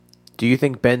Do you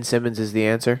think Ben Simmons is the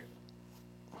answer?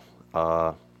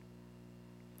 No.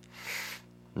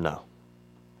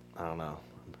 I don't know.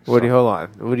 Hold on.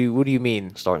 What do you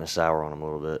mean? Starting to sour on him a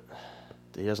little bit.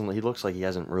 He looks like he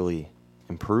hasn't really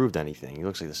improved anything. He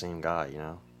looks like the same guy, you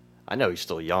know. I know he's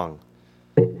still young,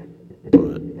 but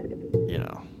you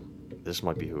know, this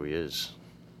might be who he is.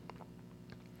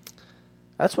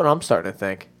 That's what I'm starting to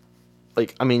think.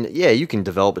 Like, I mean, yeah, you can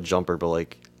develop a jumper, but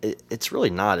like, it's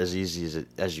really not as easy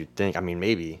as you'd think. I mean,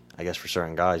 maybe, I guess for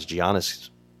certain guys,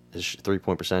 Giannis, his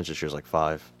 3-point percentage this year is like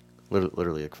 5,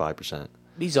 literally like 5%.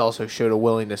 He's also showed a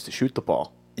willingness to shoot the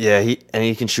ball. Yeah, he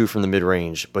can shoot from the mid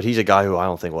range, but he's a guy who I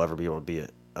don't think will ever be able to be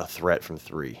a threat from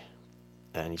 3.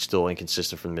 And he's still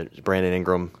inconsistent from the mid. Brandon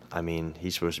Ingram, I mean,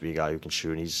 he's supposed to be a guy who can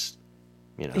shoot. And he's,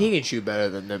 you know, he can shoot better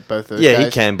than both those guys. Yeah,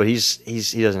 he can, but he's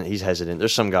hesitant.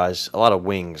 There's some guys, a lot of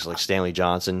wings like Stanley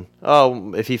Johnson.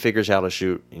 Oh, if he figures out how to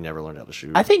shoot, he never learned how to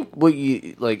shoot. I think what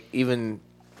you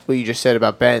just said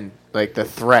about Ben, like the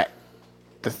threat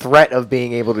of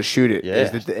being able to shoot it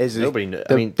is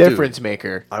the difference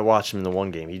maker. I watched him in the one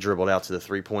game. He dribbled out to the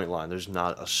 3-point line. There's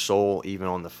not a soul even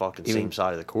on the fucking same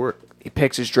side of the court. He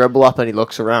picks his dribble up and he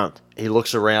looks around. He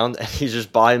looks around and he's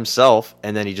just by himself,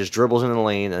 and then he just dribbles into the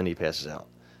lane and he passes out.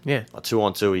 Yeah, a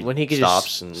 2-on-2. When he can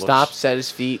stops, set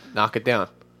his feet, knock it down.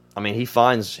 I mean, he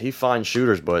finds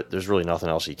shooters, but there's really nothing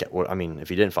else he can. I mean, if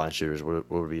he didn't find shooters, what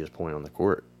would be his point on the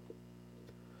court?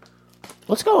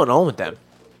 What's going on with them?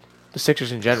 The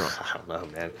Sixers in general. I don't know,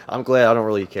 man. I'm glad I don't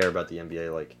really care about the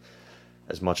NBA like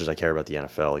as much as I care about the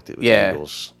NFL, like the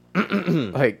Eagles.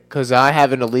 Like, because I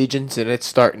have an allegiance and it's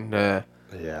starting to.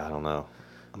 Yeah, I don't know.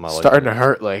 Starting to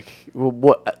hurt. Like,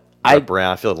 what?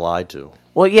 Brown, I feel lied to.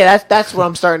 Well, yeah, that's what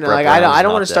I'm starting to like. I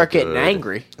don't want to start getting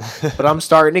angry, but I'm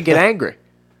starting to get angry.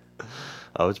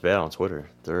 Oh, it's bad on Twitter.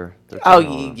 They're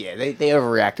yeah, they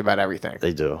overreact about everything.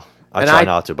 They do. I try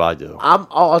not to, but I do.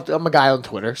 I'm a guy on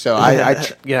Twitter, so I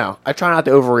try not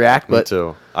to overreact. But me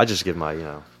too. I just give my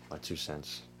 2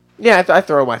 cents. Yeah, I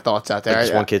throw my thoughts out there. Like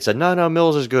this one kid said, "No,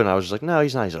 Mills is good," and I was just like, "No,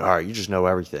 he's not." He's like, "All right, you just know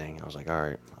everything." I was like, "All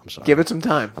right, I'm sorry. Give it some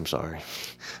time." I'm sorry.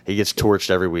 He gets torched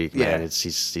every week, man. Yeah.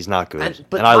 He's not good,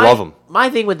 and I love him.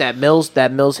 My thing with that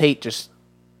Mills hate, just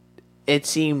it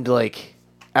seemed like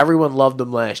everyone loved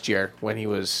him last year when he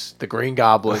was the Green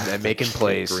Goblin and making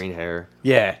plays. Green hair.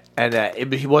 Yeah,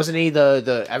 and he wasn't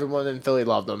the everyone in Philly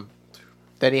loved him.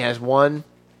 Then he has 1,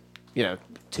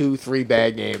 2, 3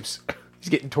 bad games. He's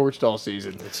getting torched all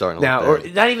season. It's starting to look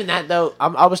bad. Or not even that though.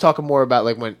 I was talking more about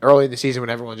like when early in the season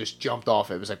when everyone just jumped off.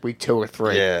 It was like week 2 or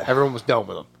 3. Yeah, everyone was done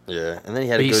with him. Yeah, and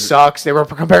then he sucks. They were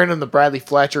comparing him to Bradley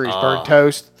Fletcher. He's burnt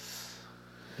toast.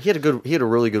 He had a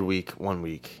really good week. 1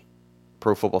 week.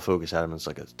 Pro Football Focus had him as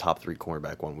like a top 3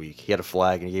 cornerback 1 week. He had a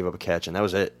flag and he gave up a catch, and that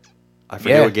was it. I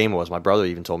forget what game it was. My brother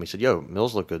even told me, he said, "Yo,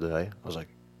 Mills looked good today." I was like,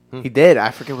 He did.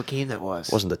 I forget what game that was.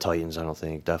 It wasn't the Titans, I don't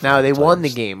think. Definitely. No, they won the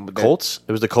game. Colts?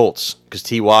 It was the Colts. Because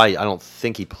T.Y., I don't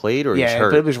think he played or he's hurt. Yeah,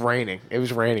 but it was raining. It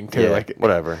was raining, too. Yeah,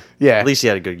 whatever. Yeah. At least he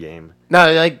had a good game.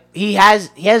 No, like, he has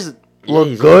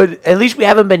looked good. At least we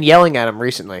haven't been yelling at him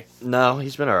recently. No,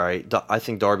 he's been all right. I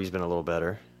think Darby's been a little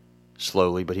better.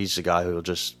 Slowly, but he's the guy who will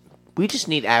just... We just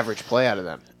need average play out of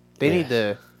them. They need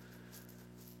to...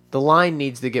 The line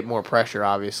needs to get more pressure,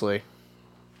 obviously.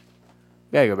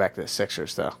 We gotta go back to the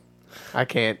Sixers, though. I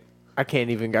can't go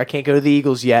to the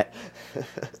Eagles yet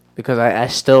because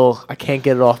I can't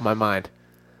get it off my mind.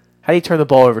 How do you turn the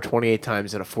ball over 28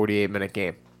 times in a 48-minute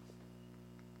game?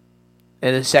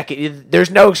 And the second,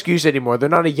 there's no excuse anymore. They're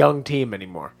not a young team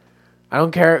anymore. I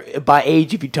don't care by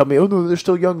age if you tell me, oh no, they're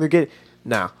still young.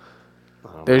 No.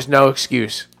 There's no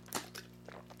excuse.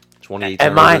 28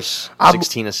 turnovers,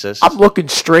 16 assists. I'm looking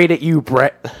straight at you,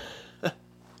 Brett.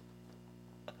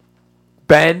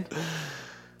 Ben.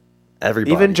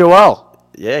 Everybody. Even Joel.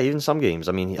 Yeah, even some games.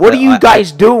 I mean, what are you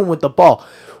guys doing with the ball?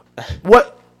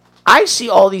 What I see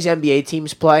all these NBA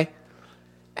teams play,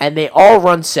 and they all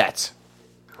run sets.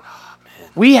 Oh, man.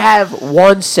 We have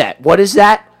one set. What is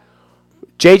that?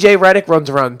 JJ Redick runs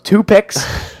around 2 picks.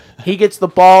 He gets the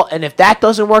ball, and if that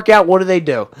doesn't work out, what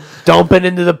do? Dump it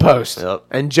into the post. Yep.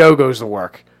 And Joe goes to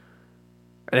work.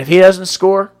 And if he doesn't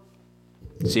score,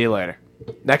 see you later.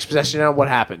 Next possession now, what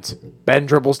happens? Ben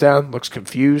dribbles down, looks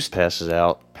confused. Passes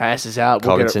out.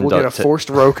 We'll get a forced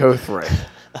Rocco 3.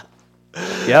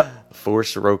 Yep.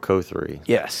 Forced Rocco 3.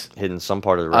 Yes. Hitting some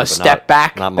part of the rim. A step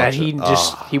back not much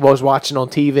that he was watching on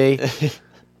TV.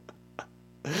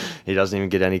 He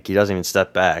doesn't even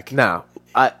step back. No.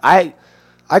 I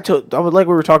would like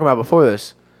we were talking about before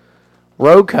this.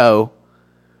 Rocco,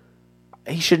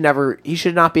 he should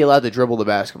not be allowed to dribble the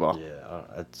basketball. Yeah.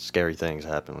 Scary things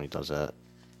happen when he does that.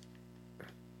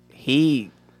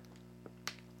 He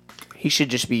He should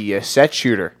just be a set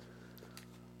shooter.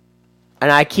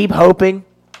 And I keep hoping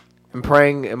and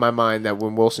praying in my mind that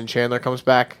when Wilson Chandler comes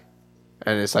back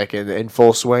and it's like in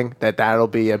full swing, that'll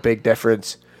be a big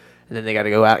difference. And then they got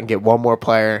to go out and get one more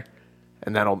player,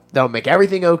 and that'll make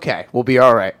everything okay. We'll be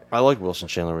all right. I like Wilson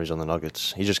Chandler when he's on the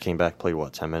Nuggets. He just came back, played,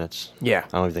 10 minutes? Yeah.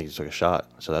 I don't even think he took a shot,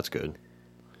 so that's good.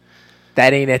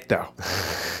 That ain't it, though.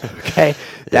 Okay?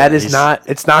 That is not –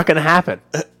 it's not going to happen.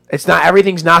 It's not –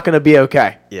 everything's not going to be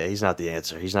okay. Yeah, he's not the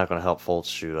answer. He's not going to help Fultz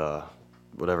shoot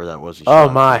whatever that was he Oh,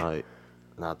 shot my. tonight.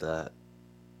 Not that.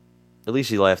 At least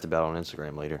he laughed about it on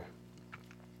Instagram later.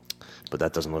 But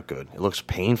that doesn't look good. It looks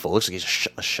painful. It looks like he's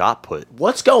a shot put.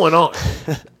 What's going on?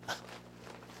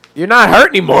 You're not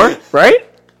hurt anymore, right?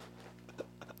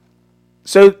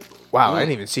 So, wow, I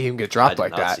didn't even see him get dropped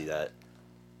like I did not that. see that.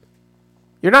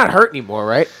 You're not hurt anymore,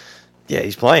 right? Yeah,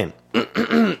 he's playing.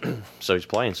 So he's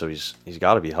playing, so he's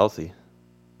got to be healthy.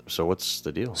 So what's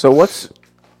the deal? So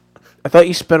I thought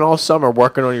you spent all summer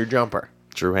working on your jumper.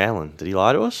 Drew Hanlon, did he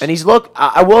lie to us? And he's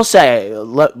I will say,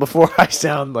 before I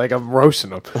sound like I'm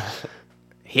roasting him,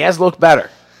 he has looked better.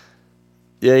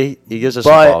 Yeah, he gives us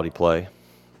some quality play.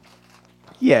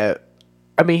 Yeah.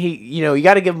 I mean, you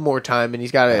got to give him more time, and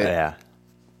he's got to. Yeah.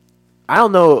 I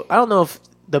don't know if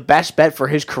the best bet for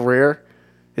his career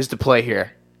is to play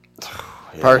here.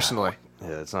 Personally.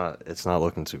 Yeah, it's not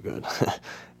looking too good.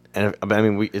 And I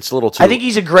mean, it's a little too. I think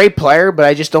he's a great player, but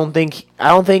I don't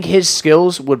think his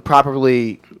skills would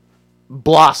properly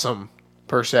blossom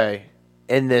per se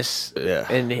in this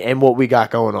in what we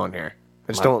got going on here.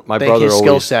 I just don't think his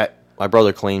skill set. My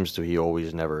brother claims to he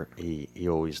always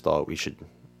thought we should,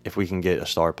 if we can get a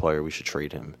star player, we should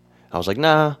trade him. I was like,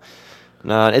 nah.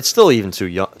 It's still even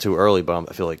too early, but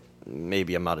I feel like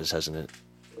maybe I'm not as hesitant.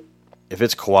 If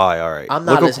it's Kawhi, all right. I'm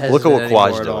not as hesitant look at what anymore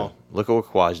Kawhi's at doing. all. Look at what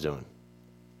Kawhi's doing.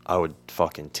 I would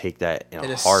fucking take that in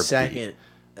a heartbeat. Second.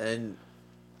 And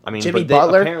I mean, Jimmy but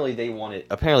Butler? Apparently they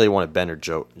wanted Ben or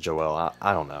Joel.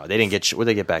 I don't know. They didn't get. Would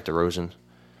they get back to Rosen?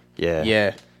 Yeah.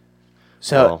 Yeah.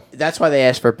 So that's why they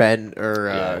asked for Ben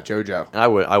or JoJo. And I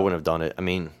wouldn't have done it. I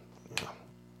mean,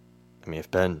 if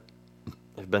Ben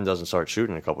doesn't start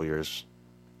shooting in a couple years,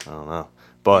 I don't know.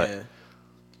 But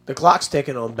the clock's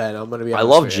ticking on Ben. I'm gonna be. I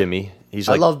love Jimmy.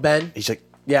 I love Ben. He's like,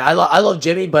 I love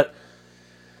Jimmy, but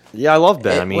yeah, I love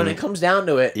Ben. I mean, when it comes down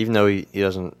to it, even though he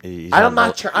doesn't, I'm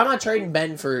not trading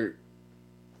Ben for.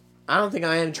 I don't think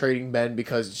I am trading Ben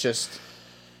because it's just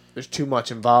there's too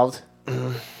much involved.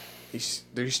 He's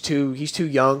too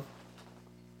young.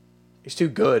 He's too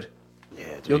good.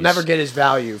 Yeah, dude, you'll never get his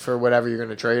value for whatever you're going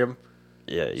to trade him.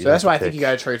 Yeah, so that's why I think you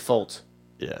got to trade Fultz.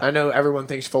 Yeah, I know everyone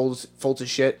thinks Fultz is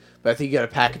shit, but I think you got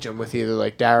to package him with either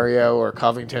like Dario or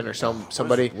Covington or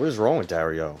somebody. What is wrong with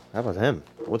Dario? How about him?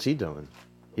 What's he doing?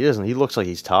 He doesn't. He looks like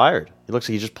he's tired. He looks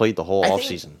like he just played the whole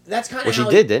offseason. That's kind of which he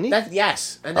did, didn't he?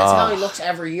 Yes, and that's how he looks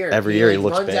every year. Every year he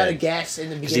looks runs bad. Out of gas in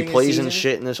the beginning because he plays of the season.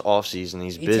 in shit in this offseason.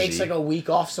 He's busy. He takes like a week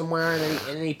off somewhere and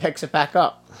then he picks it back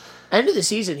up. End of the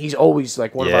season, he's always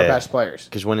like one of our best players.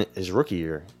 Because when his rookie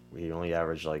year, he only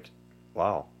averaged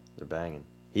they're banging.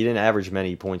 He didn't average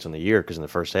many points on the year because in the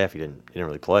first half he didn't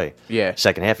really play. Yeah.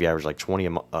 Second half he averaged like 20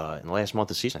 in the last month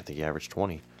of the season. I think he averaged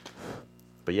 20.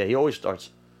 But yeah, he always starts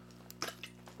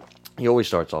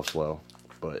off slow,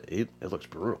 but it looks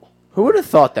brutal. Who would have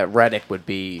thought that Redick would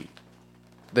be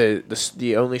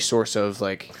the only source of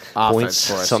like offense Points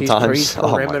for us? sometimes. He's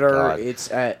perimeter. Oh my God. It's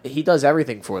he does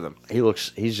everything for them.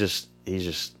 He's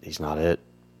not it.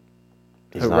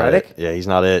 He's Who, not Redick? it. Yeah, he's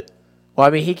not it. Well, I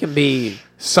mean, he can be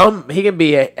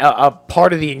a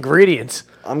part of the ingredients.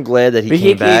 I'm glad that he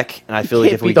came back, and I feel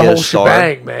like if we get a star,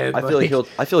 shebang, man. I feel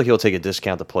like he'll take a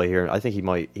discount to play here. I think he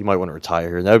might want to retire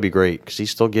here, and that would be great because he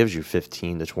still gives you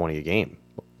 15 to 20 a game.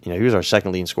 You know, he was our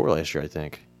second leading scorer last year. I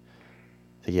think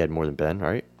he had more than Ben,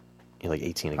 right? He had like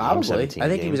 18 a game, 17 I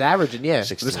think a game. he was averaging. Yeah,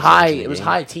 16, it was high. 17 a It was game.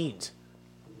 high teens.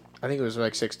 I think it was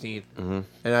like 16. Mm-hmm.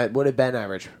 And what did Ben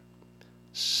average?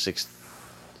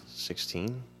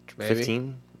 16, Maybe.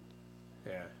 15,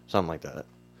 Yeah, something like that.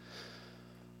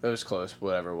 it was close.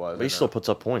 Whatever it was. But he still puts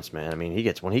up points, man. I mean,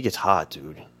 when he gets hot,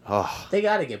 dude. Oh, They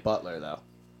got to get Butler though.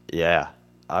 yeah.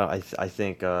 I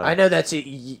think. I know that's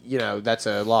that's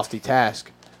a lofty task.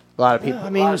 A lot of people. I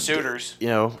mean, a lot of suitors. You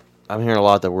know, I'm hearing a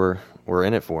lot that we're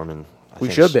in it for him, and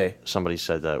We should be. Somebody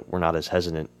said that we're not as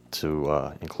hesitant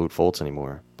to include Fultz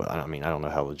anymore, but I don't know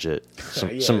how legit. No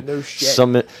shit.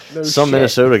 Some shit.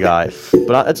 Minnesota guy,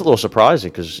 but it's a little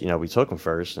surprising because we took him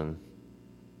first, and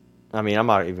I mean I'm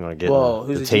not even going to get Well, into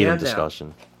who's the the Tatum GM now?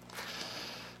 discussion.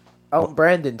 Elton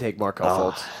Brand didn't take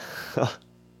Markel Fultz.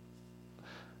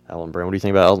 Elton Brand, what do you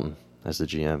think about Elton as the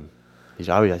GM?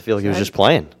 I feel like he was just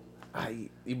playing.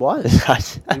 He was.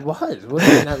 He was. It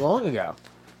wasn't that long ago.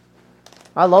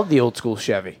 I love the old school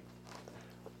Chevy.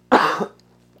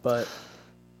 But,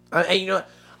 you know what?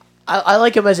 I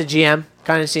like him as a GM.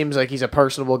 Kind of seems like he's a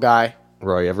personable guy.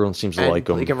 Right, everyone seems to And like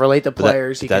him. he can relate to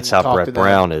players. That's how Brett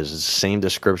Brown is. It's the same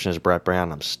description as Brett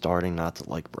Brown. I'm starting not to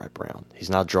like Brett Brown.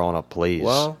 He's not drawing up plays.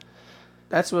 Well,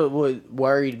 that's what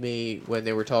worried me when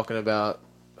they were talking about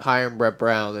hiring Brett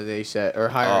Brown, and they said, or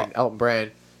hiring Elton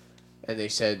Brand, and they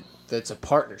said that's a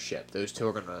partnership. Those two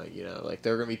are gonna,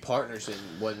 they're gonna be partners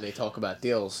when they talk about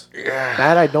deals. Yeah.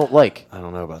 That I don't like. I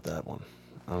don't know about that one.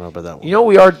 You know what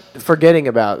we are forgetting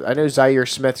about? I know Zaire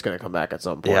Smith's gonna come back at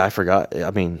some point. Yeah, I forgot.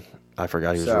 I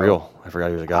forgot he was real. I forgot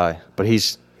he was a guy. But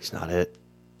he's not it.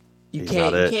 You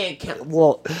can't count.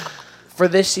 Well, for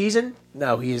this season,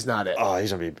 no, he is not it. Oh,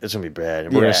 it's gonna be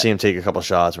bad. We're gonna see him take a couple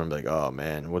shots, and we're gonna be like, oh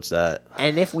man, what's that?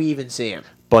 And if we even see him.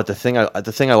 But the thing I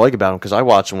like about him, because I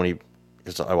watched him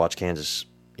because I watch Kansas,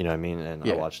 you know what I mean, and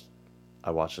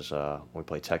I watched this when we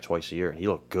play Tech twice a year, and he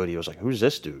looked good. He was like, who's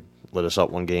this dude? Lit us up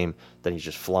one game, then he's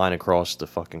just flying across the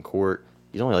fucking court.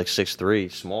 He's only like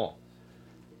 6'3", small.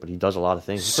 But he does a lot of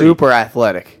things. Super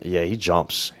athletic. Yeah, he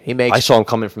jumps. I saw him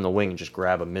come in from the wing and just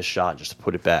grab a missed shot just to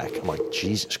put it back. I'm like,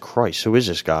 Jesus Christ, who is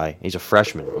this guy? He's a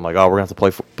freshman. I'm like, oh, we're gonna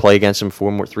have to play against him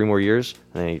 3 more years.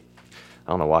 And then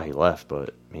I don't know why he left,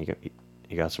 but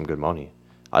he got some good money.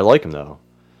 I like him though.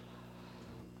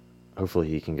 Hopefully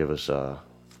he can give us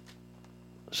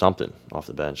something off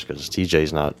the bench because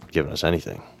TJ's not giving us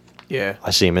anything. Yeah,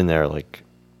 I see him in there like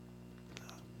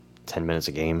 10 minutes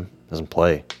a game. Doesn't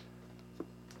play.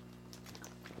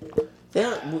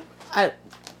 I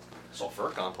saw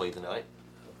Furkan play tonight.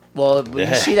 Well,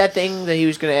 you see that thing that he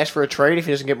was going to ask for a trade if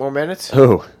he doesn't get more minutes?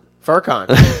 Who? Furkan.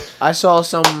 I saw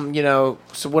some,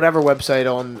 whatever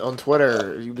website on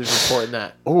Twitter, he was reporting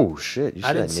that. Oh, shit.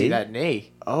 I didn't see that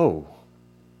knee. Oh.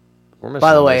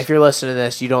 By the way, if you're listening to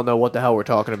this, you don't know what the hell we're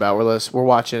talking about. We're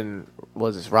watching, what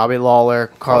is this, Robbie Lawler,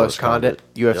 Carlos Condit,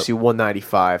 UFC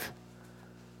 195.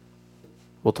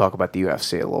 We'll talk about the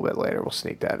UFC a little bit later. We'll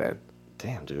sneak that in.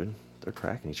 Damn, dude. They're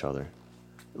cracking each other.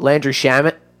 Landry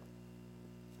Shamet,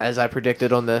 as I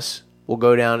predicted on this, will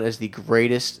go down as the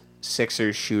greatest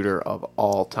Sixers shooter of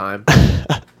all time.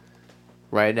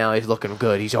 Right now, he's looking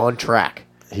good. He's on track.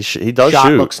 He does Shot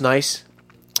shoot. Looks nice.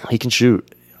 He can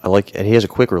shoot. And he has a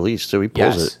quick release, so he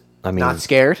pulls it. I mean, not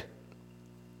scared.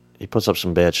 He puts up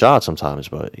some bad shots sometimes,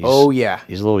 but he's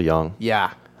a little young.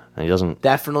 Yeah. And he doesn't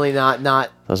definitely not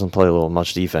doesn't play a little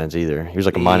much defense either. He was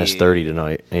like a minus 30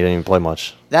 tonight, and he didn't even play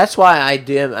much. That's why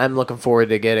I'm looking forward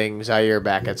to getting Zaire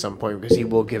back at some point because he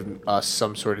will give us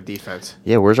some sort of defense.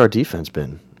 Yeah, where's our defense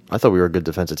been? I thought we were a good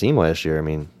defensive team last year. I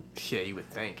mean, yeah, you would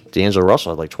think. D'Angelo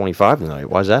Russell had like 25 tonight.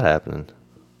 Why is that happening?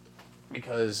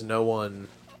 Because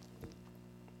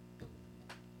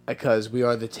Because we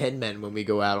are the 10 men when we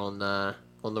go out on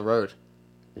the road.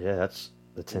 Yeah, that's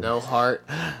the 10. No heart.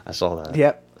 I saw that.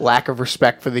 Yep. Lack of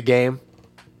respect for the game.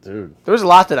 Dude. There was a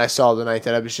lot that I saw tonight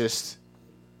that I was just...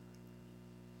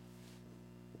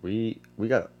 We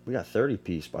got 30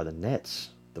 piece by the Nets.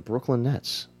 The Brooklyn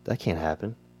Nets. That can't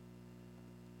happen.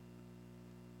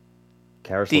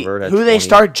 Karis LeVert had who 20. they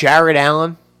start? Jared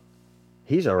Allen?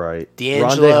 He's all right.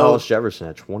 D'Angelo. Rondé Hollis Jefferson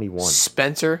at 21.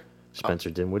 Spencer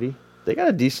Dinwiddie. They got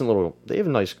a decent little... They have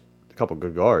a couple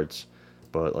good guards.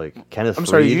 But, like, Kenneth I'm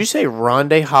sorry, did you say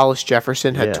Rondé Hollis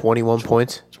Jefferson had 21 points?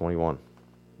 points? 21.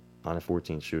 9 of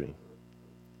 14 shooting.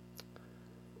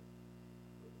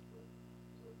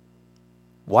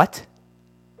 What?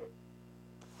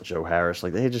 Joe Harris.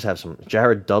 Like, they just have some...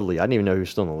 Jared Dudley. I didn't even know he was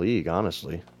still in the league,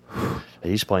 honestly.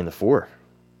 He's playing the 4.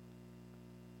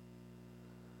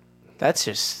 That's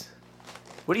just...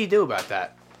 What do you do about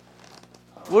that?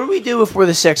 What do we do if we're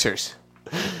the Sixers?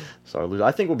 Sorry,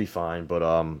 I think we'll be fine, but...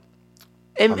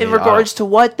 In regards to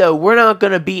what, though? We're not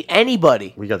going to beat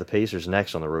anybody. We got the Pacers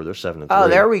next on the road. They're 7-3. Oh,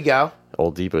 there we go.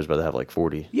 Old Depot's about to have like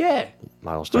 40. Yeah.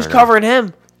 Miles Turner. Who's covering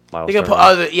him? Miles They're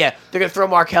Turner. they're going to throw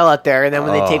Markelle out there, and then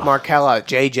when they take Markelle out,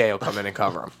 JJ will come in and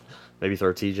cover him. Maybe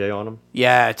throw TJ on him.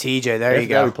 Yeah, TJ. There you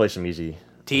go. We play some easy.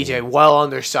 TJ, well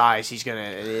undersized. He's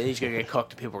gonna get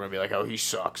cooked, and people are gonna be like, "Oh, he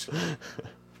sucks." Did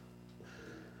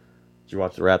you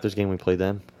watch the Raptors game we played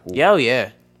them? Yeah,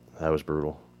 yeah. That was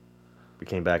brutal. We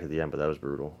came back at the end, but that was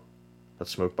brutal. Got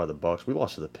smoked by the Bucks. We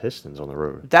lost to the Pistons on the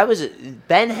road.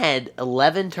 Ben had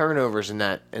 11 turnovers in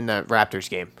that Raptors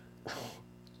game.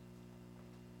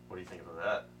 What do you think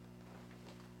about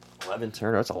that? 11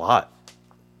 turnovers. That's a lot.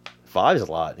 5 is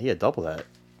a lot. He had double that.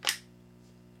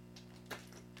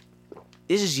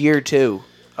 This is year 2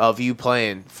 of you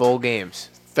playing full games.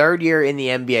 3rd year in the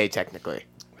NBA, technically.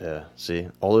 Yeah. See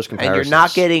all those comparisons.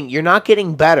 And you're not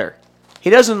getting better. He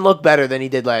doesn't look better than he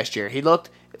did last year. He looked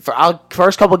for our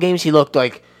first couple games. He looked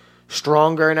like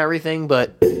stronger and everything,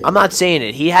 but I'm not saying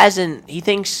it. He hasn't. He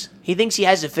thinks he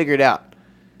has it figured out.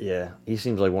 Yeah, he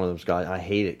seems like one of those guys. I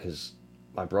hate it because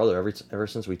my brother, ever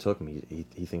since we took him,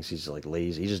 he thinks he's like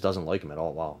lazy. He just doesn't like him at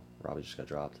all. Wow, Robbie just got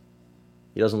dropped.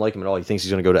 He doesn't like him at all. He thinks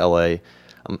he's going to go to L.A.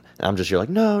 I'm just here like,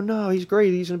 no, he's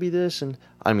great. He's going to be this. And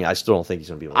I mean, I still don't think he's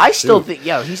going to be able to I still think,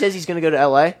 he says he's going to go to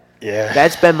L.A. Yeah.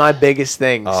 That's been my biggest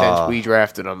thing since we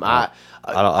drafted him. I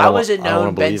was a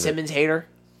known Ben Simmons hater.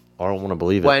 I don't want to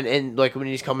believe it. When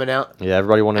he's coming out. Yeah,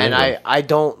 everybody wanted him. And I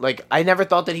don't, like, I never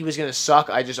thought that he was going to suck.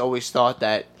 I just always thought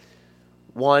that,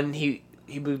 one, he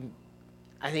would,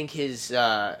 I think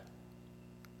the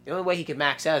only way he could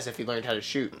max out is if he learned how to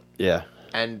shoot. Yeah.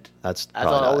 And I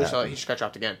always thought he just got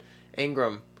dropped again.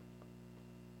 Ingram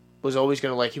was always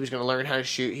going to, he was going to learn how to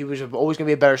shoot. He was always going to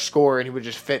be a better scorer, and he would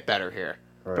just fit better here.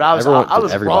 Right. But I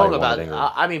was wrong about it.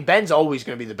 Ingram. I mean, Ben's always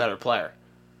going to be the better player.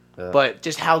 Yeah. But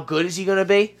just how good is he going to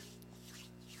be?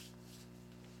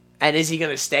 And is he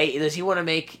going to stay? Does he want to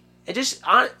make it?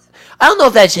 I don't know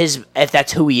if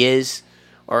that's who he is,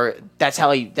 or that's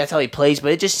how he plays.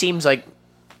 But it just seems like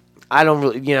I don't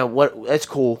really, what. That's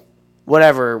cool.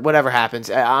 Whatever happens.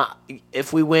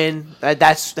 If we win,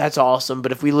 that's awesome.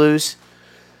 But if we lose,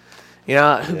 who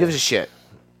gives a shit?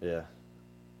 Yeah.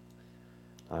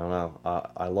 I don't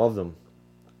know. I love them.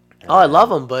 Oh, I love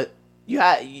them, but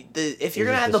if you're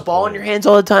gonna have the ball in your hands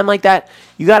all the time like that,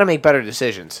 you got to make better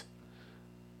decisions.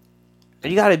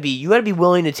 And you got to be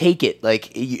willing to take it.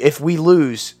 Like, if we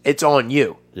lose, it's on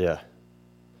you. Yeah.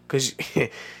 Because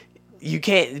you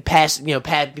can't be passing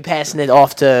it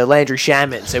off to Landry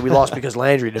Shamet and say we lost because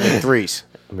Landry didn't make threes.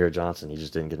 Amir Johnson, he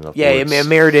just didn't get enough. Yeah,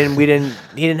 Amir didn't.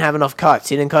 He didn't have enough cuts.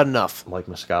 He didn't cut enough. Mike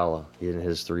Muscala, he didn't hit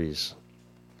his threes.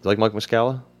 You like Mike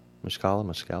Muscala?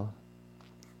 Muscala?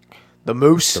 The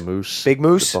Moose. Big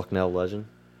Moose. The Bucknell legend.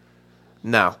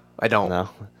 No, I don't. No.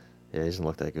 Yeah, he doesn't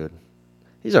look that good.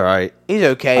 He's all right. He's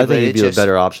okay. I think he'd be a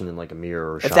better option than like Amir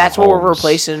or. If that's what we're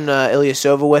replacing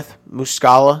Ilyasova with,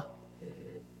 Muscala,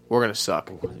 we're gonna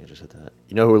suck. I think I just hit that.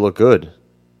 You know who would look good?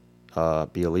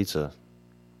 Bielitsa.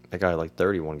 That guy had like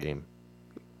 31 game.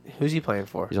 Who's he playing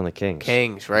for? He's on the Kings.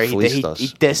 Kings, right? He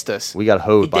dissed us. We got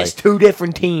hoed by. He dissed two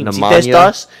different teams. Nemanja. He dissed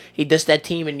us. He dissed that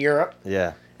team in Europe.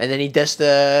 Yeah. And then he dissed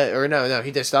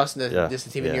he dissed us and then dissed the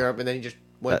team in Europe, and then he just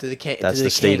went to the Kings. That's the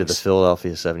state of the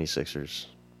Philadelphia 76ers.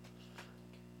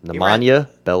 Nemanja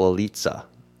Bjelica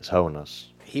is hoeing us.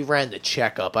 He ran the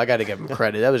check up. I got to give him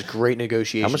credit. That was great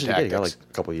negotiation. How much did he get? He got tactics. like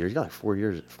a couple of years. He got like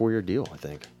 4-year deal, I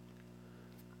think.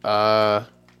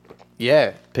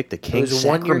 Yeah. Pick the Kings. It was a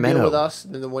 1 year deal with us,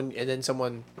 and then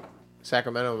someone,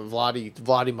 Sacramento,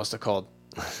 Vladi must have called.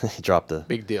 He dropped the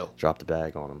big deal. Dropped the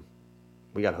bag on him.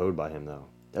 We got hoed by him though.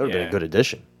 That would have been a good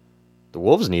addition. The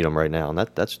Wolves need him right now, and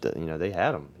that's they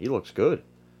had him. He looks good.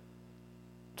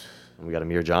 And we got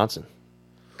Amir Johnson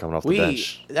coming off the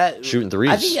bench, shooting threes.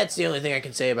 I think that's the only thing I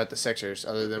can say about the Sixers,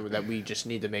 other than that we just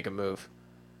need to make a move.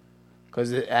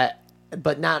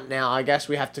 But not now. I guess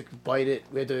we have to bite it.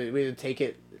 We have to take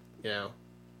it,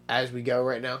 as we go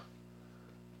right now.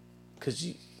 Because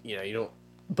you don't.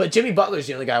 But Jimmy Butler's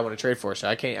the only guy I want to trade for, so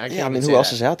I can't. Yeah, I mean, who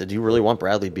else is out there? Do you really want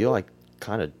Bradley Beal? I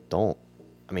kind of don't.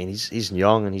 I mean, he's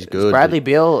young and he's good. Is Bradley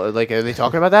Beal, are they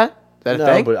talking about that? Is that a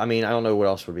thing? But I mean, I don't know what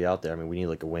else would be out there. I mean, we need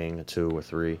like a wing, a 2 or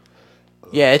 3.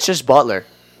 Yeah, it's just Butler.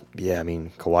 Yeah, I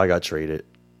mean, Kawhi got traded.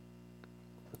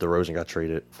 DeRozan got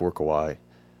traded for Kawhi.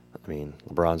 I mean,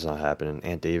 LeBron's not happening.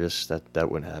 Ant Davis,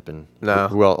 that wouldn't happen. No.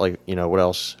 Who else? What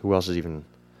else? Who else is even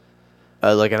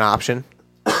like an option?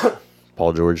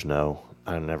 Paul George? No,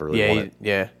 I never really want it.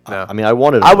 Yeah, no. I mean, I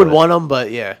wanted him. I would want him,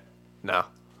 but yeah, no.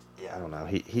 Yeah, I don't know.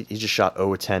 He just shot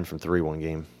 0-10 from 3 one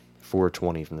game,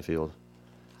 4-20 from the field.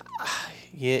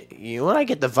 Yeah, I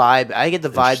get the vibe. I get the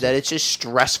vibe that it's just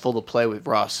stressful to play with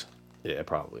Russ. Yeah,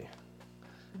 probably.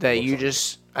 That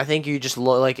I think you just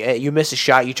look like you miss a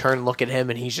shot, you turn and look at him,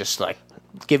 and he's just like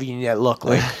giving you that look,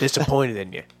 like disappointed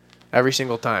in you every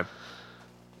single time.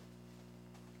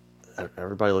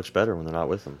 Everybody looks better when they're not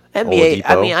with him. NBA.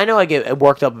 I mean, I know I get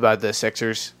worked up about the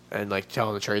Sixers and like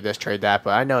telling them to trade this, trade that,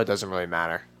 but I know it doesn't really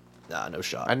matter. Nah, no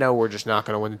shot. I know we're just not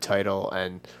going to win the title,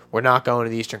 and we're not going to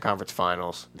the Eastern Conference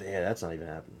Finals. Yeah, that's not even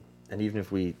happening. And even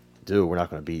if we do, we're not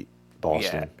going to beat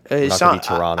Boston. Yeah. We're not going to beat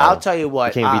Toronto. I'll tell you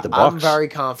what. We can't beat the Bucks. I'm very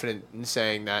confident in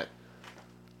saying that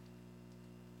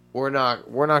we're not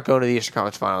going to the Eastern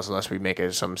Conference Finals unless we make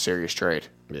some serious trade.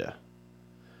 Yeah.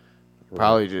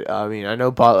 Probably. I mean, I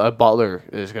know Butler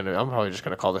is going to. I'm probably just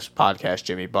going to call this podcast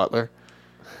Jimmy Butler,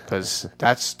 because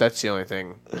that's the only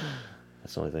thing.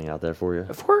 That's the only thing out there for you.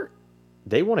 If we're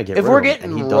They want to get. If rid we're of him,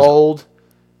 getting and he rolled,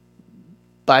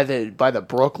 by the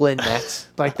Brooklyn Nets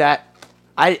like that,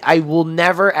 I will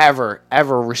never, ever,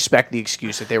 ever respect the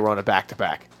excuse that they were on a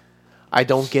back-to-back. I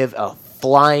don't give a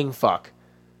flying fuck.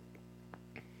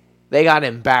 They got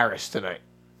embarrassed tonight.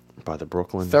 By the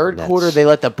Brooklyn Third Nets. quarter, they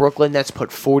let the Brooklyn Nets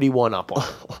put 41 up on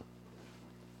them.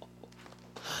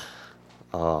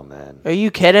 Oh, man. Are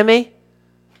you kidding me?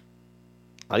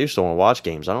 I used to want to watch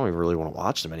games. I don't even really want to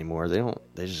watch them anymore.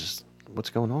 They just, what's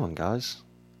going on, guys?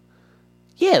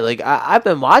 Yeah, like, I've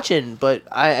been watching, but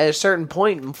at a certain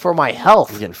point, for my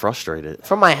health. I'm getting frustrated.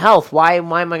 For my health, why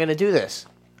am I going to do this?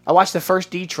 I watched the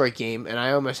first Detroit game, and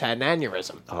I almost had an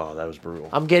aneurysm. Oh, that was brutal.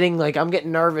 I'm getting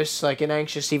nervous, like, and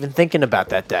anxious even thinking about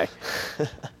that day.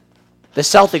 The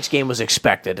Celtics game was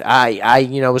expected. I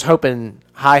was hoping,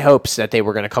 high hopes that they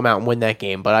were going to come out and win that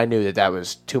game, but I knew that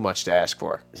was too much to ask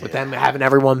for. With them having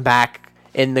everyone back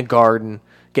in the Garden,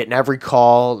 getting every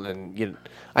call, and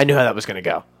I knew how that was going to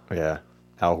go. Yeah.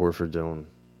 Al Horford doing.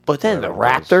 But then the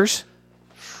Raptors.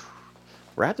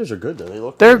 Raptors are good,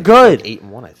 though. They're good. Like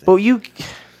 8-1, I think.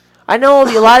 But I know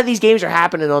a lot of these games are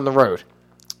happening on the road.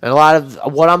 And a lot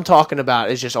of what I'm talking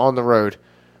about is just on the road.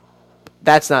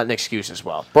 That's not an excuse as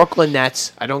well. Brooklyn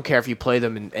Nets, I don't care if you play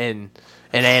them in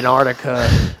Antarctica,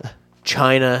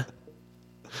 China.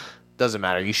 Doesn't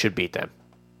matter. You should beat them.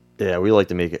 Yeah, we like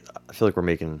to make it. I feel like we're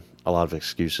making a lot of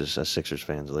excuses as Sixers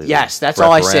fans lately. Yes, that's Brett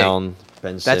all I say. Brown,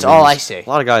 Ben That's Simmons. all I say. A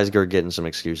lot of guys are getting some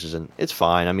excuses, and it's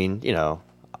fine. I mean,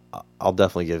 I'll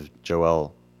definitely give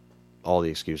Joel all the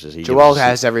excuses. Joel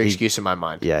has every excuse in my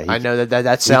mind. Yeah, I know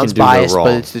that sounds can do no biased, wrong.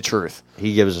 but it's the truth.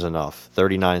 He gives us enough.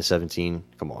 39-17.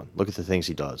 Come on, look at the things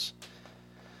he does.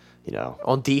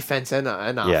 On defense and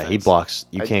offense. Yeah, he blocks.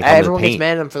 You can't come Everyone to the gets paint.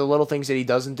 mad at him for the little things that he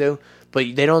doesn't do,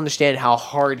 but they don't understand how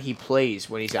hard he plays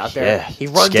when he's out there. Yeah, He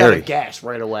runs scary. out of gas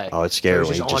right away. Oh, it's scary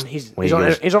So when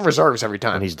he's on reserves every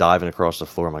time. When he's diving across the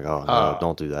floor, I'm like, oh, no,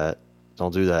 don't do that.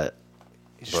 Don't do that.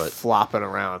 He's just flopping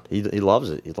around. He loves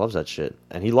it. He loves that shit.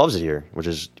 And he loves it here, which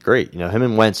is great. Him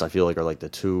and Wentz, I feel like, are like the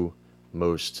two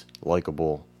most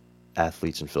likable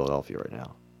athletes in Philadelphia right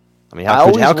now. I mean,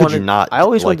 how could you not? I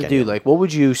always like wanted to do, anyone? like, what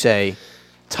would you say,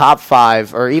 top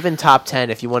 5 or even top 10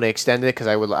 if you want to extend it? Because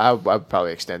I would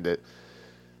probably extend it.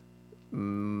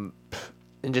 And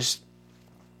just,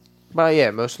 well,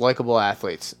 yeah, most likable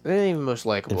athletes. They ain't even most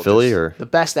likable. In Philly, just or the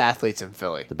best athletes in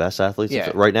Philly. The best athletes Yeah,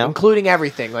 right now? including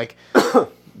everything, like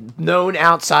known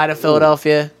outside of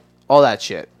Philadelphia, all that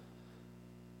shit.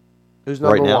 Who's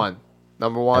number Right now? one?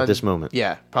 Number one At this moment?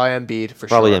 Yeah, probably Embiid for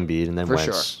Probably sure. Embiid, and then for Wentz.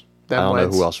 sure. Then I don't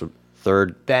Wentz. know who else would.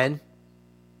 Third, Ben?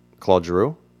 Claude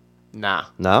Giroux? Nah.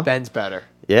 No? Ben's better.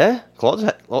 Yeah?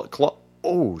 Claude.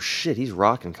 Oh, shit. He's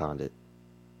rocking Condit.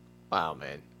 Wow,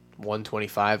 man.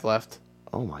 125 left.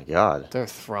 Oh, my God. They're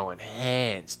throwing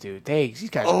hands, dude.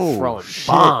 These guys Oh, are throwing shit.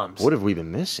 bombs. What have we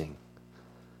been missing?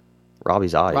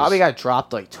 Robbie's eyes. Robbie got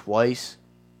dropped like twice.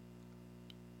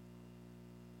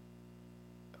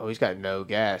 Oh, he's got no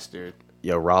gas, dude.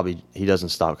 Yo, Robbie, he doesn't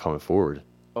stop coming forward.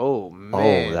 Oh,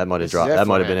 man. that might have This is dropped. it That for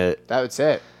might have him. been it. That was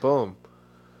it. Boom.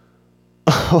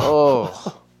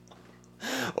 Oh.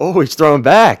 Oh, he's throwing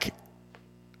back.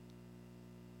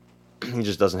 He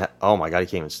just doesn't have. Oh, my God, he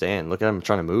can't even stand. Look at him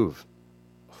trying to move.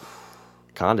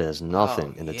 Condit has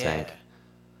nothing in the tank.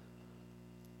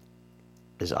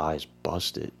 His eyes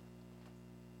busted.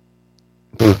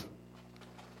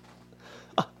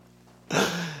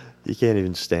 He can't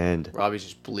even stand. Robbie's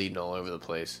just bleeding all over the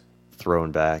place.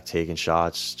 Throwing back, taking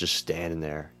shots, just standing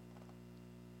there.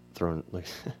 Throwing like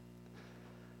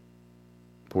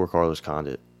poor Carlos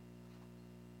Condit.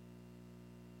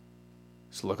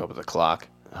 Just look up at the clock.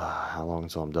 How long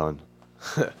until I'm done?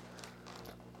 Damn,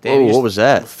 Whoa, you what was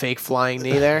that? Fake flying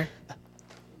knee there.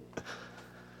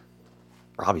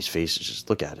 Robbie's face is just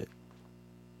look at it.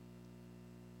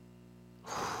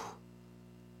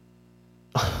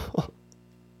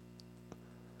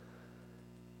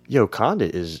 Yo,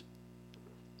 Condit is.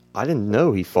 I didn't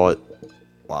know he fought.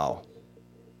 Wow.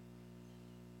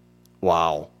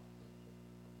 Wow.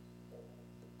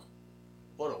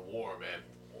 What a war, man.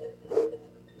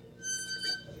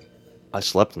 I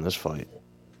slept in this fight.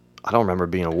 I don't remember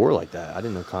being a war like that. I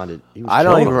didn't know Condit. He was I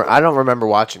don't killing even. him. I don't remember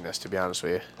watching this, to be honest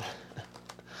with you.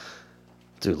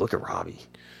 Dude, look at Robbie.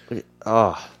 Look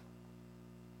at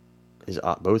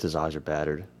both his eyes are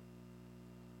battered.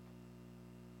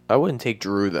 I wouldn't take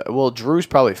Drew though. Well, Drew's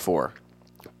probably 4.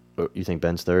 Oh, you think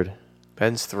Ben's third?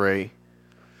 Ben's 3.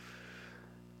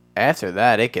 After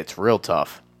that, it gets real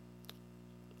tough.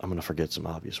 I'm gonna forget some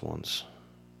obvious ones.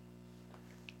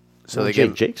 So they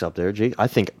Jake's up there. Jake, I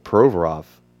think Provorov.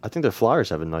 I think the Flyers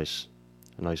have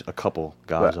a couple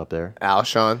guys up there.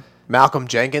 Alshon, Malcolm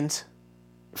Jenkins.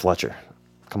 Fletcher,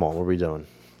 come on, what are we doing?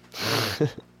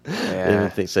 Yeah.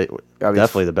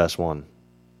 Definitely the best one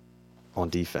on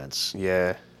defense.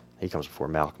 Yeah. He comes before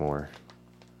Malcolm.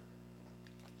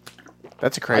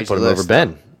 That's a crazy I put him list, over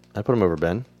Ben. I put him over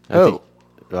Ben. Who?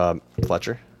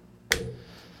 Fletcher.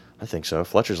 I think so.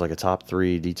 Fletcher's like a top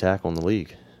 3 D tackle in the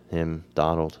league. Him,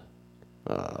 Donald,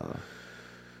 Akeem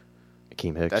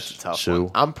Hicks, That's a tough Sue.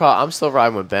 one. I'm still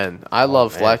riding with Ben. I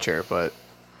love man. Fletcher, but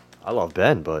I love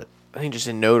Ben, but I think just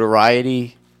in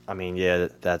notoriety, I mean, yeah,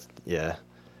 yeah.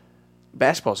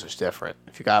 basketball's just different.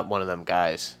 If you got one of them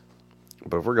guys,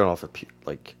 But if we're going off of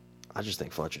I just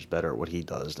think Fletcher's better at what he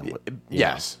does than what.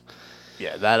 yes,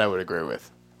 yeah, that I would agree with.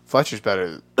 Fletcher's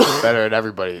better at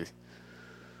everybody,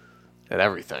 at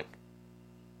everything,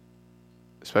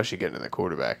 especially getting to the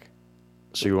quarterback.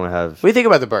 So you want to have? What do you think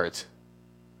about the Birds?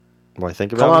 What I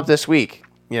think about Coming him? up this week,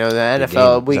 the Big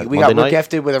NFL. game. Is that We got Monday night?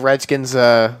 gifted with a Redskins.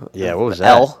 Yeah, what was that?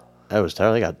 L. That was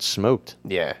terrible. They got smoked.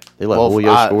 Yeah, They let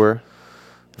Julio score.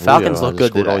 Falcons Julio look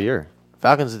good scored all today. year.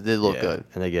 Falcons did look Yeah. good.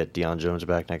 And they get Deion Jones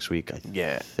back next week. I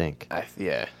think. I have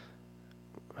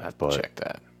to But- check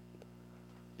that.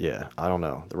 Yeah, I don't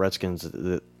know. The Redskins,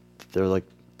 they're like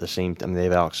the same. I mean, they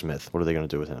have Alex Smith. What are they going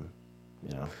to do with him?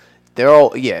 They're all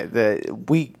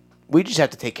we just have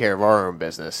to take care of our own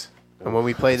business. And when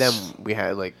we play them, we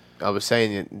had I was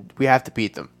saying, we have to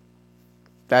beat them.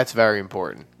 That's very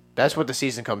important. That's what the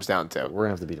season comes down to. We're going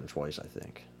to have to beat them twice, I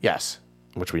think, Yes.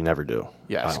 which we never do.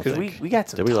 Yes, because because we got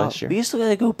some Did we tough- last year? We used to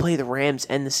gotta go play the Rams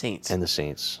and the Saints. And the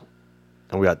Saints.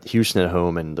 And we got Houston at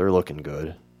home, and they're looking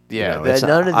good. yeah, it's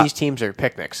none not- of these teams are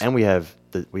picnics. And we have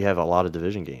a lot of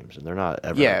division games, and they're not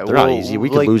ever. yeah, they're not easy. We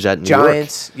could like lose at New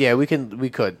Giants. Yeah, we could.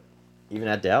 York, even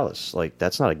at Dallas. Like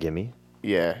that's not a gimme.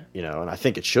 Yeah, And I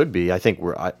think it should be. I think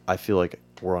I feel like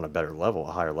we're on a better level,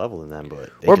 a higher level than them.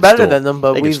 But they we're could better still- than them,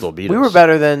 but they could we still beat were us.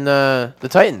 better than the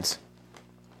Titans.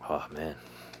 Oh man,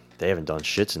 they haven't done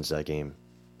shit since that game.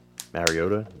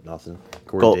 Mariota, nothing.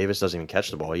 Corey Davis doesn't even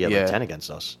catch the ball. He had Yeah. like 10 against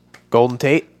us. Golden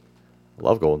Tate.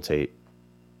 Love Golden Tate.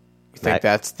 You think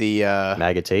that's the?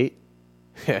 Maga Tate.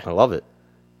 I love it,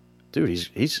 dude.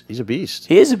 He's a beast.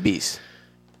 He is a beast.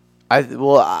 I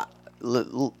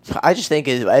just think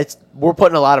we're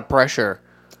putting a lot of pressure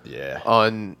Yeah.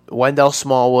 on Wendell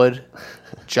Smallwood,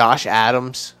 Josh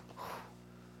Adams,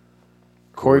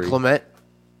 Corey Clement,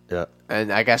 Yeah.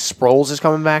 and I guess Sproles is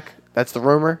coming back. That's the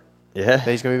rumor that Yeah.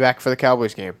 he's going to be back for the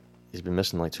Cowboys game. He's been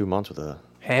missing like 2 months with a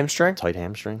Hamstring. tight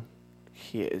hamstring.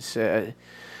 He is.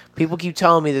 People keep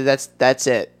telling me that's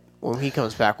it. When he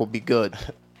comes back, we'll be good.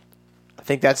 I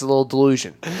think that's a little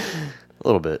delusion. A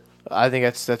little bit. I think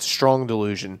that's strong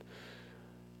delusion.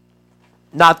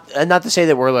 Not to say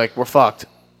that we're fucked,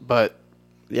 but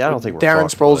Yeah, I don't think we're Darren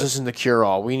fucked, Sproles but- isn't the cure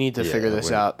all. We need to Yeah, figure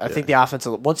this out. I yeah. think the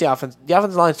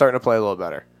offensive line's starting to play a little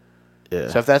better. Yeah.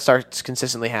 So if that starts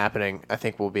consistently happening, I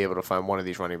think we'll be able to find one of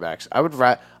these running backs.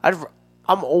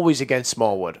 I'm always against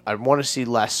Smallwood. I want to see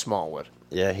less Smallwood.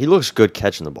 Yeah, he looks good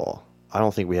catching the ball. I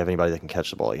don't think we have anybody that can catch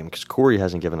the ball again because Corey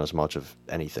hasn't given us much of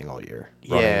anything all year.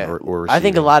 Yeah, or I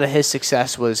think a receiving. lot of his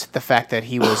success was the fact that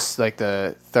he was like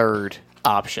the third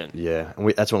option. Yeah,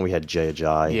 and that's when we had Jay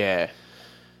Ajayi. Yeah,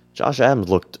 Josh Adams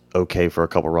looked okay for a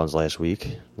couple runs last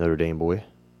week. Notre Dame boy.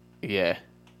 yeah.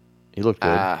 He looked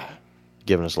good,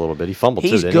 giving us a little bit. He fumbled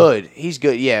too, He's didn't good. He's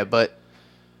good. Yeah, but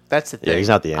that's the thing. Yeah, he's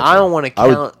not the answer. I don't want to I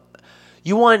would- count. Do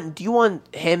you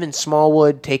want him and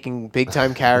Smallwood taking big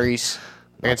time carries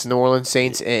against New Orleans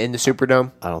Saints in the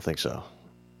Superdome? I don't think so.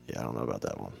 Yeah, I don't know about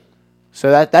that one.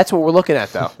 So that's what we're looking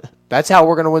at, though. That's how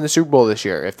we're going to win the Super Bowl this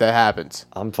year, if that happens.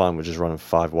 I'm fine with just running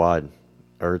 5 wide.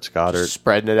 Ertz, Goddard.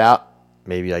 Spreading it out.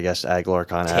 Maybe I guess Aguilar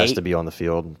kind of has Tate. to be on the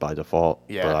field by default.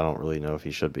 Yeah. But I don't really know if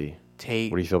he should be.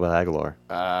 Tate. What do you feel about Aguilar?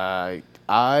 I'm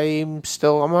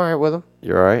all right with him.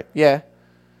 You're all right? Yeah.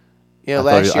 I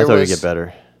Last year thought was he'd get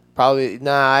better. probably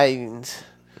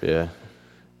Yeah.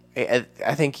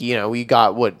 I think we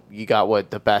got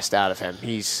the best out of him.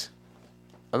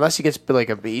 Unless he gets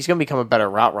he's gonna become a better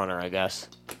route runner, I guess.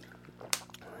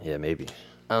 Yeah, maybe.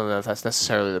 I don't know if that's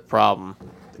necessarily the problem.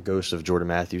 The ghost of Jordan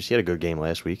Matthews. He had a good game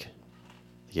last week.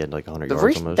 He had like 100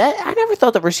 yards almost. I never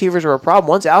thought the receivers were a problem.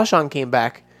 Once Alshon came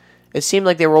back, it seemed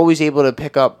like they were always able to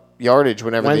pick up yardage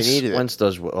whenever they needed it. Wentz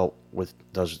does well with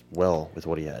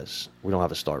what he has. We don't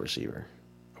have a star receiver.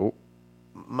 Oh,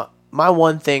 My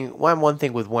one thing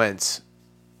with Wentz.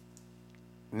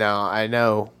 Now I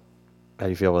know. how do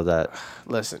you feel about that?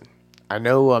 Listen, I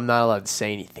know I'm not allowed to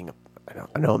say anything.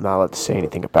 I know I'm not allowed to say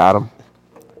anything about him,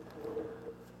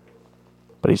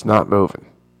 but he's not moving.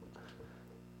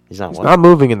 He's not He's one. not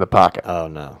moving in the pocket. Oh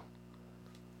no.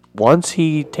 Once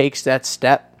he takes that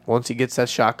step, once he gets that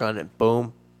shotgun and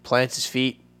boom, plants his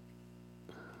feet,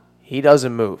 he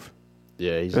doesn't move.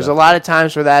 Yeah, There's a lot of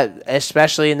times where that,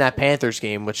 especially in that Panthers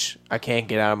game, which I can't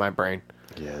get out of my brain,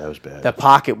 Yeah, that was bad. the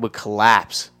pocket would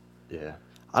collapse, Yeah.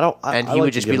 and he like would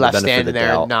to just give be him the left benefit of standing the there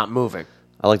doubt. and not moving.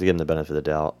 I like to give him the benefit of the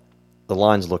doubt. The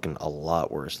line's looking a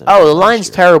lot worse than. Oh, the last line's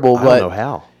year. terrible, I but don't know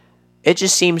how. it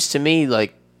just seems to me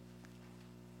like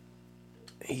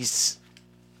he's.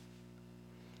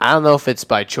 I don't know if it's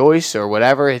by choice or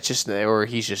whatever. It's just, or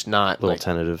he's just not A little like,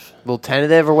 tentative. little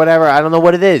tentative or whatever. I don't know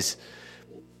what it is.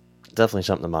 Definitely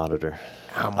something to monitor.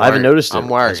 I'm I haven't worried. noticed it I'm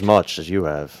worried. as much as you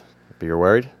have. But you're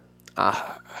worried?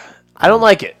 I don't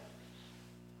like it.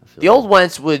 The old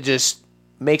Wentz would just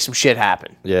make some shit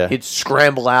happen. Yeah. He'd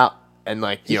scramble out and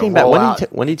He came back. roll When out.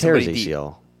 did he tear his Somebody deep.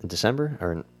 ACL? In December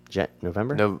or in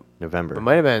November? No, November. it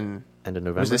might have been. End of It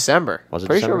November. was December. Was it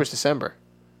Pretty sure December? it was December.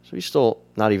 So he's still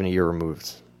not even a year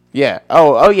removed. Yeah.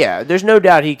 Oh yeah. There's no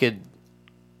doubt he could.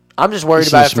 I'm just worried He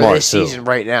about it seems for this smart, too. season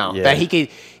right now. Yeah. That he could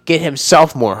get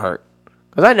himself more hurt.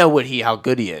 Because I know how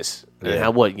good he is. And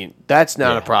Yeah. that's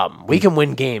not Yeah. a problem. We can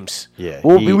win games. Yeah,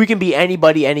 We can be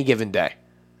anybody any given day.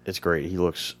 It's great. He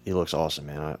looks awesome,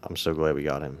 man. I'm so glad we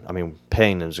got him. I mean,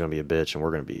 paying him is going to be a bitch, and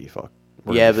we're going to be fucked.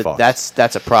 Yeah, but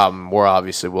that's a problem we're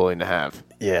obviously willing to have.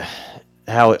 Yeah.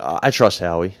 Howie, I trust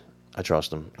Howie. I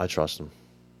trust him.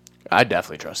 I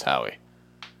definitely trust Howie.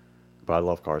 But I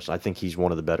love Carson. I think he's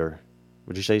one of the better.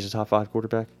 Would you say he's a top 5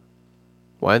 quarterback?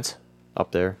 Wentz?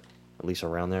 Up there, at least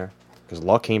around there. Because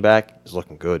Luck came back, is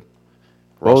looking good.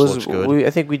 What Russ was looks good. I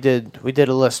think we did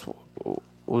a list. What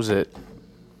was it?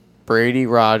 Brady,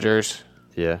 Rodgers,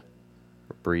 Yeah.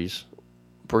 Breeze,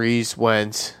 Breeze,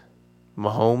 Wentz,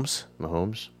 Mahomes.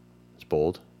 Mahomes. It's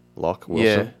bold. Luck,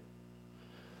 Wilson. Yeah.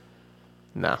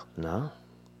 No, No.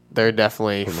 they're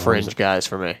definitely Put Mahomes fringe in- guys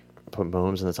for me. Put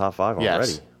Mahomes in the top 5 already.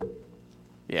 Yes.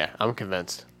 Yeah, I'm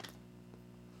convinced.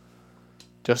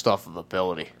 Just off of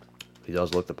ability. He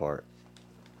does look the part.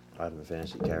 I have him in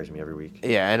fantasy. He carries me every week.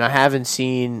 Yeah, and I haven't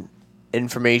seen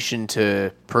information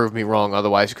to prove me wrong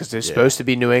otherwise because they're supposed to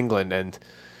be New England, and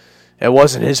it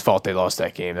wasn't his fault they lost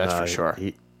that game. That's for sure.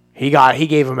 He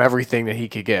gave him everything that he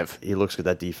could give. He looks good.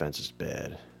 That defense is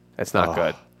bad. That's not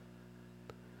good.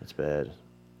 It's bad.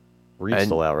 Reed's And-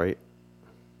 still out, right?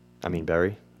 I mean,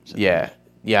 Barry. Yeah,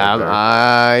 Okay.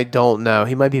 I don't know.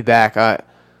 He might be back. I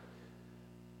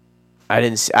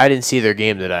didn't see their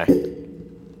game today.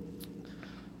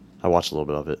 I watched a little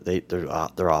bit of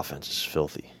it. Their offense is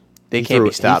filthy. They can't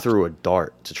be stopped. He threw a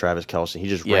dart to Travis Kelce. He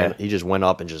just Yeah. He just went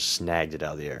up and just snagged it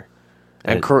out of the air.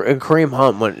 And Kareem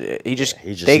Hunt, they he's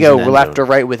go an end left zone. or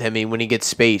right with him. When he gets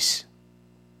space,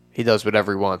 he does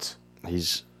whatever he wants.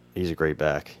 He's a great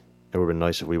back. It would have been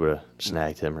nice if we would have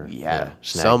snagged him or Yeah,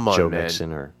 snagged someone, Joe man.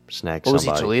 Mixon or snagged What was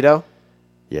somebody. he, Toledo?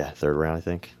 Yeah, 3rd round, I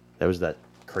think. That was that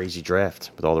crazy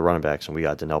draft with all the running backs, and we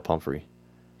got Donnell Pumphrey.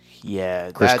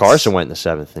 Yeah, Chris Carson went in the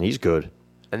 7th, and he's good.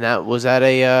 And was that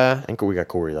a I think we got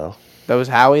Corey though. that was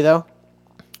Howie though?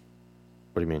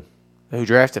 What do you mean? Who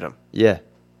drafted him? Yeah,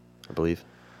 I believe.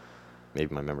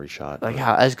 Maybe my memory shot. Like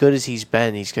how as good as he's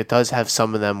been, he does have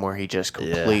some of them where he just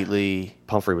completely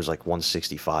Pumphrey was like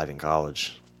 165 in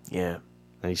college, yeah.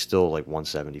 and he's still like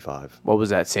 175. What was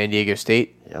that? San Diego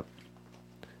State. Yep.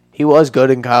 He was good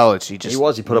in college. He just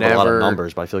He put up a lot of never-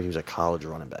 numbers, but I feel like he was a college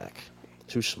running back.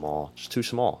 Too small. Just too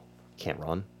small. Can't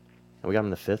run. And we got him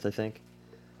in the 5th, I think.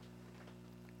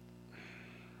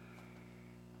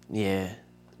 Yeah,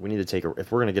 We need to take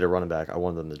if we're going to get a running back, I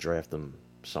want them to draft them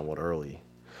somewhat early.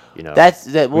 You know, that's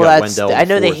We got That's Wendell in I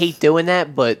know they 4th. hate doing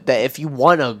that, but that if you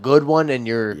want a good one and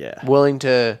you're Yeah. willing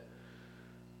to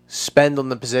spend on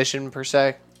the position per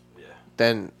se,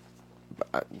 then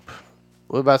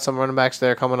what about some running backs that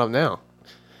are coming up now?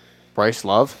 Bryce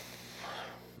Love.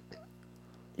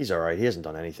 He's all right. He hasn't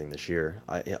done anything this year.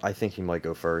 I think he might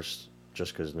go first,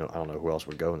 just because I don't know who else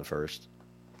would go in the first.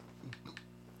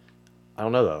 I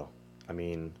don't know though. I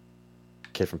mean,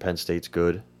 kid from Penn State's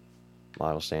good.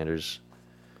 Miles Sanders.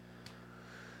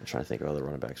 I'm trying to think of other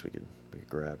running backs we could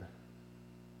grab.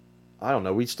 I don't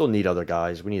know. We still need other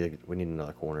guys. We need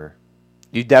another corner.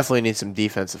 You definitely need some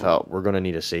defensive help. We're gonna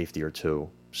need a safety or two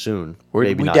soon. We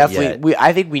Maybe not definitely. yet.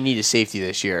 I think we need a safety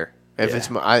this year. If Yeah. it's,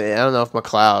 I don't know if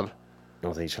McLeod, I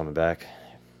don't think he's coming back,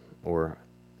 or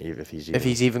if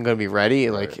he's even going to be ready.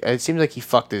 Like it seems like he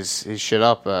fucked his shit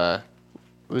up. It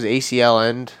was ACL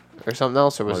end or something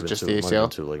else, or was it just the ACL?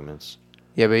 Two ligaments.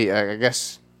 Yeah, but I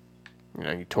guess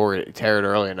you tear it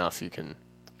early enough. You can.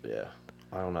 Yeah,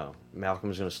 I don't know.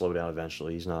 Malcolm's going to slow down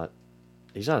eventually. He's not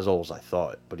as old as I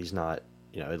thought, but he's not.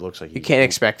 It looks like You can't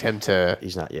expect him to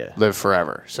He's not. Yeah, live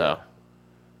forever. So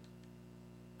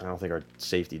I don't think our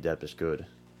safety depth is good.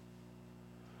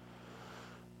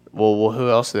 well, who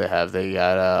else do they have? They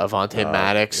got Avonte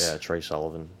Maddox. Yeah, Trey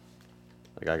Sullivan.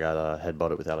 The guy got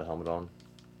headbutted without a helmet on.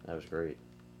 That was great.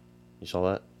 You saw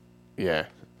that? Yeah.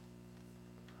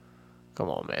 Come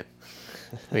on, man.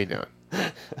 What are you doing?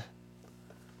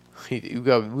 We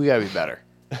gotta be better.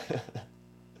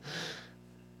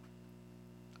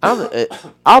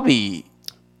 I'll be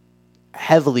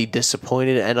heavily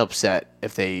disappointed and upset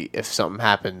if something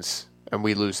happens and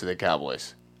we lose to the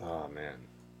Cowboys. Oh man,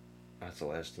 that's the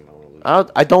last team I want to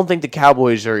lose. I don't think the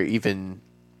Cowboys are even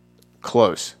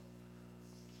close.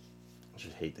 I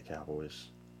just hate the Cowboys.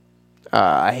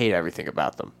 I hate everything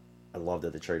about them. I love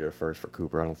that they traded a first for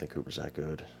Cooper. I don't think Cooper's that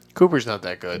good. Cooper's not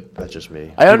that good. That's just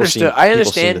me. I understand to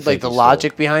like think the he's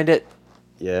logic behind it.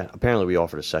 Yeah, apparently we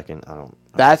offered a second. I don't.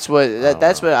 That's what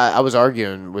I was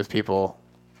arguing with people.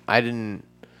 I didn't.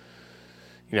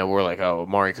 We're like, oh,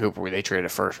 Amari Cooper, they traded a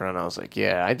first round. I was like,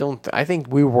 yeah, I think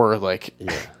we were like,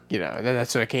 Yeah. and then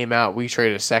that's when it came out. We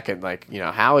traded a second. Like,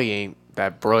 Howie ain't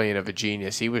that brilliant of a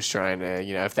genius. He was trying to,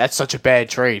 if that's such a bad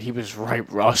trade, he was right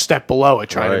a step below it,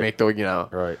 trying to make the,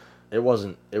 Right. It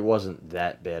wasn't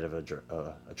that bad of a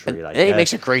trade. And he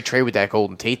makes a great trade with that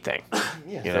Golden Tate thing.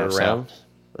 Yeah, third round.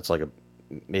 That's like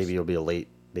maybe it'll be a late,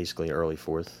 basically early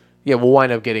fourth. Yeah, we'll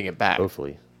wind up getting it back.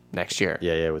 Hopefully. Next year.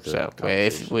 Yeah, with the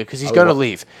because he's going to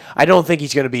leave. I don't think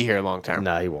he's going to be here long term.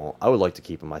 Nah, he won't. I would like to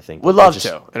keep him. I think would love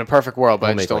to in a perfect world, but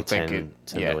I just don't think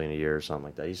 $10 million a year or something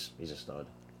like that. He's a stud.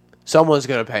 Someone's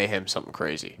going to pay him something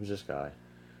crazy. Who's this guy?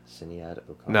 Sinead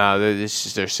O'Connor. No,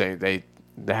 they're saying they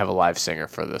have a live singer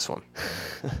for this one.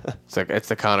 It's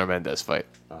the Conor Mendez fight.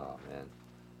 Oh man,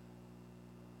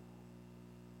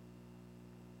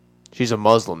 she's a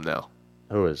Muslim now.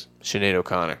 Who is? Sinead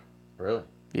O'Connor. Really?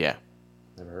 Yeah.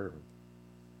 Never heard of him.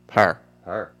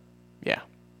 Her. Yeah.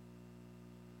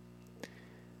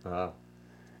 Oh.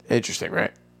 Interesting,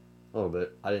 right? A little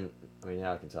bit.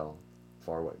 Now I can tell.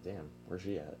 Far away. Damn, where's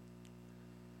she at?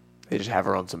 They just have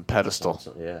her on some pedestal.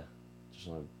 Yeah. Just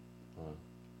on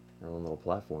her own little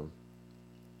platform.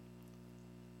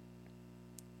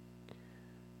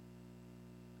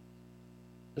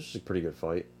 This is a pretty good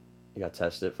fight. He got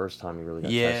tested. First time he really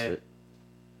got tested.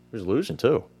 He was losing,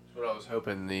 too. That's what I was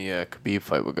hoping the Khabib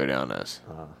fight would go down as.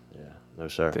 Yeah. No,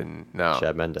 sir. No.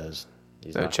 Chad Mendez.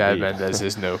 Chad Mendez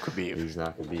is no Khabib. He's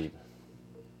not Khabib.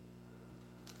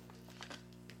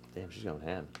 Damn, she's going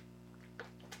ham.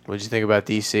 What did you think about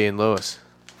DC and Lewis?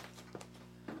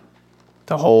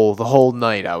 The whole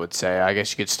night, I would say. I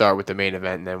guess you could start with the main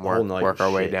event and then work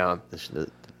our way down.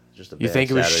 You think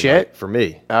it was Saturday shit? Night. For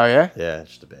me. Oh, yeah? Yeah, it's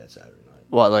just a bad Saturday night.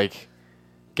 What, like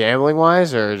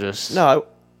gambling-wise or just... No,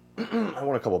 I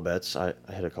won a couple bets. I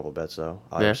hit a couple bets, though.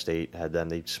 Iowa State had them.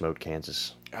 They smoked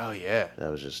Kansas. Oh, yeah. That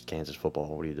was just Kansas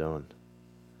football. What are you doing?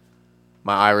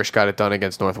 My Irish got it done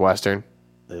against Northwestern.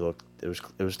 It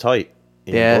was tight.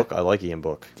 Ian Book, I like Ian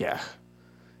Book. Yeah.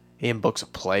 Ian Book's a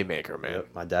playmaker, man. Yep.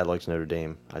 My dad likes Notre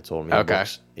Dame. I told him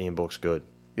Ian Book's good.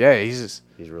 Yeah, he's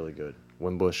really good.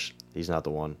 Wimbush, he's not the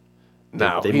one.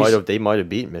 No, they might have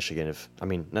beat Michigan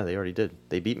no, they already did.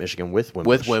 They beat Michigan with Wimbush.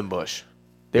 With Wimbush.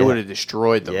 They would have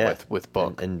destroyed them with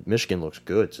Book. And Michigan looks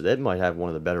good, so they might have one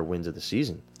of the better wins of the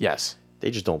season. Yes. They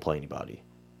just don't play anybody.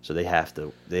 So they have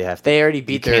to They already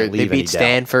beat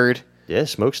Stanford. Yeah,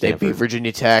 smoked Stanford. They beat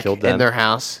Virginia Tech in their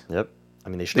house. Yep. I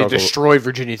mean, they destroyed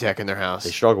Virginia Tech in their house. They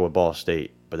struggle with Ball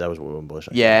State, but that was with Wimbush.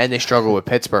 And they struggle with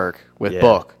Pittsburgh with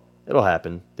Book. It'll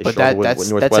happen. But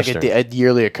that's like a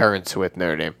yearly occurrence with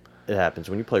Notre Dame. It happens.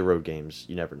 When you play road games,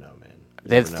 you never know, man.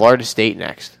 They have Florida State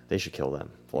next. They should kill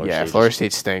them. Florida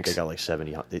State stinks. They got like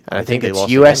 70. I think it's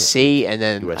USC, and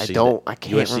then I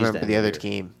can't remember the other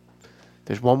game.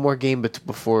 There's one more game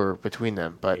between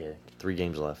them, but 3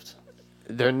 games left.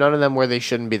 They're none of them where they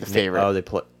shouldn't be the favorite. Oh, they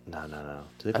play. No.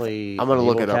 Do they play? I'm gonna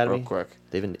look it up real quick.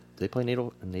 They play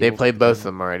Naval. They played both of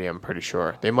them already. I'm pretty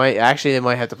sure. They might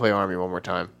have to play Army one more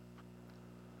time.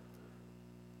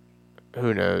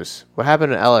 Who knows? What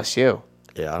happened to LSU?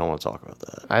 Yeah, I don't want to talk about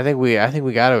that. I think we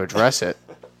got to address it.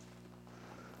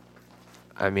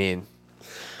 I mean,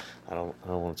 I don't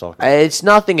want to talk about it. It's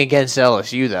nothing against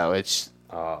LSU though. It's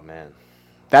oh man.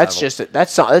 That's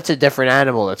a different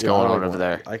animal that's going on over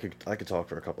there. I could talk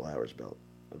for a couple hours about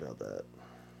that.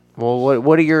 Well, what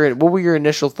were your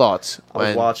initial thoughts? I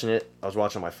was watching it. I was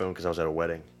watching on my phone because I was at a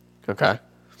wedding. Okay.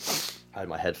 I had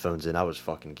my headphones in. I was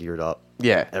fucking geared up.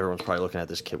 Yeah. Everyone's probably looking at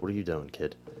this kid. What are you doing,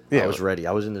 kid? Yeah. I was ready.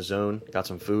 I was in the zone. Got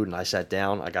some food, and I sat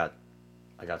down. I got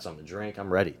something to drink.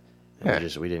 I'm ready.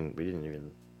 And we didn't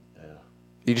even.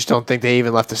 You just don't think they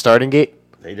even left the starting gate?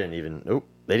 They didn't even. Nope.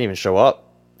 They didn't even show up.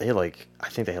 They had I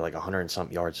think they had 100 and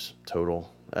something yards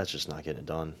total. That's just not getting it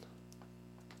done.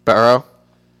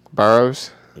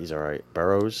 Burrows. He's all right.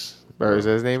 Burrows is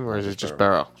his name, or is it just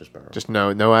Burrow? Just Burrow. Just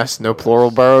no S, no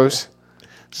plural Burrows.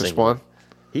 Just one?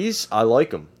 I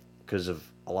like him because of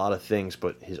a lot of things,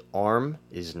 but his arm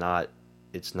is not.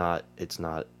 It's not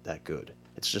that good.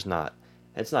 It's just not.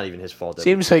 It's not even his fault.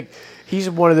 Seems like he's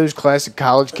one of those classic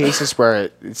college cases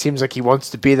where it seems like he wants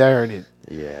to be there and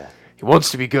he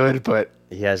wants to be good, but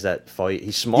he has that fight.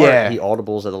 He's smart. Yeah. He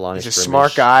audibles at the line of he's scrimmage. a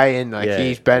smart guy and like Yeah.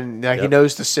 he's been like he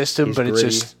knows the system, He's but it's gritty.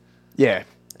 just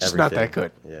just not that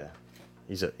good. Yeah,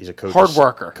 he's a coach's, Hard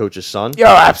worker. Coach's son.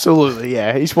 Yeah, absolutely.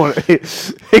 Yeah, he's one. They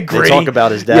They talk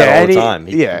about his dad all the time.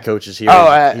 He coaches here.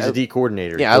 He's a D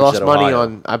coordinator. Yeah, I lost money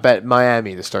on. I bet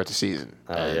Miami to start the season.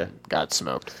 Yeah. Got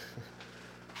smoked.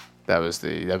 That was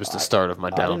the start of my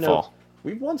I didn't know. downfall.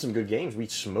 We won some good games. We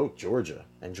smoked Georgia,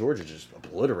 and Georgia just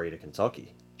obliterated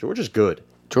Kentucky. Georgia's good.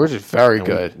 Georgia's very And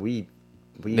good. We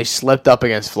They slipped up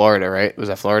against Florida, right? Was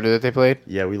that Florida that they played?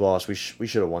 yeah, we lost. We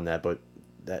should have won that, but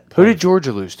that Who did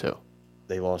Georgia lose to?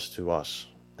 they lost to us.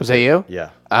 Was that you? Yeah.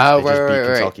 Oh, They just beat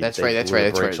right. Kentucky. That's They right. That's blew right. the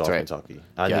That's brakes right. off That's right. Kentucky.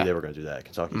 I Yeah. knew they were going to do that.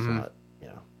 Kentucky's not.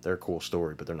 They're a cool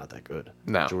story, but they're not that good.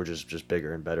 No. Georgia's just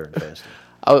bigger and better and faster.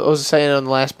 I was saying on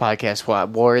the last podcast,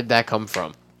 where did that come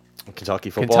from? Kentucky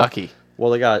football. Kentucky.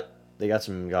 Well, they got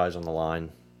some guys on the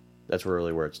line. That's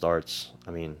really where it starts.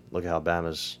 I mean, look at how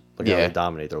Bama's. Look at how Yeah. they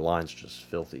dominate. Their line's just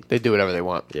filthy. They do whatever they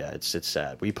want. Yeah, it's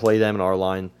sad. We play them in our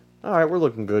line. All right, we're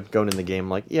looking good going in the game.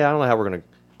 I'm like, yeah, I don't know how we're going to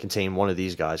contain one of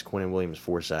these guys. Quinnen Williams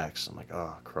 4 sacks. I'm like,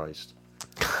 oh Christ.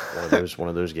 one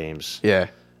of those games. Yeah.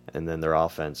 And then their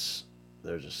offense,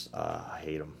 they're just I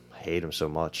hate them. I hate them so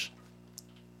much.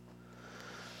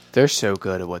 They're so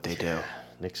good at what they do.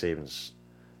 Nick Saban's.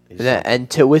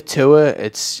 With Tua,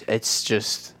 it's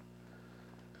just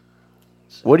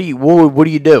what do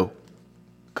you do?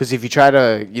 Because if you try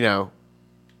to, you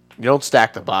don't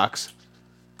stack the box.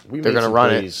 They're gonna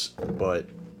run it. But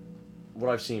what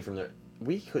I've seen from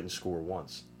we couldn't score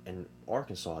once, and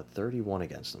Arkansas had 31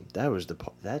 against them.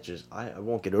 I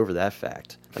won't get over that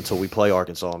fact until we play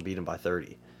Arkansas and beat them by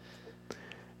 30.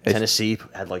 Tennessee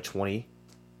had like 20.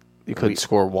 You couldn't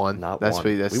score one. Not that's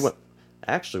one. What, We went.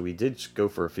 Actually, we did go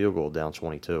for a field goal down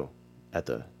 22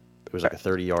 it was like a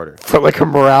 30-yarder. for like a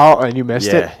morale, and you missed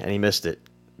it. Yeah, and he missed it.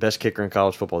 Best kicker in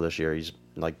college football this year. He's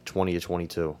like 20 to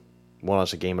 22. Won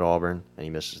us a game at Auburn, and he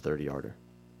missed his 30-yarder.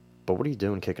 But what are you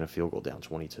doing kicking a field goal down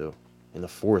 22 in the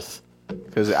fourth?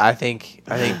 Because I think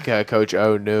Coach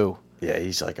O knew. Yeah,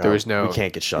 he's like, There was no. we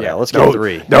can't get shut yeah, out. Let's go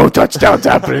 3. No touchdowns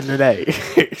happening today.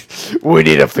 We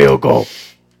need a field goal.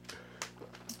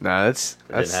 No, It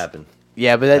didn't happen.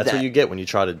 Yeah, but That's what you get when you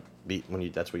try to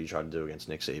that's what you try to do against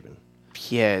Nick Saban.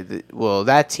 Yeah,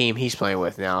 that team he's playing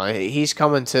with now, he's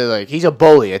coming to he's a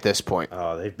bully at this point.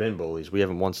 They've been bullies. We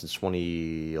haven't won since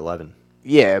 2011.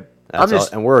 Yeah,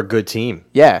 And we're a good team.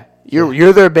 Yeah,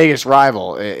 you're their biggest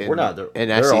rival. We're not. In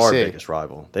They're SEC. our biggest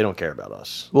rival. They don't care about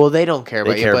us. Well, they don't care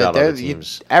about They care you, about but other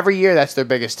teams. every year that's their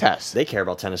biggest test. They care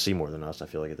about Tennessee more than us. I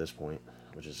feel like at this point,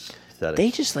 which is pathetic. They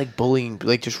just like bullying,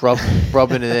 just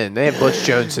rubbing it in. They have Butch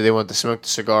Jones, so they want to smoke the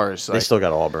cigars. They still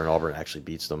got Auburn. Auburn actually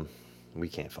beats them. We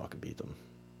can't fucking beat them.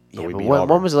 Yeah, we but beat when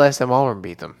Auburn. was the last time Auburn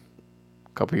beat them? A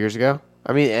couple years ago.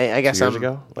 I mean, I guess 2 years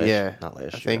ago. Not last year.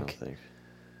 I think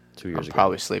 2 years I'm ago.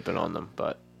 probably sleeping on them,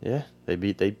 but Yeah,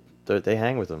 they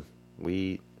hang with them.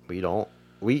 We don't.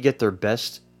 We get their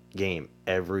best game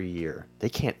every year. They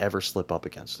can't ever slip up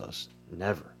against us.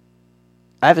 Never.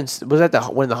 I haven't. Was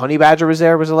that when the Honey Badger was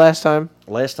there? Was the last time?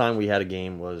 Last time we had a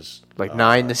game was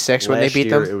 9-6 when they last beat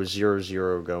year, them. It was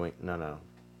 0-0 going. No.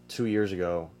 2 years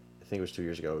ago, I think it was 2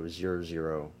 years ago. It was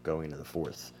 0-0 going to the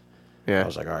fourth. Yeah. I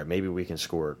was like, all right, maybe we can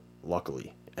score.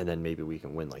 Luckily, and then maybe we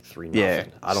can win like 3-0. Yeah,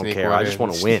 I don't sneak care. one I just in.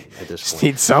 want to win at this Just point.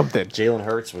 need something. Jalen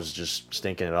Hurts was just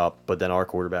stinking it up, but then our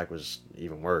quarterback was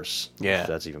even worse. Yeah. If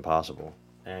that's even possible.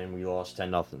 And we lost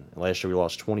 10-0. Last year we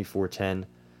lost 24-10.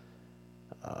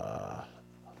 A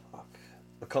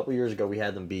couple years ago we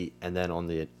had them beat, and then on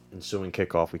the ensuing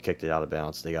kickoff we kicked it out of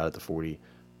bounds. They got it to 40,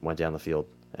 went down the field,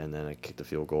 and then I kicked the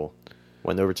field goal.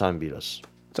 Went in overtime, beat us.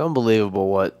 It's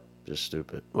unbelievable Just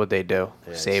stupid. what they do.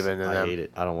 Yeah, Saban and I them. hate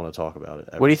it. I don't want to talk about it.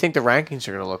 What do you think the rankings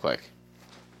are going to look like?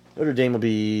 Notre Dame will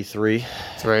be 3.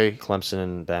 3. Clemson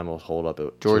and Bama will hold up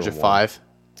at Georgia 2-1. 5.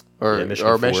 Or Michigan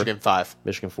 4. Michigan 5.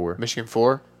 Michigan 4. Michigan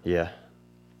 4. Yeah.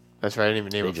 That's right. I didn't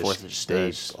even name They it fourth.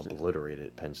 just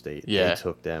obliterated Penn State. Yeah. They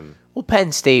took them. Well,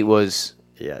 Penn State was.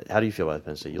 Yeah. How do you feel about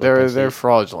Penn State? You like They're Penn State? they're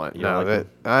fraudulent. You don't No,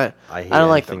 like them? I hate don't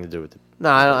like anything them. to do with it. No,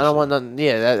 I don't want nothing.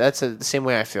 Yeah, that's the same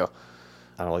way I feel.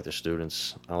 I don't like their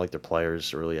students. I don't like their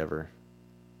players really ever.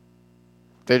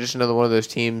 They're just another one of those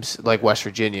teams like West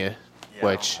Virginia, Yeah,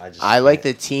 which I just I like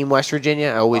can't. the team West Virginia.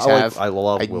 I always I like- have. I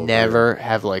love I Will never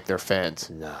have liked their fans.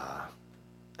 Nah.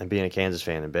 And being a Kansas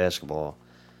fan in basketball,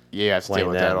 you have to deal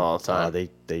with that all the time. They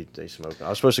smoke. I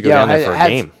was supposed to go down there for a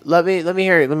game. Let me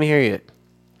hear it. Let me hear you.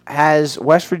 Has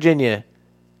West Virginia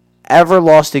ever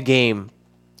lost a game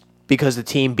because the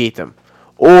team beat them,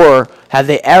 or have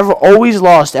they ever always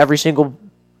lost every single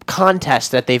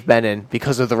contest that they've been in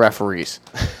because of the referees?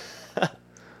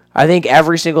 I think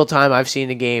every single time I've seen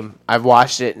a game, I've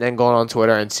watched it and then gone on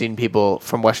Twitter and seen people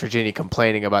from West Virginia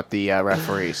complaining about the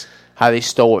referees, how they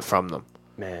stole it from them.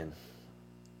 Man,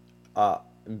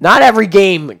 not every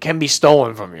game can be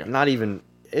stolen from you. Not even.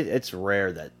 It's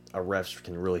rare that a ref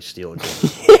can really steal a game.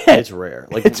 It's rare.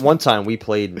 Like one time we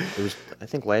played. It was I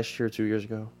think last year, 2 years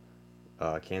ago.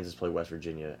 Kansas played West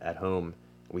Virginia at home.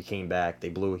 We came back. They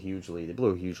blew a huge lead. They blew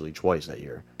a huge lead twice that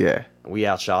year. Yeah, and we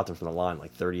outshot them from the line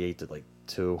like 38-2.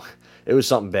 It was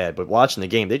something bad. But watching the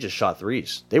game, they just shot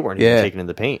threes. They weren't even taking in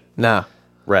the paint. No.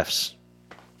 Refs.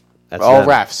 That's all them.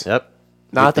 refs. Yep.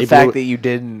 Not the fact that you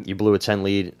didn't. You blew a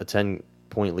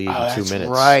 10-point lead in 2 minutes.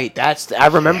 Right. I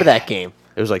remember that game.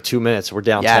 It was like 2 minutes. We're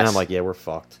down 10. I'm like, yeah, we're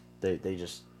fucked. We're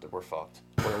fucked.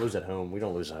 We're gonna lose at home. We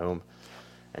don't lose at home.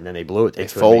 And then they blew it. They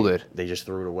folded. They just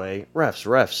threw it away.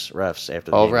 Refs.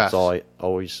 After the all game. refs.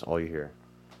 That's all you hear.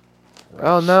 Refs.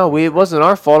 Oh no, it wasn't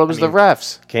our fault. It was the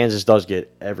refs. Kansas does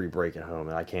get every break at home,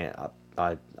 and I can't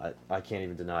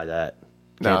even deny that.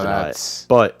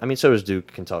 But I mean, so does Duke,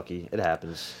 Kentucky. It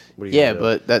happens. What are you gonna do?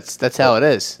 But that's how it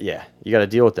is. Yeah, you got to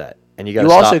deal with that, and you got.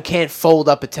 You also can't fold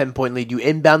up a 10-point lead. You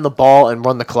inbound the ball and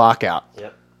run the clock out.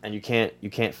 Yep. And you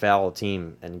can't foul a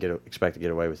team and expect to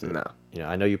get away with it. No.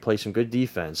 I know you play some good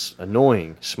defense,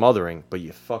 annoying, smothering, but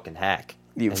you fucking hack.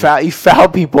 You foul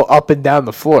people up and down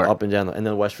the floor. Up and down, and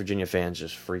then West Virginia fans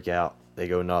just freak out. They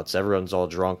go nuts. Everyone's all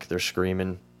drunk. They're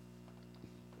screaming.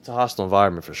 It's a hostile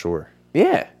environment for sure.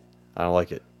 Yeah. I don't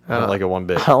like it. I don't like it one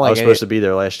bit. I was supposed to be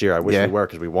there last year. I wish we were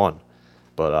because we won,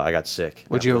 but I got sick.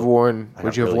 Would you have worn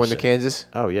the Kansas?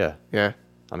 Oh yeah. Yeah.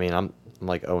 I mean, I'm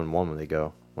like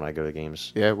 0-1 when I go to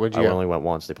games. Yeah. Would you? I only went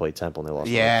once. They played Temple and they lost.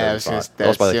 Yeah, they lost by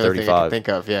like 35. Thing I can think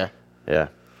of. Yeah. Yeah.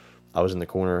 I was in the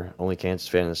corner, only Kansas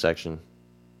fan in the section.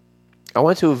 I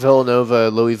went to a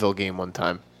Villanova-Louisville game one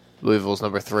time. Louisville's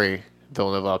number 3.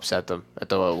 Villanova upset them at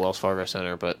the Wells Fargo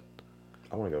Center, but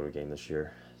I want to go to a game this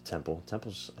year.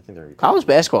 Temple's, I think they're... College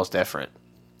basketball is different.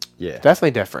 Yeah.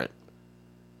 Definitely different.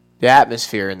 The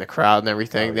atmosphere and the crowd and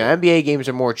everything. The NBA games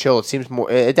are more chill. It seems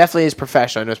more... It definitely is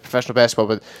professional. I know it's professional basketball,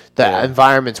 but the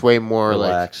environment's way more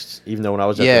relaxed. Even though when I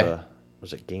was at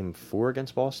was it Game 4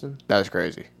 against Boston? That was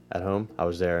crazy. At home? I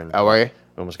was there and... Oh, were you?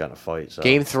 We almost got in a fight. So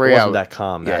Game 3, it wasn't that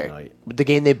calm that night. The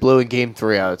game they blew in Game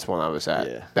 3, that's one I was at.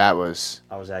 Yeah. That was...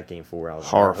 I was at Game 4. I was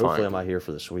horrifying. Hopefully I'm not here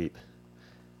for the sweep.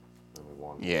 And we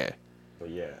won. Yeah. But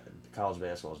yeah, college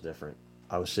basketball is different.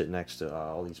 I was sitting next to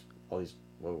all these.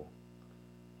 Whoa.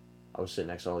 I was sitting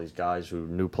next to all these guys who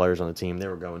knew players on the team. They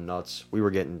were going nuts. We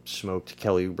were getting smoked.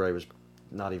 Kelly Oubre was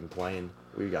not even playing.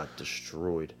 We got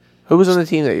destroyed. Who was on the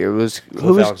team that year?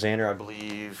 Cliff Alexander, I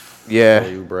believe. Yeah.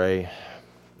 Kelly Oubre. It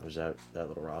was that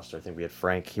little roster. I think we had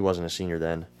Frank. He wasn't a senior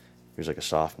then. He was like a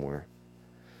sophomore.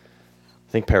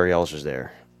 I think Perry Ellis was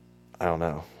there. I don't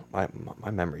know.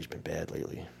 My memory's been bad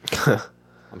lately.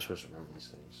 I'm supposed to remember these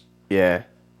things. Yeah.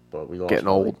 But we lost getting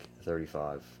old. Like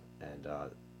 35. And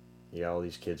all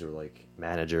these kids were like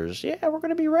managers. Yeah, we're going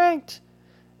to be ranked.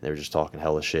 And they were just talking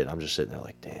hella shit. I'm just sitting there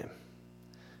like, damn.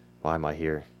 Why am I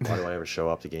here? Why do I ever show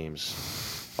up to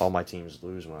games? All my teams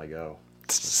lose when I go.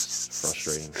 It's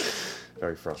frustrating.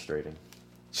 Very frustrating.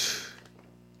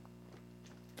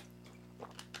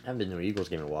 I haven't been to an Eagles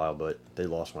game in a while, but they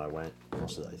lost when I went. I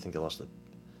think they lost the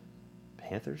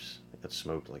Panthers. They got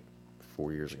smoked like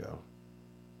 4 years ago.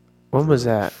 When was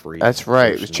that? That's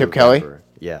right. It was Chip Kelly?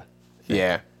 Yeah.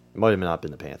 Yeah. It might have not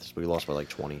been the Panthers, but we lost by like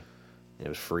 20. And it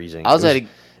was freezing. It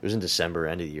was in December,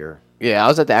 end of the year. Yeah, I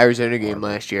was at the Arizona game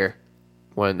last year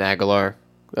when Aguilar.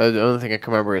 The only thing I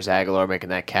can remember is Aguilar making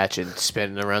that catch and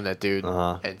spinning around that dude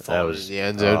and falling in the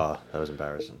end zone. That was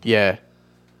embarrassing. Yeah.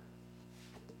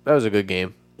 That was a good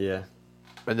game. Yeah.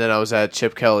 And then I was at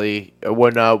Chip Kelly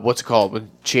when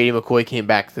when Shady McCoy came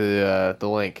back to the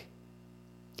link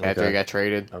after he got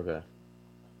traded. Okay.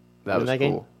 That was cool.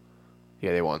 Game?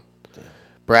 Yeah, they won. Damn.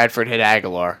 Bradford hit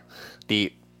Aguilar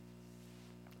deep.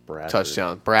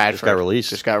 Touchdown. Bradford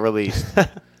just got released. Still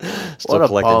what a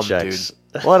collecting bum, checks.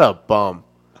 Dude. What a bum.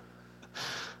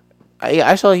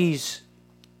 I saw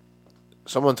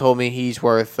someone told me he's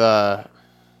worth career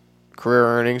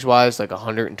earnings wise like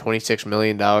 $126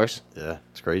 million. Yeah,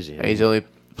 it's crazy. And he's only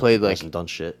played like hasn't done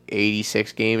shit.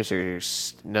 86 games or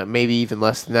maybe even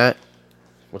less than that.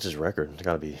 What's his record? It's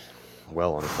got to be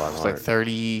well under 500. It's like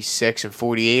 36 and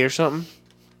 48 or something.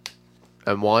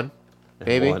 And one,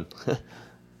 maybe. One.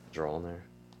 Draw in there.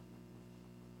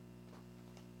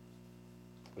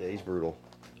 Yeah, he's brutal.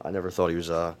 I never thought he was.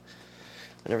 I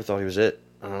never thought he was it.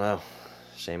 I don't know.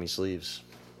 Sammy Sleeves.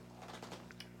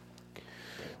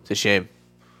 It's a shame.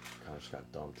 Kind of just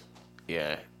got dumped.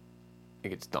 Yeah, he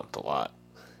gets dumped a lot.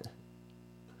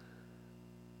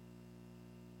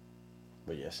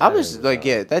 But yes, I was like,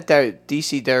 yeah, that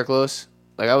DC Derek Lewis.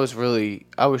 Like, I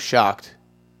was shocked.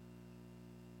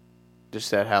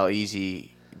 Just at how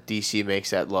easy DC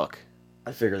makes that look.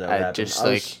 I figured that would happen.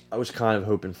 Just I was kind of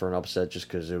hoping for an upset just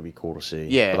because it would be cool to see.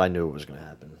 Yeah. But I knew it was going to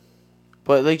happen.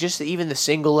 But like just even the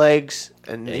single legs,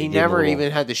 and Yeah, he he gave never him a little-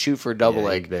 even had to shoot for a double Yeah, he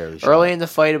leg. barely Early shot. in the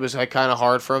fight, it was like kind of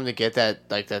hard for him to get that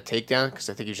takedown because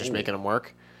I think he was just making him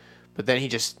work. But then he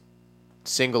just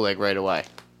single leg right away,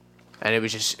 and it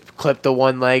was just clip the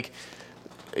one leg,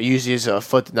 use his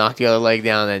foot to knock the other leg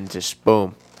down, and just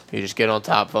boom, you just get on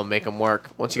top of him, make him work.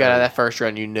 Once you got out of that first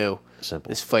round, you knew Simple.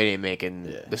 this fight ain't making.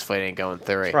 Yeah. This fight ain't going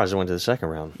 3. Surprised it went to the second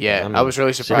round. Yeah, mean, I was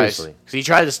really surprised seriously. because he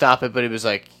tried to stop it, but it was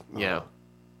like,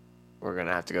 we're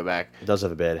gonna have to go back. It does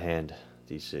have a bad hand,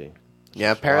 DC.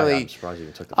 Yeah, apparently. I'm surprised he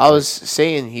even took the I fight. was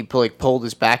saying he pulled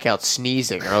his back out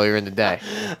sneezing earlier in the day,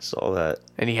 Saw that.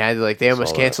 and he had they almost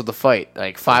Saw that. canceled the fight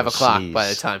 5 o'clock sneeze. by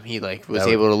the time he was That would-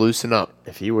 able to loosen up.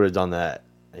 If he would have done that,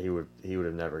 he would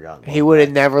have never gotten. He would have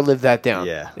never lived that down.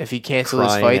 Yeah. If he canceled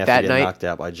his Crying fight after that getting night. knocked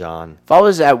out by John. If I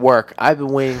was at work, I've been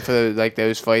waiting for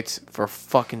those fights for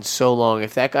fucking so long.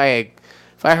 If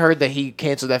I heard that he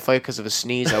canceled that fight because of a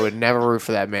sneeze, I would never root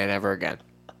for that man ever again.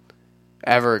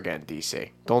 Ever again, DC.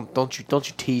 Don't you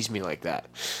tease me like that.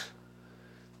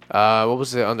 What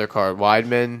was the undercard?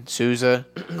 Weidman, Souza,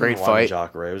 great Weidman, fight.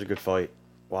 Jacare. It was a good fight.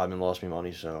 Weidman lost me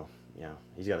money, so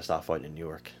he's got to stop fighting in New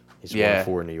York. He's Yeah.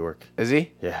 1-4 in New York. Is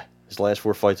he? Yeah, his last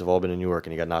 4 fights have all been in New York,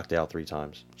 and he got knocked out 3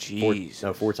 times.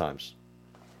 Jeez. 4 times.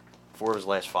 4 of his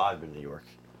last 5 have been in New York.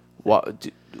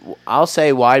 I'll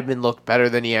say Weidman looked better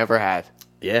than he ever had.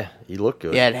 Yeah, he looked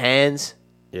good. He had hands.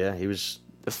 Yeah, he was.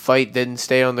 The fight didn't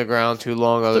stay on the ground too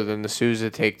long, other than the Souza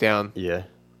takedown. Yeah,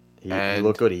 he And-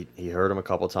 looked good. He hurt him a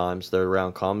couple times. Third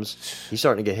round comes, he's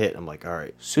starting to get hit. I'm like, all right,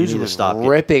 you Souza need to was stop.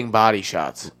 ripping body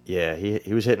shots. Yeah,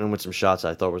 he was hitting him with some shots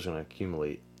I thought was going to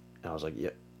accumulate. And I was like,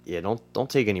 yeah, don't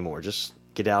take any more. Just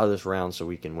get out of this round so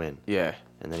we can win. Yeah.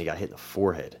 And then he got hit in the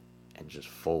forehead and just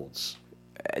folds.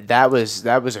 That was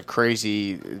a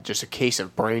crazy, just a case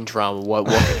of brain trauma. What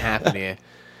can happen here?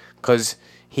 Because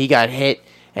he got hit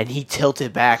and he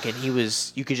tilted back, and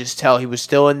you could just tell he was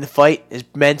still in the fight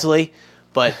mentally,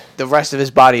 but the rest of his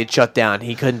body had shut down.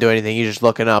 He couldn't do anything. He was just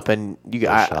looking up, and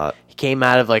shot. he came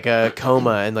out of like a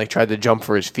coma and like tried to jump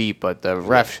for his feet, but the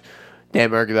ref, Dan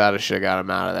Mercadota, should have got him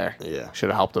out of there. Yeah. Should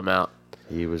have helped him out.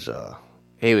 He was.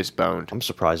 He was boned. I'm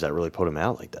surprised that really put him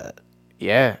out like that.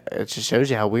 Yeah, it just shows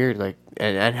you how weird,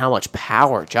 and how much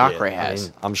power Jacare Yeah,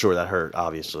 has. I'm sure that hurt.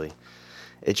 Obviously,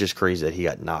 it's just crazy that he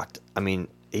got knocked. I mean,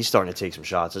 he's starting to take some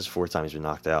shots. This is the 4th time he's been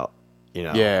knocked out.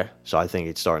 Yeah. So I think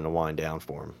it's starting to wind down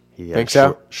for him. He had Think a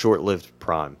so? short-lived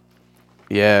prime.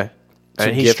 Yeah, Some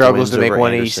and he gift struggles wins to make over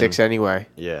 186 Anderson. anyway,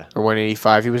 Yeah. or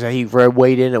 185. He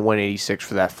weighed in at 186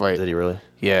 for that fight. Did he really?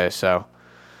 Yeah, so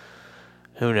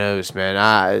who knows,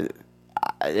 man?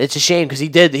 It's a shame because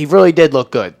he really did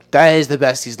look good. That is the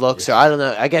best he's looked. So I don't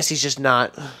know. I guess he's just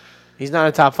not. He's not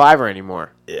a top 5er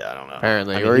anymore, Yeah, I don't know.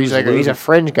 apparently, I mean, or he he's was he's a losing-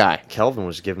 fringe guy. Kelvin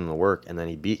was giving him the work, and then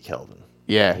he beat Kelvin.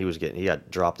 Yeah, He got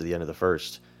dropped at the end of the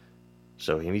first,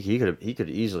 so he could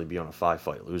easily be on a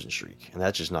 5-fight losing streak, and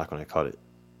that's just not going to cut it.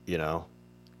 I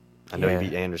know Yeah. he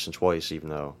beat Anderson twice, even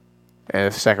though.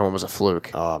 and the second one was a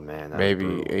fluke. Oh man, that was Maybe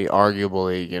brutal,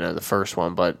 arguably, the first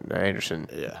one, but Anderson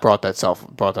Yeah. brought that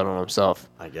on himself.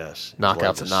 I guess. His Knockout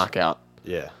leg to just- knockout.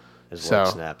 Yeah, his So- leg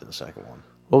snapped in the second one.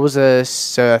 What was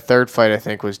the third fight? I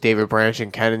think was David Branch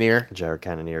and Cannonier. Jared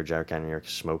Cannonier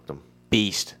smoked him.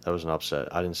 Beast. That was an upset.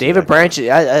 I didn't see David that Branch.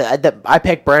 I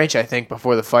picked Branch. I think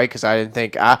before the fight because I didn't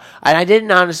think. I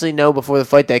didn't honestly know before the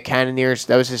fight that Cannonier's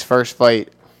that was his first fight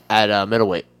at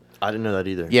middleweight. I didn't know that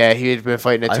either. Yeah, he had been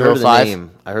fighting at I heard the 205.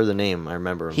 name. I heard the name. I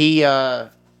remember him.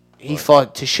 He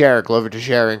fought Glover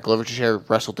Teixeira, and Glover Teixeira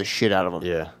wrestled the shit out of him.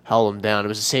 Yeah. Held him down. It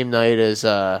was the same night as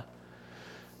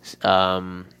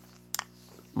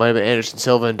might have been Anderson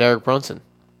Silva and Derek Brunson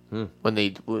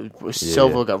when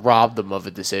Silva got robbed them of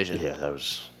a decision, Yeah, that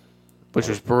was which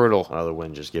was brutal. another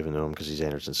win just given to him because he's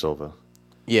Anderson Silva.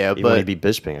 Yeah, Even when he but beat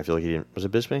Bisping, I feel like he didn't. Was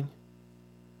it Bisping?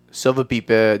 Silva beat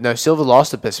Silva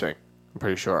lost to Bisping. I'm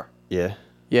pretty sure. Yeah.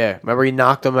 Yeah, remember he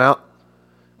knocked him out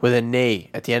with a knee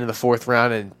at the end of the 4th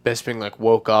round, and Bisping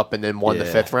woke up and then won the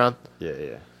Yeah. 5th round. Yeah.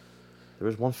 There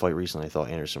was one fight recently I thought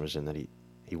Anderson was in that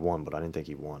he won, but I didn't think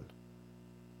he won.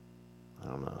 I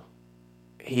don't know.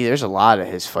 There's a lot of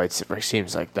his fights that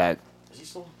seems like that. Is he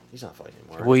still He's not fighting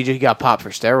anymore. Well, he got popped for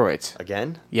steroids.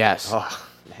 Again? Yes. Oh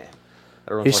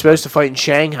man. He's supposed to fight in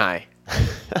Shanghai.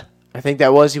 I think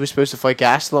that was he was supposed to fight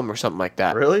Gastelum or something like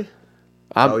that. Really?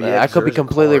 I could be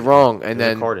completely wrong. And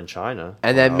then a card in China.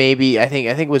 And then maybe I think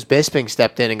it was Bisping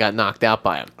stepped in and got knocked out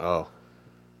by him. Oh.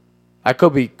 I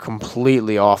could be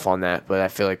completely off on that, but I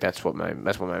feel like that's what my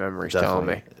memory's telling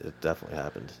me. It definitely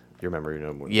happened. Your memory,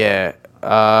 more. Yeah.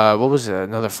 What was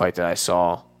another fight that I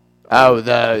saw? Oh,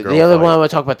 the other one I want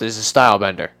to talk about is the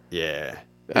Stylebender. Yeah.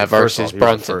 Versus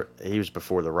Brunson. He was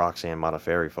before the Roxanne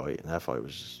Modafferi fight, and that fight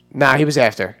was. Nah, he was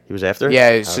after. He was after.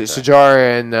 Yeah,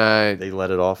 Sajara and. They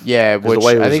let it off. Yeah, which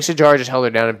I think Sajara just held her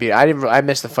down and beat. I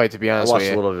missed the fight, to be honest with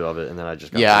you. I watched a little bit of it, and then I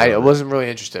just. I wasn't really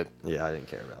interested. Yeah, I didn't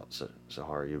care about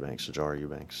Sajara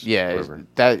Eubanks. Yeah, whatever.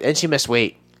 And she missed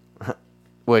weight,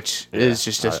 which is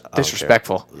just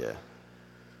disrespectful. Yeah.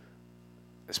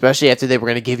 Especially after they were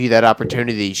going to give you that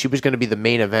opportunity. She was going to be the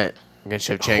main event against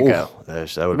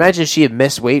Shevchenko. Imagine if she had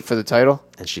missed weight for the title.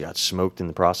 And she got smoked in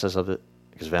the process of it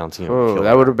because Valentina killed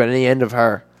that would have been the end of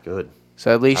her. Good.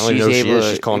 So at least she's able to...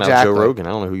 She's calling out Joe Rogan.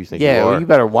 I don't know who you think you are. Yeah, well, you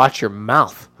better watch your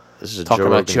mouth. This is talking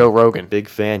about Joe Rogan. Big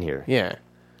fan here. Yeah.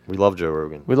 We love Joe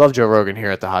Rogan. We love Joe Rogan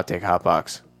here at the Hot Take Hot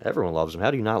Box. Everyone loves him.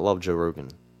 How do you not love Joe Rogan?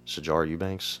 Sajara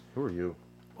Eubanks? Who are you?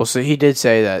 Well, so he did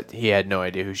say that he had no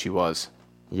idea who she was.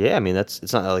 Yeah, I mean,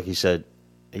 it's not like he said...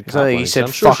 It's not like he said,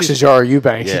 fuck Sajara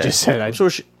Eubanks. Yeah. He just said... I'm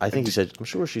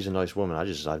sure she's a nice woman.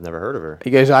 I've never heard of her.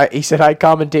 He said, I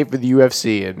commentate for the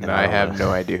UFC, and I have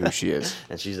no idea who she is.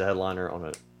 And she's the headliner on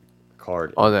a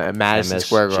card. On the Madison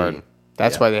Square Garden.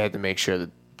 That's why they had to make sure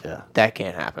that that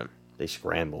can't happen. They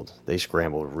scrambled. They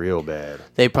scrambled real bad.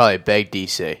 They probably begged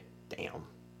DC. Damn.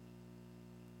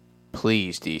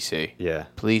 Please, DC. Yeah.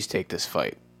 Please take this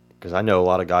fight. Because I know a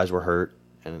lot of guys were hurt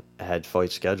and had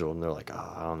fights scheduled, and they're like,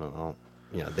 I don't know.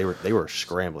 They were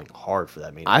scrambling hard for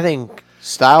that meeting. I think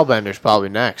Stylebender's probably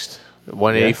next.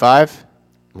 185?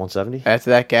 170?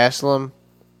 After that, Gastelum.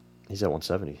 He's at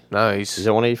 170. No, he's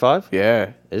at 185?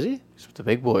 Yeah. Is he? He's with the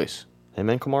big boys.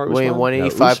 Him and Kamaru Usman?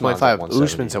 185.5.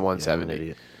 Usman's at 170.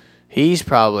 Yeah, he's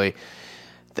probably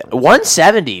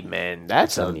 170, man.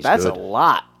 That's a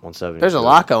lot. 170. There's a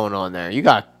lot going on there. You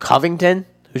got Covington,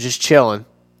 who's just chilling.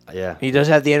 Yeah. He does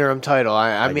have the interim title.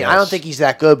 I mean, I don't think he's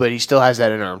that good, but he still has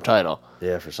that interim title.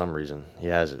 Yeah, for some reason. He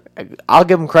has it. I'll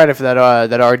give him credit for that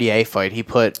RDA fight. He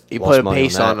put a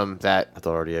pace on him that... I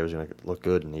thought RDA was going to look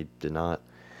good, and he did not.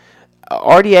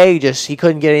 RDA, he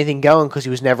couldn't get anything going because he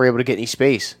was never able to get any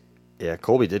space. Yeah,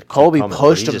 Colby did. Colby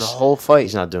pushed him the whole fight.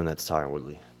 He's not doing that to Tyron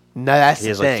Woodley. No, that's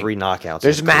the thing. He has like 3 knockouts.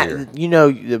 There's about the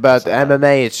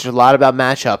MMA. It's a lot about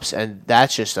matchups, and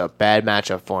that's just a bad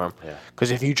matchup for him. Yeah.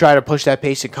 Because if you try to push that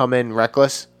pace and come in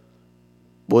reckless,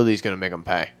 Woodley's going to make him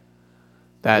pay.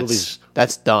 That's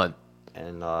done.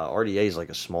 And RDA is like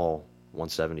a small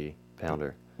 170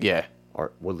 pounder. Yeah.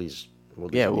 Woodley's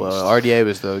RDA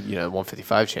was the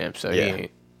 155 champ, so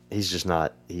he's just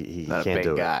not. He not can't a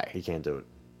big do guy. it. He can't do it.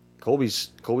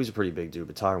 Colby's a pretty big dude,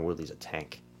 but Tyron Woodley's a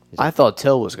tank. I thought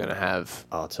Till was going to have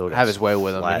his way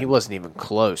with him, and he wasn't even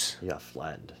close. He got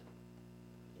flattened.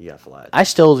 I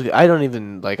haven't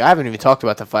even talked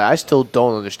about the fight. I still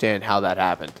don't understand how that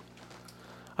happened.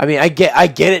 I mean, I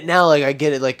get it now. Like, I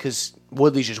get it, like, because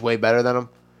Woodley's just way better than him.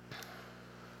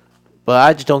 But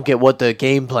I just don't get what the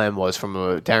game plan was from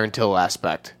a Darren Till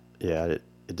aspect. Yeah, it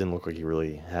didn't look like he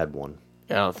really had one.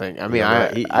 I don't think. I mean,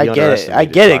 I get it. I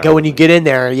get it. When you get in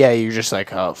there, you're just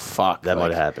like, oh fuck. That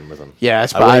might have happened with him. Yeah,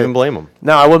 that's. I wouldn't even blame him.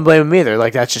 No, I wouldn't blame him either.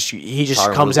 Like that's just he just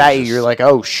Tyron comes at you. You're like,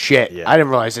 oh shit. Yeah. I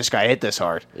didn't realize this guy hit this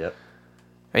hard. Yep.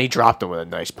 And he dropped him with a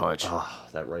nice punch. Oh,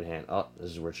 that right hand. Oh,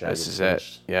 this is where Chad. This is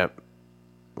finished. It. Yep.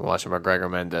 I'm watching McGregor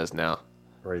Mendez now.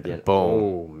 Right at the end. Boom.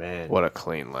 Oh man. What a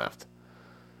clean left.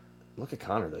 Look at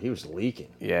Conor though. He was leaking.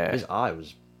 Yeah. His eye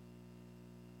was.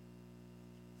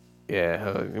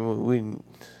 Yeah.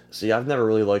 See, I've never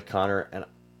really liked Conor, and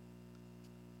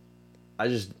I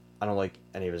don't like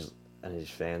any of his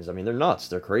fans. I mean, they're nuts.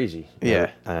 They're crazy.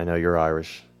 Yeah. I know you're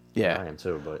Irish. Yeah. I am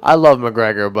too, but I love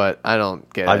McGregor, but I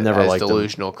don't get I've never liked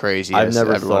delusional crazy I've as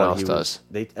never everyone thought else does.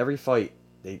 Every fight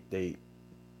they it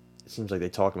seems like they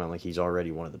talk about like he's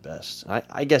already one of the best.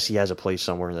 I guess he has a place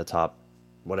somewhere in the top,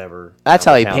 whatever. That's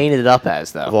how he painted it up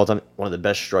as, though. Of all time, one of the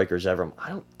best strikers ever. I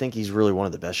don't think he's really one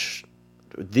of the best.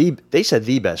 They said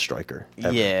the best striker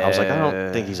ever. Yeah. I was like, I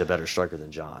don't think he's a better striker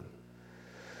than John.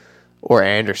 Or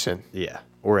Anderson. Yeah,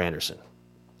 or Anderson.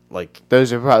 Like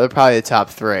those are probably the top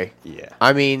 3. Yeah.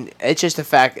 I mean, it's just the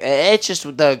fact. It's just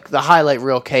the highlight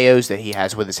reel KOs that he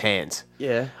has with his hands.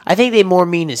 Yeah. I think they more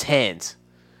mean his hands.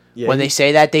 Yeah, when they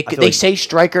say that, they like say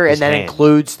striker, and his that hand.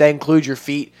 includes your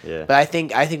feet. Yeah. But I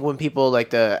think when people like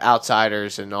the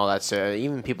outsiders and all that say,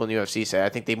 even people in the UFC say, I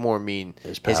think they more mean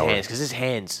his power. hands, because his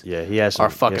hands Yeah, he has some, are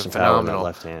fucking he has some power in that phenomenal.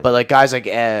 left hand. But like guys like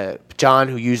John,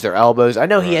 who use their elbows, I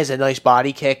know he has a nice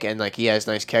body kick and like he has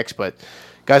nice kicks, but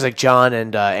guys like John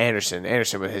and Anderson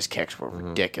with his kicks were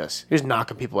ridiculous. He was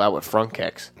knocking people out with front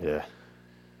kicks. Yeah.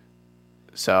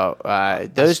 So I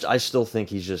still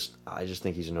think I just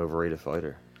think he's an overrated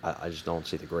fighter. I just don't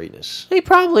see the greatness. He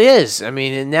probably is. I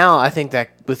mean, and now I think that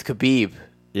with Khabib,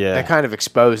 Yeah. that kind of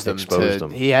exposed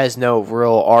him. He has no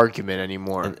real argument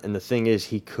anymore. And the thing is,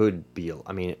 he could be.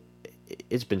 I mean,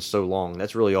 it's been so long.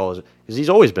 That's really all. Because he's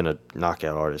always been a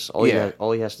knockout artist. All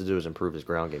he has to do is improve his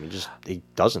ground game. He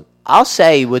doesn't. I'll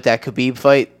say with that Khabib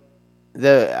fight,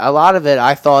 a lot of it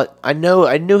I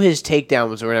knew his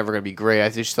takedowns were never going to be great. I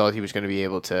just thought he was going to be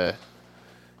able to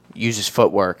use his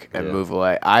footwork and move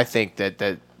away. I think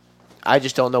that I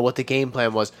just don't know what the game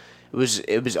plan was.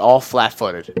 It was all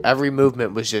flat-footed. Every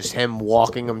movement was just him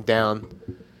walking him down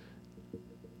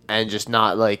and just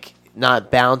not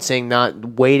bouncing,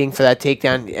 not waiting for that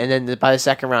takedown. And then by the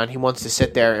second round, he wants to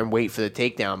sit there and wait for the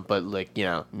takedown, but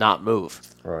not move.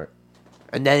 Right.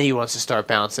 And then he wants to start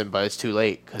bouncing, but it's too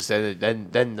late because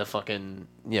then the fucking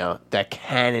that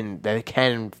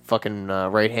cannon fucking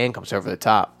right hand comes over the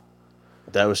top.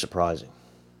 That was surprising.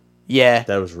 Yeah,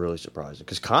 That was really surprising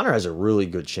because Conor has a really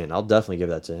good chin. I'll definitely give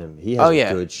that to him. He has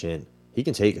a good chin. He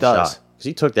can take a shot because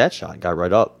he took that shot and got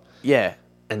right up. Yeah,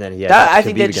 and then he had I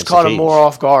think that just caught him more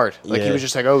off guard. Like he was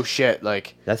just like, "Oh shit!"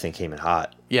 Like that thing came in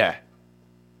hot. Yeah,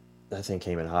 that thing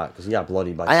came in hot because he got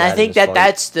bloody by. And I think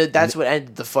that's what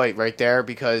ended the fight right there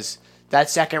because that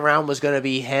second round was going to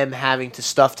be him having to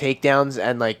stuff takedowns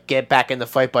and like get back in the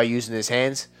fight by using his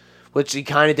hands. Which he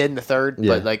kind of did in the third,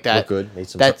 but like that. Good.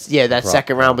 That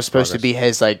second round was supposed to be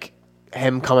his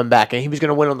him coming back, and he was going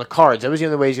to win on the cards. That was the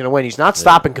only way he's going to win. He's not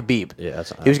stopping Khabib. Yeah,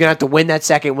 he was going to have to win that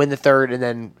second, win the third, and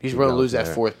then he's going to lose that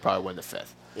fourth, probably win the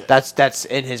fifth. Yeah. That's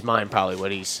in his mind probably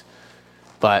what he's.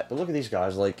 But look at these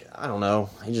guys. Like I don't know.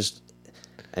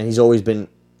 He's always been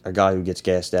a guy who gets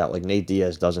gassed out. Like Nate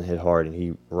Diaz doesn't hit hard, and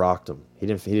he rocked him. He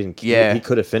didn't. Yeah. He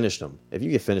could have finished him. If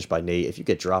you get finished by Nate, if you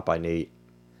get dropped by Nate,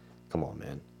 come on,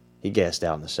 man. He gassed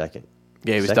out in the second.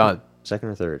 Yeah, he was done. Second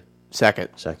or third? Second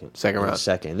round.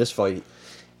 Second. In this fight,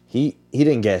 he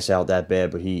didn't gas out that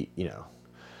bad, but he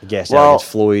gassed out against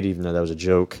Floyd, even though that was a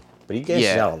joke. But he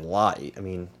gasses out a lot. I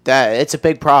mean, it's a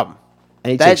big problem. And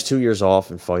he takes 2 years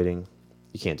off in fighting.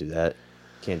 You can't do that.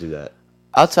 Can't do that.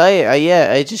 I'll tell you.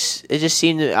 It just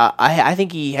seemed. I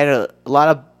think he had a lot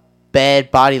of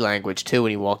bad body language too when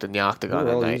he walked in the octagon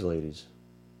that night. These ladies.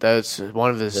 That's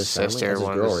one of his sister,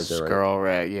 one of his girl,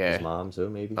 right? Yeah. His mom too,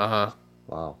 maybe.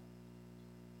 Wow.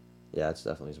 Yeah, it's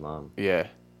definitely his mom. Yeah.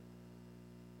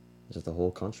 Is the whole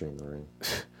country in the ring?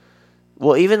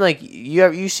 Well, even like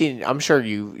you've seen. I'm sure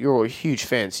you're a huge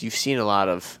fan. So you've seen a lot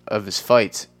of his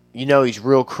fights. He's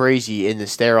real crazy in the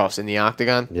stare-offs in the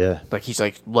octagon. Yeah. Like he's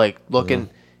like looking.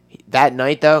 Mm-hmm. That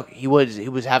night though, he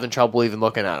was having trouble even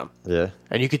looking at him. Yeah.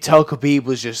 And you could tell Khabib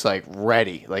was just like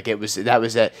ready. Like that was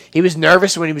it. He was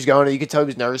nervous when he was going. You could tell he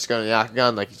was nervous going to the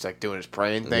octagon. Like he's like doing his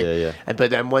praying thing. Yeah. But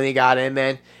then when he got in,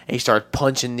 man, and he started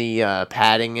punching the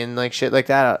padding and like shit like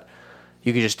that.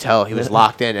 You could just tell he was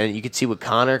locked in, and you could see with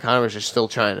Conor. Conor was just still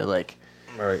trying to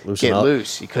get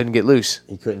loose. He couldn't get loose.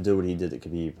 He couldn't do what he did to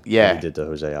Khabib. Yeah. What he did to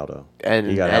Jose Aldo.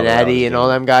 And Eddie and all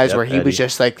them guys, where he was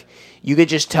just like, you could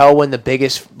just tell when the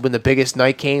biggest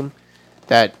night came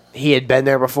that he had been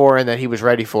there before and that he was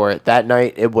ready for it. That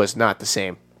night, it was not the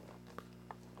same.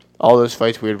 All those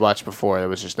fights we had watched before, it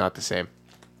was just not the same.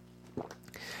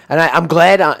 And I'm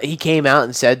glad he came out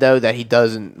and said though that he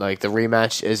doesn't the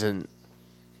rematch isn't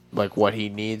what he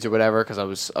needs or whatever, because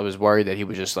I was worried that he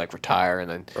would just retire and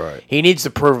then he needs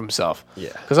to prove himself.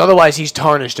 Yeah, because otherwise he's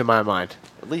tarnished in my mind.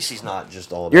 At least he's not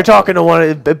just all about. You're talking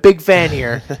to a big fan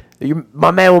here.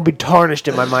 My man will be tarnished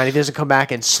in my mind if he doesn't come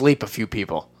back and sleep a few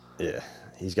people. Yeah,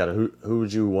 he's got who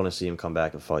would you want to see him come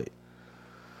back and fight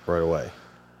right away?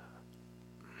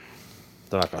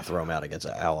 They're not going to throw him out against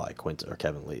an Ally Quinta or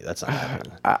Kevin Lee. That's not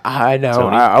happening. I know.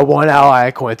 I want Ally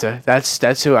Quinta.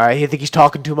 That's who I think he's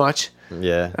talking too much.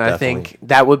 Yeah, I think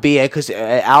that would be it because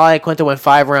Ally Quinta went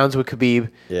 5 rounds with Khabib.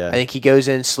 Yeah, I think he goes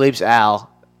in, sleeps Al.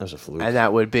 That was a fluke. And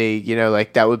that would be,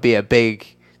 that would be a big,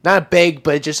 not a big,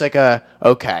 but just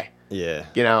okay. Yeah.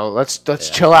 Let's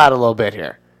chill out a little bit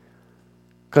here.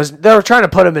 Because they were trying to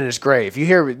put him in his grave. You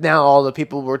hear now all the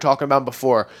people we were talking about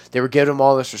before, they were giving him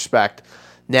all this respect.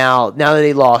 Now that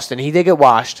he lost and he did get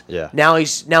washed. Yeah. Now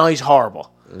he's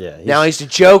horrible. Yeah. Now he's a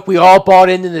joke. We all bought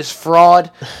into this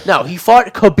fraud. No, he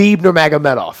fought Khabib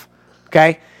Nurmagomedov.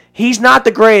 Okay? He's not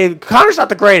the greatest. Connor's not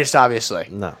the greatest, obviously.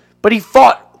 No. But he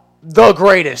fought the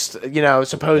greatest,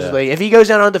 supposedly. Yeah. If he goes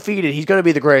down undefeated, he's going to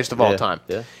be the greatest of all time.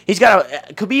 Yeah. He's got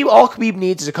all Khabib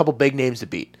needs is a couple big names to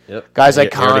beat. Yep. Guys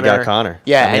like He already Connor. got Connor.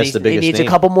 Yeah, I mean, and that's the he biggest needs name. a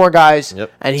couple more guys,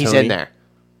 Yep. and he's Tony. in there.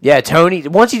 Yeah, Tony.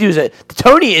 Once he does it,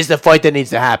 Tony is the fight that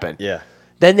needs to happen. Yeah.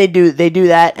 Then they do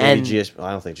that, Maybe and GSP.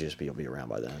 I don't think GSP will be around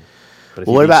by then. But if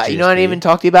well, he what beats about, you know what I GSP even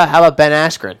talked to you about? How about Ben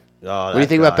Askren? Oh, What do you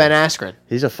think about Ben Askren?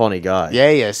 He's a funny guy. Yeah,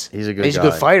 he is. He's a good He's guy.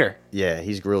 a good fighter. Yeah,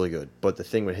 he's really good. But the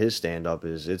thing with his stand-up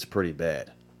is it's pretty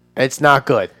bad. It's not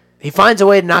good. He finds a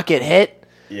way to not get hit.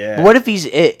 Yeah. But what if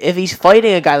he's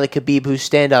fighting a guy like Khabib whose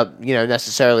stand-up,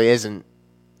 necessarily isn't?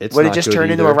 It's Would it not just good turn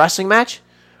into either. a wrestling match,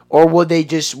 or would they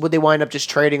wind up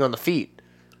just trading on the feet?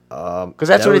 Because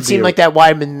that's what it seemed like that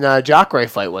Weidman Jacare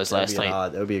fight was last night.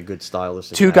 That would be a good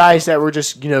stylistic. Two matchup. guys that were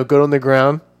just good on the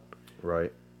ground.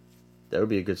 Right. That would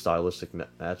be a good stylistic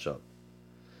matchup.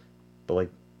 But like,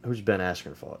 who's Ben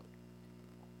Askren fought?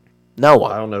 No I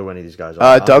one. don't know who any of these guys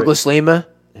are. Douglas Lima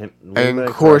Lima and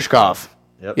Korshkov.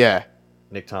 Yep. Yeah.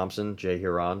 Nick Thompson, Jay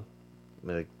Huron. I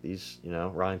mean, like these,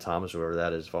 Ryan Thomas, whoever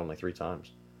that is, fought him like 3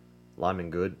 times. Lyman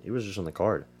Good. He was just on the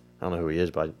card. I don't know who he is,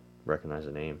 but I recognize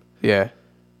the name. Yeah.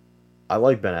 I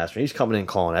like Ben Askren. He's coming in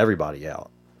calling everybody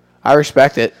out. I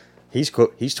respect it. He's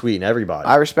tweeting everybody.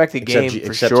 I respect the game for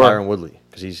except sure. Tyron Woodley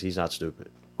because he's not stupid.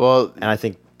 Well, And I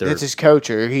think they're it's his coach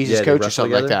or he's his they coach or wrestle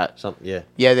something like together? that. Yeah.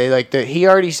 Yeah, they he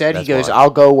already said, That's he goes, why. I'll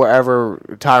go wherever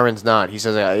Tyron's not. He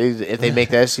says, if they make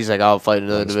this, he's like, I'll fight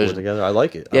another Sport division. together. I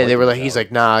like it. Yeah, they were the like, he's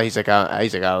like, nah,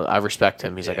 I respect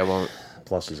him. He's like, I won't.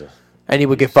 Plus he's a And he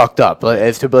would get fucked up.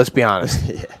 Let's be honest.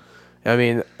 yeah. I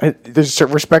mean, there's a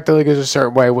certain respect that goes a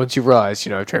certain way once you realize,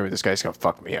 I've trained with this guy's gonna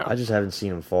fuck me up. I just haven't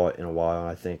seen him fought in a while. And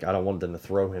I think I don't want them to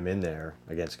throw him in there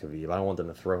against Khabib. I don't want them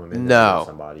to throw him in there against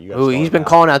somebody. You gotta Ooh, start he's him been out.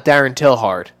 calling out Darren Till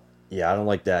hard. Yeah, I don't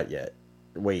like that yet.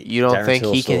 Wait, You don't Darren think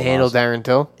Till's he still can a handle monster? Darren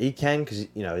Till? He can because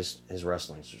his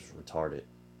wrestling is just retarded.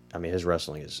 I mean, his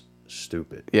wrestling is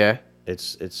stupid. Yeah.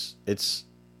 It's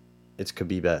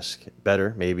Khabib-esque.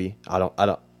 Better maybe. I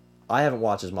haven't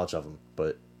watched as much of him,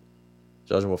 but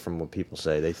judging from what people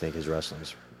say, they think his wrestling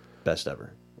is best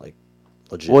ever. Like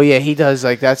legit. Well, yeah, he does.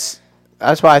 Like that's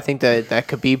why I think that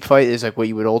Khabib fight is like what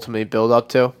you would ultimately build up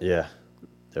to. Yeah,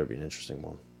 that would be an interesting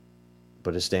one.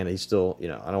 But his stand, he's still,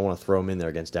 I don't want to throw him in there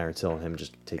against Darren Till and him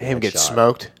just take Him a get shot.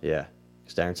 smoked, Yeah,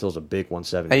 because Darren Till's a big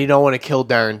 170. and you don't want to kill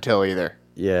Darren Till either,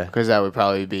 Yeah, because that would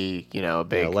probably be a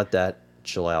big. let that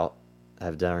chill out.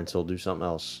 Have Darren Till do something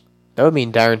else. That would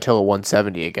mean Darren Till at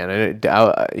 170 again.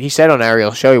 He said on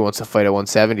Ariel's show he wants to fight at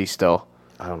 170 still.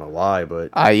 I don't know why, but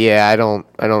Yeah, I don't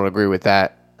agree with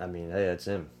that. I mean, hey, that's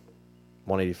him.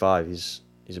 185. He's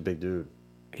a big dude.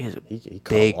 He's a He cut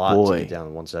big a lot boy. to get down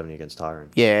to 170 against Tyron.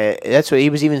 Yeah, that's what he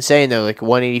was even saying though. Like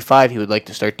 185, he would like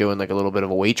to start doing like a little bit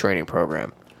of a weight training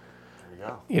program.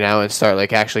 There you go. And start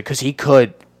like actually because he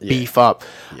could beef up.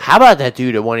 How about that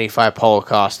dude at 185, Paulo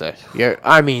Costa? Yeah,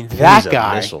 I mean that He's a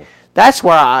guy. missile. That's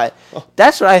what I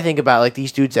think about like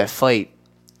these dudes that fight.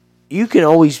 You can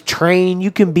always train,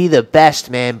 you can be the best,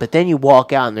 man, but then you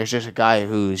walk out and there's just a guy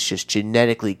who's just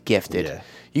genetically gifted. Yeah.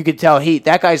 You can tell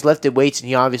that guy's lifted weights and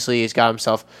he obviously has got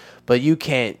himself, but you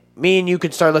can't. Me and you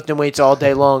could start lifting weights all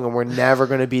day long and we're never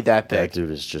going to be that big. That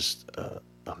dude is just a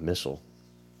missile.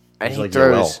 And He's he like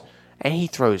throws, Yoel. and he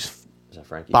throws Is that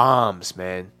Frankie? bombs,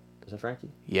 man. Is that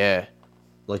Frankie? Yeah,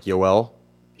 Like Yoel,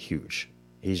 huge.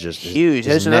 He's just huge. his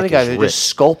There's another neck guy is who ripped. just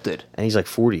sculpted. And he's like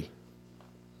 40.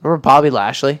 Remember Bobby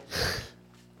Lashley?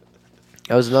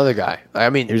 That was another guy. I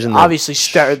mean, He was in the obviously,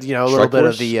 a little Strike bit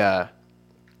Force? of the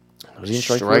Was he in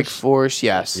Strike Force? Force.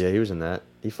 Yes. Yeah, he was in that.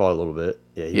 He fought a little bit.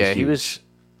 Yeah, He was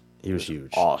He was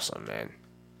huge. awesome, man.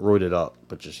 Roided up,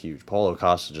 but just huge. Paulo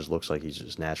Costa just looks like he's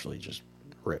just naturally just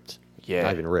ripped. Yeah,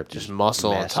 Not even ripped. just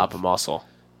muscle on massive. top of muscle.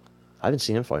 I haven't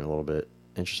seen him fight in a little bit.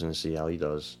 Interesting to see how he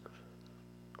does.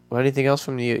 Well, anything else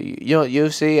from the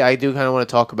UFC? I do kind of want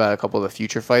to talk about a couple of the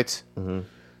future fights. Mhm.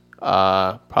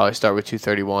 Probably start with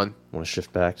 231. Want to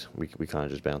shift back? We kind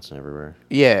of just bouncing everywhere.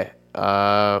 Yeah.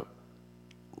 What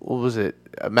was it?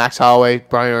 Max Holloway,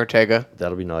 Brian Ortega,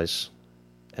 That'll be nice.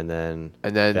 And then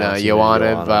Joanna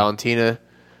and Valentina.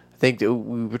 I think that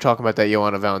we were talking about that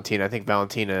Joanna Valentina. I think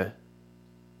Valentina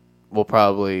will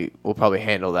probably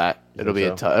handle that. It'll be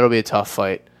a tough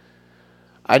fight.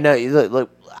 I know.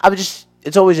 Look,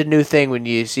 it's always a new thing when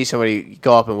you see somebody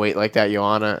go up and weight like that.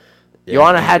 Joanna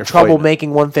had you're trouble fighting. making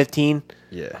 115.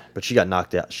 Yeah, but she got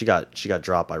knocked out. She got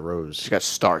dropped by Rose. She got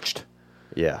starched.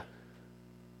 Yeah,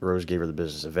 Rose gave her the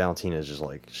business. And Valentina is just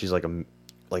like she's like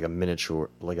a miniature.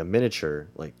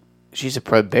 She's a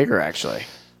pro bigger actually.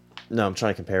 No, I'm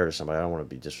trying to compare her to somebody. I don't want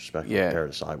to be disrespectful. Yeah. Compare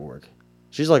her to Cyborg.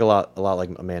 She's like a lot like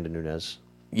Amanda Nunes.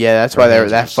 Yeah, that's Her why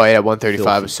hands that are fight at 135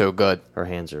 filthy. was so good. Her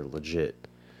hands are legit.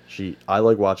 I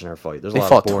like watching her fight. There's a They lot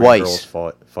fought of boring twice.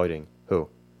 girls fighting. Who?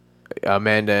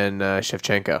 Amanda and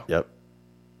Shevchenko. Yep.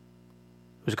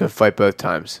 It was a good fight both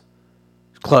times.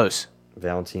 It was close.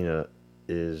 Valentina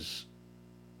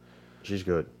she's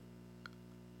good.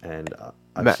 And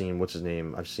I've Ma- seen, what's his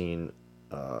name? I've seen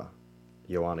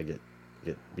Joanna get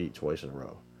beat twice in a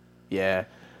row. Yeah.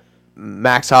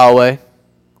 Max Holloway,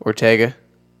 Ortega.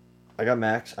 I got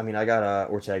Max. I mean, I got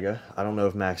Ortega. I don't know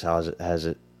if Max has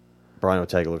it. Brian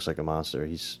Ortega looks like a monster.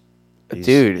 He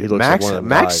Dude, looks Max like one of them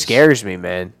Max guys. scares me,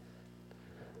 man.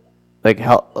 Like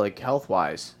health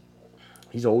wise.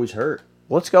 He's always hurt.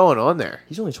 What's going on there?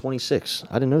 He's only 26.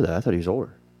 I didn't know that. I thought he was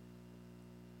older.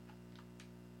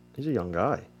 He's a young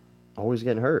guy. Always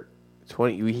getting hurt.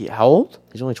 20. How old?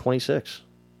 He's only 26.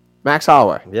 Max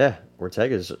Holloway. Yeah,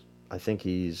 Ortega's. I think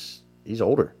he's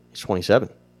older. He's 27.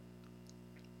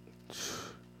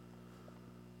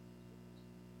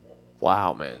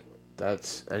 Wow, man.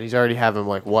 And he's already having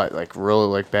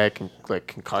really bad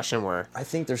concussion where I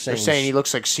think they're they're saying saying he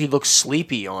looks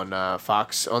sleepy on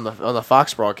Fox on the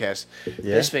Fox broadcast. Yeah.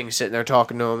 This thing's sitting there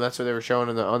talking to him. That's what they were showing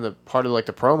on the part of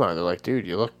the promo. They're like, dude,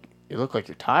 you look like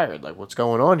you're tired. Like, what's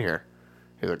going on here?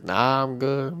 He's like, nah, I'm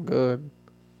good.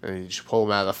 And you just pull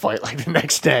him out of the fight the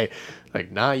next day.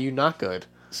 Like, nah, you not good.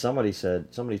 somebody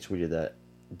tweeted that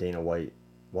Dana White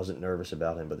wasn't nervous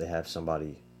about him, but they have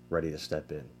somebody ready to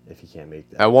step in if he can't make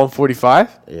that. At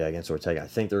 145? Yeah, against Ortega. I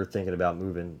think they're thinking about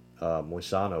moving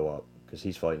Moisano up because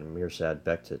he's fighting Mirsad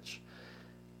Bektic.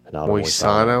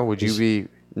 Moisano, would you be...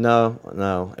 No,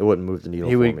 it wouldn't move the needle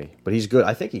He for would- me. But he's good.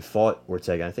 I think he fought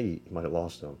Ortega. I think he might have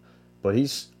lost to him. But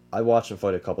I watched him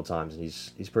fight a couple times, and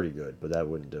he's pretty good. But that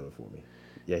wouldn't do it for me.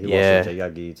 Yeah, he lost to Ortega. He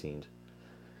got guillotined.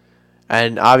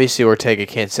 And obviously Ortega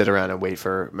can't sit around and wait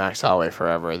for Max Holloway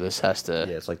forever. This has to...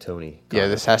 Yeah, it's like Tony. Yeah,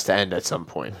 this has to end at some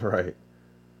point. Right.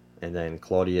 And then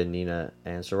Claudia Nina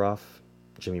Ansaroff,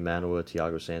 Jimmy Manuwa,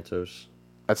 Thiago Santos,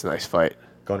 That's a nice fight.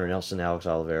 Gunnar Nelson, Alex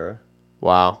Oliveira,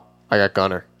 Wow. I got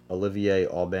Gunner. Olivier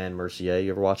Aubin Mercier.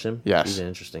 You ever watch him? Yes. He's an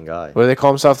interesting guy. What do they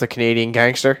call himself? The Canadian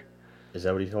gangster? Is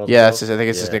that what he calls Yeah, himself? I think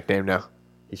it's his Yeah. nickname now.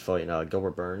 He's fighting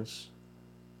Gilbert Burns,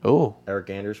 Oh. Eric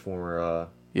Anders, former...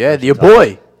 Yeah, your top-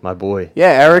 boy. My boy. Yeah,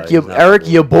 Eric, He's not my Eric, boy.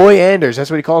 your boy Anders.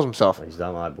 That's what he calls himself. He's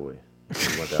not my boy.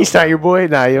 He went to He's not Alabama. your boy?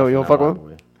 Nah, you don't Not fuck my with him? boy.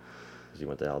 'Cause he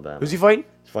went to Alabama. Who's he fighting?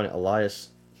 He's fighting Elias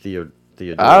Theodoro.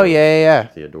 Oh, yeah.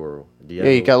 Theodoro. Yeah,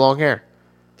 you got long hair.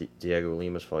 Diego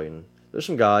Lima's fighting. There's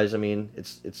some guys. I mean,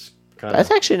 it's kind That's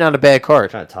of actually not a bad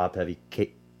card. top heavy.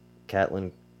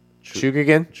 Catlin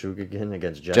Chugagan?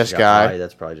 against Jessica Jessica Eye. Eye.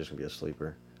 That's probably just gonna be a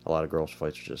sleeper. A lot of girls'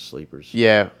 fights are just sleepers.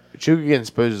 Yeah. Chugagan's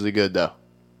supposedly good, though.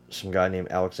 Some guy named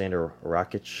Alexander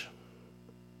Rakic.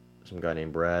 Some guy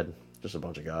named Brad. Just a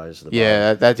bunch of guys. At the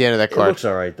Yeah, bottom. at the end of that It card. looks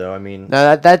all right though. I mean,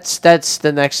 No, that's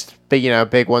the next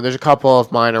big one. There's a couple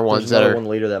of minor ones there's that another are... one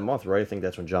later that month, right? I think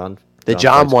that's when John. The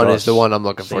John fights one Gus. is the one I'm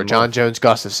looking for. Same John month. Jones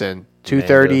Gustafson.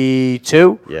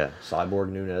 232? Yeah, Cyborg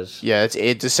Nunez. Yeah,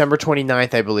 it's December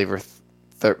 29th, I believe, or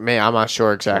May. I'm not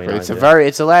sure exactly. 29th, It's yeah.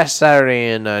 it's the last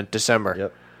Saturday in December.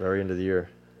 Yep, very end of the year.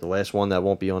 The last one that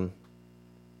won't be on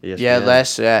ESPN. Yeah, then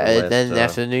last,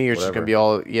 after the New Year's, it's whatever. going to be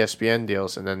all ESPN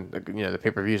deals, and then the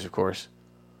pay-per-views, of course.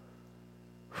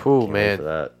 Whew, Can't wait man. for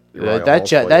that. Uriah That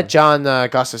Hall's John fighting.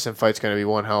 Gustafson fight's going to be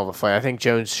one hell of a fight. I think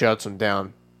Jones shuts him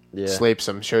down, Yeah. sleeps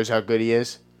him, shows how good he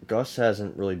is. Gus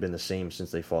hasn't really been the same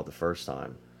since they fought the first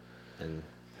time, and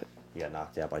he got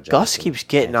knocked out by Johnson. Gus keeps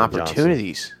getting Anthony Johnson.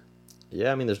 opportunities.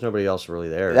 Yeah, I mean, there's nobody else really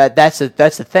there. That's the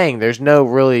thing. There's no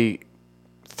really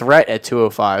threat at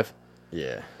 205.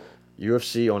 Yeah.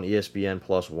 UFC on ESPN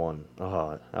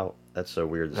 +1. That's so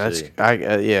weird to see. Yeah.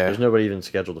 There's nobody even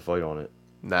scheduled to fight on it.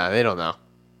 Nah, they don't know.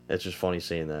 It's just funny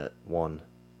seeing that one.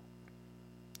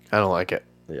 I don't like it.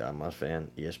 Yeah, I'm not a fan.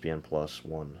 ESPN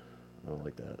 +1. I don't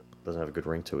like that. Doesn't have a good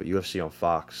ring to it. UFC on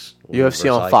Fox. UFC on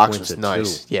Versailles Fox Quintet was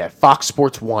nice. 2. Yeah, Fox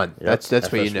Sports 1. Yep,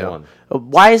 That's what you FS1. know.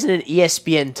 Why isn't it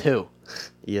ESPN 2?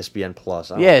 ESPN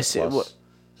Plus. I don't Yes, like Plus.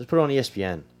 Just put it on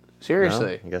ESPN.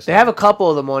 Seriously. No? I guess They not. have a couple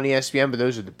of them on ESPN, but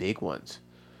those are the big ones.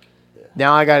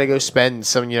 Now I got to go spend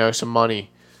some money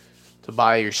to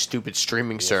buy your stupid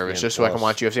streaming service just so I can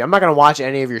Plus. watch UFC. I'm not going to watch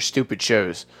any of your stupid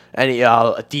shows. Any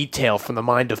detail from the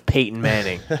mind of Peyton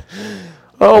Manning.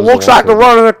 Looks like they're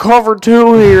running a cover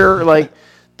 2 here. Like,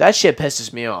 that shit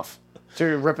pisses me off.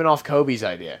 They're ripping off Kobe's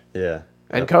idea. Yeah.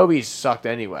 And Kobe's sucked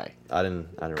anyway. I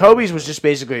didn't Kobe's was just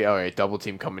basically, all right, double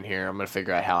team coming here. I'm going to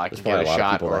figure out how I can probably get a a lot of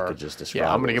shot. people that Or, could just describe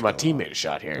yeah, I'm going to what give my was going teammate a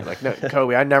shot here. Like, no,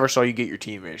 Kobe, I never saw you get your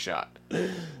teammate a shot.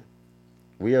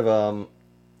 We have a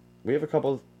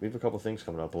couple things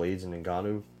coming up. Blades and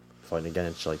Ngannou fighting again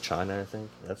in like China, I think.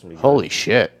 That's gonna be good. Holy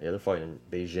shit! Yeah, they're fighting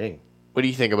in Beijing. What do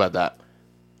you think about that?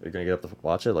 Are you gonna get up to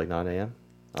watch it like 9 a.m.?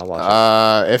 I'll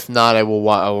watch it. If not, I will.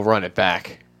 I will run it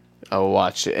back. I will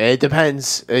watch it. It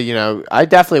depends. I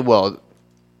definitely will.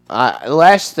 The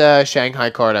last Shanghai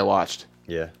card I watched,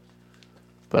 Yeah.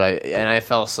 but I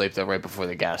fell asleep though right before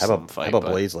the gas fight. How about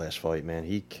but- Blade's last fight, man?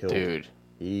 He killed. Dude,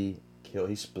 He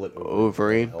split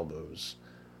Overeem? elbows.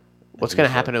 what's gonna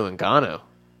happen to Ngannou?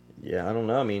 Yeah, I don't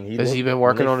know. I mean, Has he been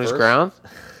working on his ground?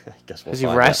 I guess we'll Has he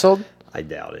find out. wrestled? I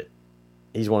doubt it.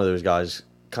 He's one of those guys,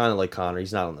 kind of like Connor.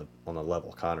 He's not on the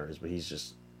level Connor is, but he's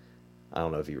just. I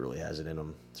don't know if he really has it in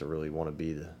him to really want to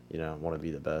be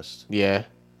the best. Yeah,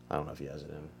 I don't know if he has it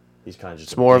in him. He's kind of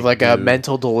just. it's more of big like a dude.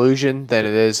 mental delusion than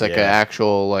it is like an Yeah.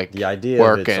 actual like The idea of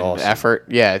work it's and awesome. effort.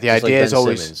 Yeah, the Just like idea Ben is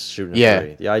always. Simmons shooting Yeah. a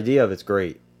three. The idea of it's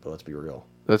great, but let's be real.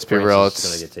 Let's be Francis real. is It's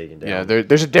gonna get taken down.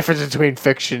 there's a difference between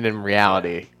fiction and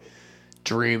reality,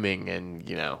 dreaming and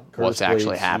Curtis what's actually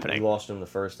Blades, happening. He lost him the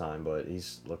first time, but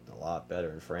he's looked a lot better.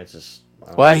 And Francis. I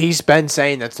don't Well, know. he's been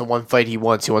saying that's the one fight he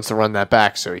wants. He wants to run that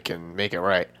back so he can make it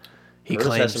right. He Curtis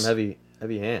claims, has some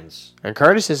heavy hands. and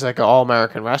Curtis is like an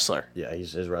all-American wrestler. Yeah,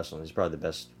 he's wrestling. He's probably the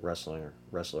best wrestler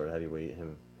at heavyweight.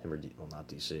 Him or not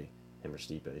DC. Him or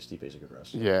Stipe. Stipe's a good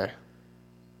wrestler. Yeah,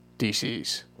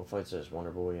 DC's What fight's this?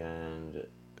 Wonder Boy and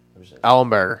who's that?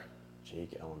 Ellenberger.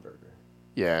 Jake Ellenberger.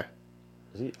 Yeah,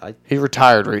 Is he? he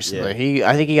retired recently. Yeah.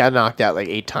 I think he got knocked out like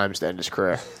 8 times to end his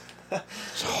career.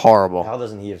 It's horrible. How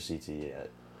doesn't he have CT yet?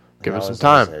 Give him How some is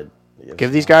time. his head?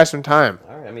 Give these guys some time.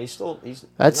 All right. I mean, he's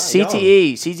That's not young.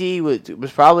 CTE. CTE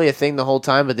was probably a thing the whole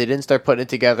time, but they didn't start putting it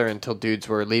together until dudes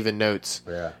were leaving notes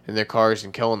Yeah. in their cars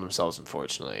and killing themselves,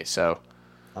 unfortunately. So,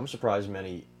 I'm surprised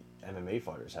many MMA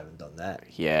fighters haven't done that.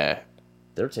 yeah,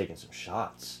 They're taking some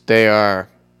shots. they are.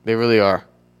 They really are.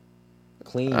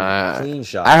 Clean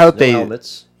shots. I hope no they-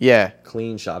 helmets. Yeah,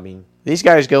 Clean shot. I mean, these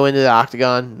guys go into the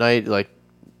octagon night like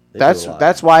they do a lot.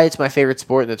 that's why it's my favorite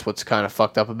sport, and that's what's kind of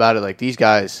fucked up about it. Like these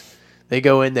guys, they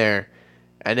go in there,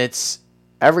 and it's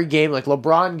every game. Like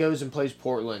LeBron goes and plays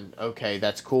Portland. Okay,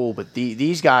 that's cool, but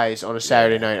these guys on a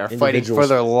Saturday night are fighting for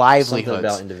their Something livelihoods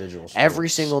about individual sports. every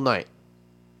single night.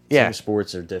 Yeah, Team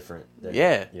sports are different.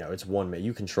 Yeah. It's one man.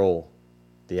 You control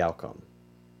the outcome.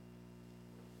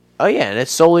 oh yeah, and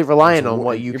it's solely relying It's a on war-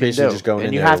 what you you're can basically do. just going and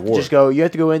in you there have to to war. just go. You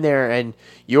have to go in there, and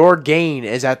your gain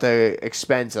is at the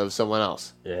expense of someone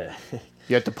else. Yeah.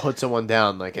 You have to put someone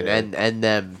down, like and Yeah. end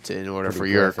them in order Pretty for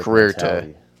your graphic career mentality.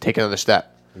 to take another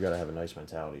step. You gotta have a nice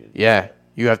mentality. Yeah,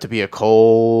 you have to be a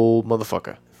cold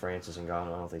motherfucker. Francis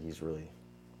Ngannou, I don't think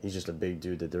he's just a big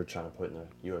dude that they're trying to put in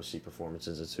the UFC Performance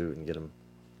Institute and get him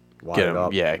wired Get him,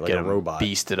 up yeah, like get a him robot.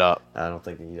 beasted up. I don't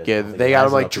think he does. Yeah, I don't think they he got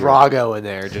has him it like up here. Drago in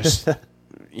there, just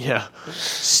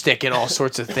sticking all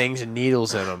sorts of things and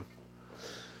needles in him.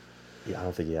 Yeah, I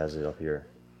don't think he has it up here.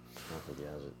 I don't think he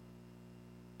has it.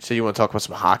 So you want to talk about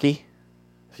some hockey?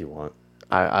 If you want.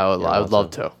 I would Yeah, love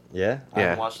to. Yeah?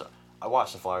 Yeah. I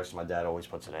watch the Flyers 'cause my dad always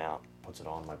puts it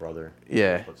on. My brother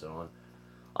Yeah. always puts it on.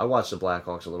 I watch the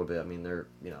Blackhawks a little bit. I mean, they're,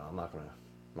 I'm not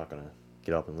gonna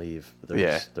get up and leave. But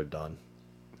they're done.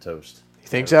 Toast. You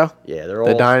think so? Yeah, they're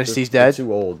The all dynasty's they're dead?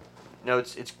 too old. No,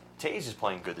 it's Taves is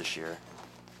playing good this year.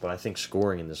 But I think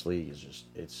scoring in this league is just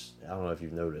I don't know if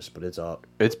you've noticed, but it's up.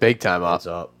 It's big time up. It's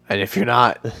up. And if you're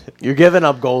not, you're giving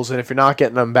up goals, and if you're not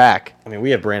getting them back, I mean,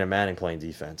 we have Brandon Manning playing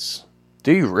defense.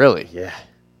 do you really? Yeah.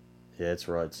 Yeah, it's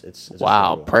right. It's a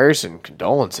Wow, struggle. prayers and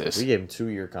condolences. We gave him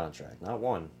 2-year contract, not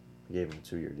one. We gave him a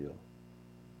 2-year deal.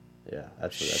 Yeah,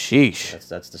 Sheesh.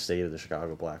 that's the state of the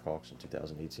Chicago Blackhawks in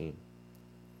 2018.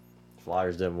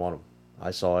 Flyers didn't want him. I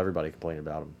saw everybody complain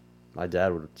about him. My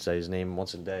dad would say his name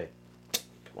once a day,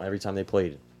 every time they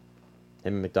played.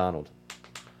 Him and McDonald.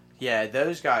 Yeah,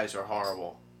 those guys are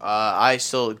horrible. I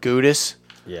still Gudis,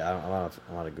 Yeah,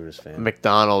 I'm not a Gudis fan.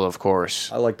 McDonald, of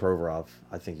course. I like Provorov.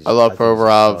 I think he's. I love think he's a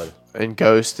Provorov, stud. and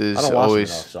Ghost is I don't watch always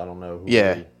them enough, so I don't know. Who Yeah.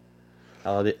 really-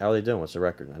 how are they doing? What's the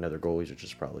record? I know their goalies are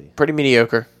just probably. pretty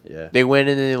mediocre. Yeah. They win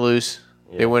and then they lose.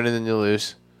 They Yeah. win and then they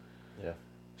lose. Yeah.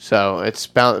 So it's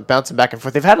bouncing back and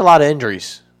forth. They've had a lot of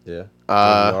injuries. Yeah.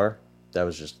 Uh, JVR? That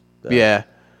was just. Yeah.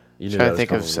 You knew Trying that to think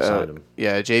coming of when we signed him.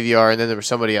 yeah, JVR, and then there was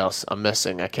somebody else I'm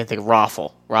missing. I can't think of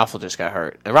Raffle. Raffle just got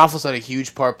hurt, and Raffle's not a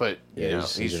huge part, but Yeah,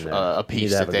 he's he's in there. a You need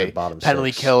piece to have that a good they bottom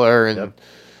penalty six. killer, and Yep.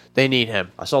 they need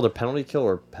him. I saw their penalty kill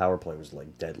or power play was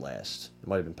like dead last. It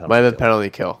might have been penalty. Might have been kill. penalty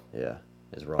kill. Yeah,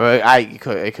 it's wrong. But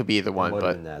it could be either one, Might have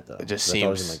but been that though. it just I thought it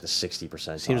was in seems like the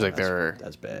 60%. seems like they're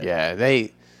that's bad. Yeah,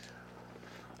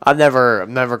 I'm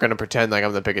never gonna pretend like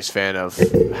I'm the biggest fan of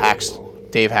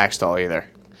Dave Hackstall either.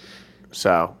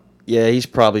 So Yeah, he's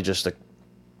probably just a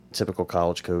typical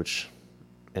college coach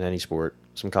in any sport.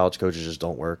 Some college coaches just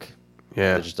don't work.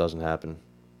 Yeah. It just doesn't happen.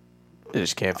 They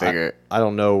just can't figure it. I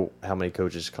don't know how many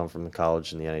coaches come from the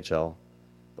college in the NHL,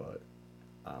 but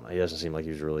he doesn't seem like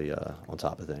he was really on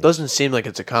top of things. Doesn't seem like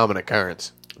it's a common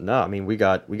occurrence. No, I mean we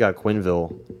got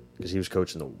Quinville because he was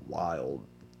coaching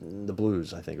the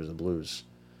Blues. I think it was the Blues.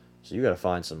 So you got to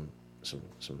find some.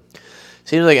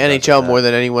 Seems like NHL more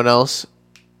than anyone else.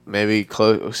 Maybe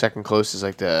second close is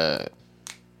like the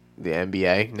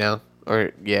NBA now,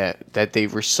 or that they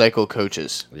recycle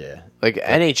coaches. Yeah, like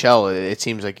NHL, it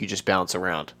seems like you just bounce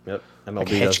around. Yep. MLB Like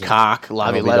Hitchcock,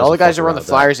 Laviolette, doesn't all the guys fuck who run the around with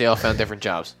Flyers, they all found different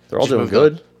jobs. They're all Just doing moved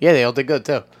good. on. Yeah, they all did good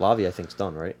too. Lavi, I think's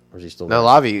done, right? Or is he still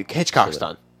No, there? Hitchcock's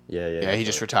done. Yeah. Yeah, he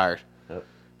just retired. Yep.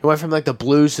 He went from like the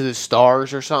Blues to the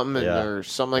Stars or something, Yeah. or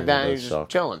something like And that. they And he's both just suck.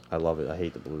 chilling. I love it. I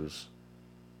hate the Blues.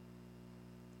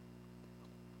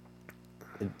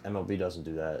 MLB doesn't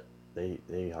do that.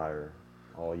 They hire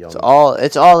all young.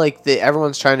 It's all like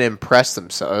everyone's trying to impress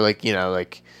themselves, like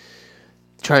like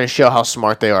trying to show how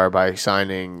smart they are by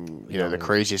signing the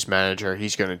craziest manager.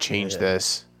 He's going to change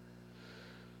this.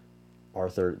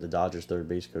 The Dodgers third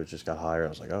base coach just got hired. I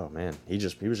was like, oh man, he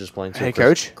was just playing. Hey,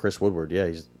 coach? Chris Woodward. Yeah,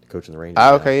 he's coaching the Rangers.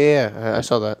 Oh, now. okay, yeah, I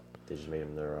saw that. They just made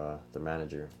him their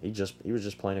manager. He was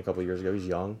just playing a couple of years ago. He's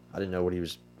young. I didn't know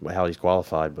how he's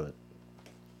qualified, but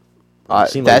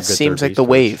That seems like the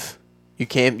wave. You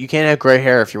can't have gray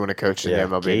hair if you want to coach in the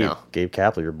MLB now. Gabe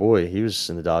Kapler, your boy, he was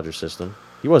in the Dodger system.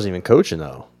 He wasn't even coaching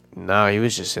though. No, he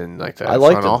was just in like the I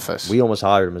liked front him. office. We almost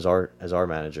hired him as our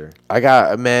manager. I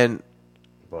got man.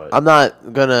 But I'm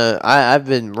not gonna. I've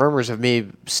been rumors of me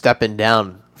stepping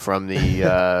down from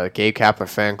the Gabe Kapler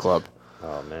fan club,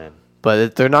 oh man,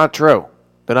 but they're not true.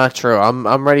 They're not true.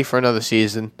 I'm ready for another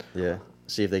season. yeah.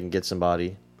 See if they can get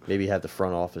somebody. Maybe have the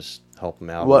front office help him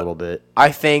out a What- little bit.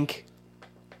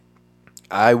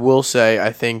 I will say,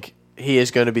 I think he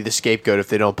is going to be the scapegoat if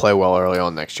they don't play well early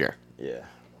on next year. Yeah.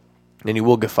 And he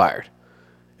will get fired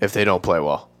if they don't play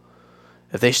well.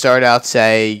 If they start out,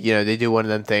 say, they do one of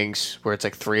them things where it's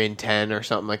like 3-10 or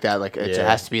something like that, like it Yeah,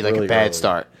 has to be like really a bad early.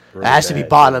 start. Really it has to be bad,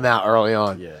 bottom out early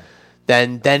on. Yeah.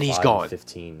 Then he's 5 gone. and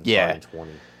 15. Yeah. 5 and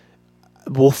 20.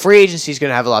 Well, free agency is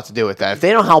going to have a lot to do with that. If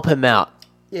they don't help him out,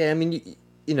 Yeah, I mean,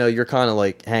 you're kind of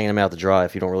like hanging him out to dry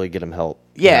if you don't really get him help.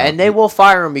 yeah, and they will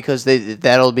fire him because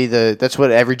that's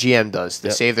what every GM does to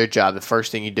Yep. save their job. The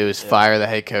first thing you do is fire the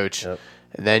head coach, Yep.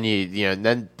 and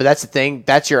then but that's the thing.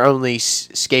 That's your only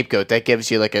scapegoat. That gives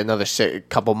you like another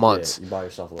couple months. Yeah, you buy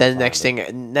yourself a little Then time, next but- thing,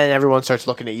 and then everyone starts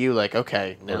looking at you like,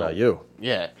 okay, What now, about you?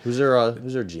 yeah, Who's their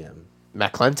GM?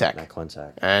 Matt Klentak. Matt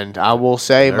Klentak. And I will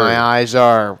say, my Nerd. eyes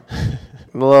are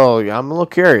I'm a little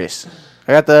curious.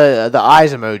 I got the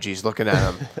eyes emojis looking at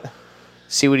him.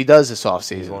 See what he does this He's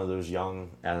offseason. one of those young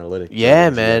analytic. Yeah,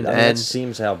 GMs. man, I mean, and- that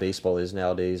seems how baseball is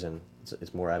nowadays, and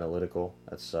it's more analytical.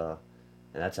 That's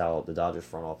how the Dodgers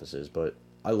front office is. But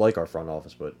I like our front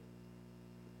office, but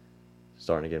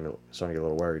starting to get a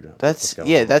little worried. That's What's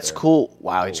going on that's there. cool.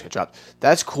 Wow, he just got dropped.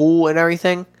 That's cool and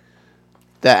everything.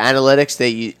 The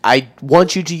analytics I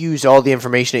want you to use all the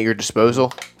information at your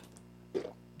disposal,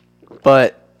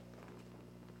 but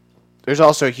there's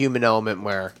also a human element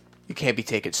where you can't be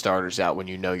taking starters out when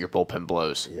you know your bullpen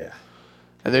blows. Yeah.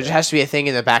 And there just has to be a thing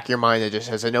in the back of your mind that just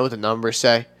says, I know what the numbers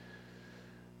say,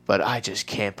 but I just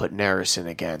can't put Neris in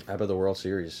again. How about the World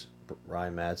Series?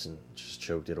 Ryan Madsen just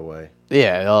choked it away.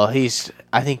 Yeah, well,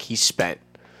 I think he's spent.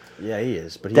 Yeah, he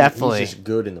is, but Definitely. he's just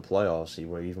good in the playoffs.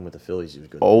 Even with the Phillies, he was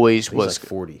good. Always He's was like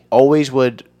 40. Always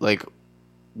would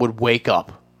wake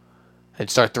up and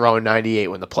start throwing 98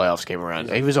 when the playoffs came around.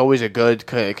 He was always a good,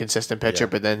 consistent pitcher, Yeah.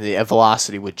 but then the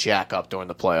velocity would jack up during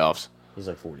the playoffs. He's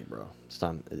like 40, bro. It's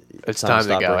time. It's time to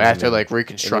stop go. bringing him After in. like In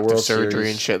reconstructive the World surgery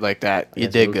Series and shit like that, you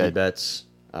against did Mookie good. Betts,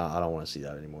 I don't want to see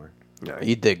that anymore. No,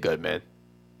 you did good, man.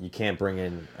 You can't bring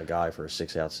in a guy for a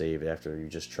 6-out save after you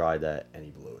just tried that and he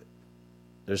blew it.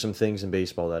 There's some things in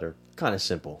baseball that are kind of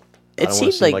simple. It I don't want to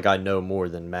seems seem like- like I know more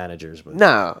than managers, but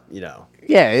No,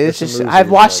 Yeah, it's some just moves I've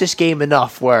that watched like- this game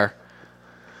enough where,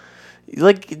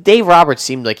 like, Dave Roberts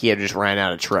seemed like he had just ran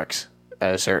out of tricks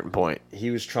at a certain point.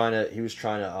 he was trying to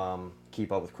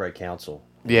keep up with Craig Counsell.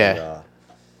 Yeah.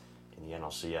 In the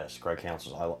NLCS, Craig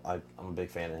Counsell, I'm a big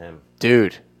fan of him.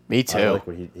 Dude, me I too. like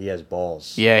what he has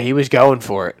balls. Yeah, he was going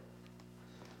for it.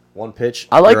 One pitch,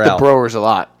 I like you're the out. Brewers a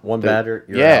lot. One The- batter,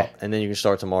 you're yeah. out, and then you can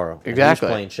start tomorrow. And Exactly.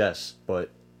 He was playing chess, but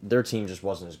their team just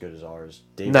wasn't as good as ours.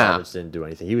 Dave Nah. Roberts didn't do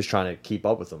anything. He was trying to keep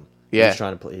up with them. He Yeah. was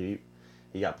trying to play.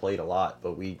 He got played a lot,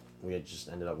 but we had just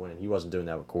ended up winning. He wasn't doing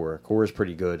that with Cora. Cora's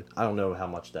pretty good. I don't know how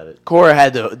much that is. Cora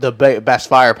had the best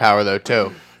firepower though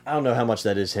too. I don't know how much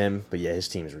that is him, but yeah, his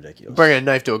team is ridiculous. Bringing a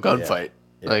knife to a gunfight,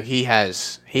 Yeah. like he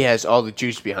has all the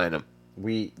juice behind him.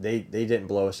 they didn't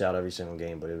blow us out every single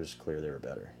game, but it was clear they were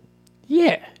better.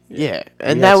 Yeah. And We had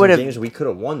that some would have games we could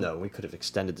have won though. We could have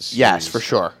extended the series. yes, for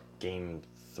sure. Game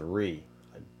 3,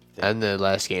 I think. And the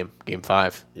last game, game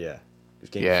 5. Yeah, it was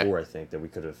game 4. I think that we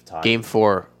could have tied. Game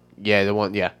 4, yeah, the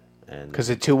one, yeah, and because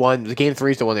the 2-1, the game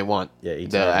 3 is the one they won. yeah, the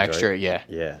times, extra, right? yeah.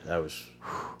 Yeah, that was.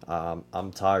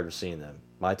 I'm tired of seeing them.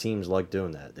 My teams like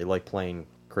doing that. They like playing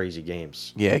crazy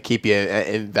games. Yeah, keep you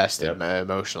invested Yep.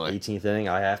 Emotionally. 18th inning,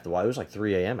 I have to. It was like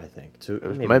 3 a.m. I think.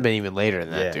 It might have been even later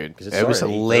than that, Yeah, dude. 'cause It was a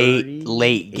started at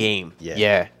late 8:30, game. yeah.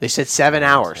 Yeah. They said 7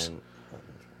 hours. 10,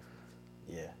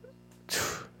 11,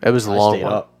 yeah, It was a I long stayed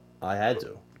one. up. I had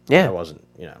to. Yeah. I wasn't.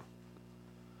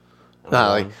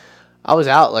 No,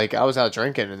 like I was out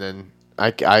drinking, and then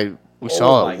we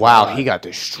saw my wow, God. he got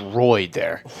destroyed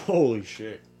there. Holy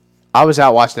shit. I was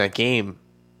out watching that game,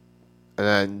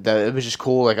 and then it was just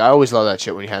cool. Like I always love that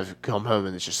shit when you have come home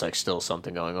and it's just like still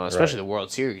something going on, especially Right. the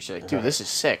World Series. You're like, dude, this is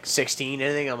sick. 16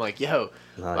 inning. I'm like, yo,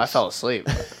 I Nice. fell asleep.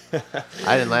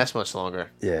 I didn't last much longer.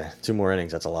 Yeah, 2 more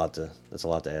innings. That's a lot to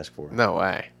ask for. No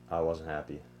way, I wasn't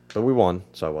happy, but we won,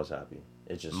 so I was happy.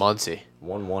 It just Muncie.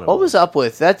 1-1. What was up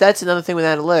with that? That's another thing with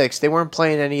analytics. They weren't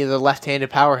playing any of the left-handed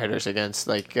power hitters against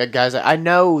like guys. I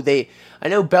know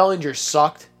Bellinger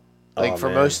sucked like for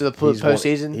most of the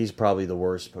postseason. He's probably the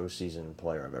worst postseason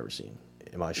player I've ever seen.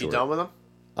 Am I sure? You done with him?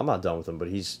 I'm not done with him, but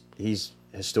he's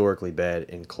historically bad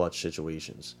in clutch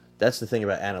situations. That's the thing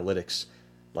about analytics.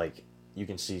 Like you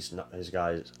can see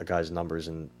a guy's numbers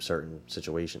in certain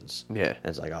situations. Yeah. And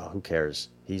it's like, oh, who cares?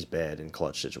 He's bad in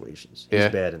clutch situations. He's Yeah.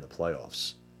 bad in the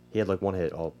playoffs. He had like one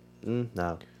hit. No,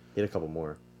 he had a couple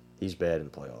more. He's bad in the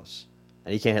playoffs,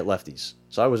 and he can't hit lefties.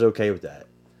 So I was okay with that.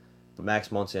 But Max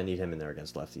Muncy, I need him in there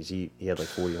against lefties. He had like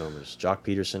 40 homers. Jock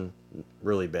Peterson,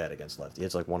 really bad against lefties. He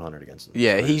hits like 100 against them.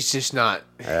 Yeah, he's just not.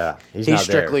 Yeah, he's He's not there.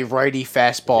 strictly righty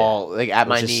fastball, like at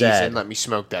my Which is knees, sad. and let me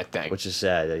smoke that thing. Which is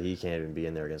sad that he can't even be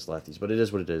in there against lefties. But it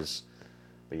is what it is.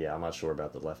 But yeah, I'm not sure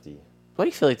about the lefty. What do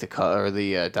you feel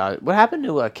like what happened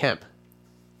to Kemp?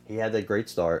 He had that great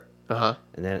start, Uh-huh.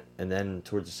 and then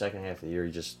towards the second half of the year,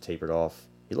 he just tapered off.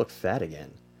 He looked fat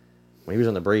again. When he was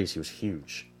on the Braves, he was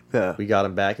huge. Yeah. We got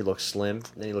him back. He looked slim. And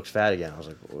then he looks fat again. I was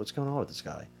like, what's going on with this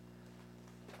guy?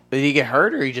 Did he get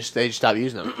hurt, or they just stopped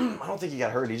using him? I don't think he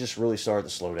got hurt. He just really started to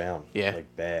slow down. Yeah.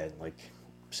 Like bad. Like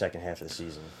second half of the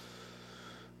season.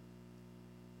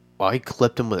 Well, he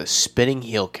clipped him with a spinning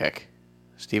heel kick.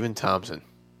 Steven Thompson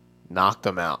knocked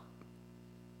him out.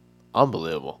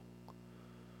 Unbelievable.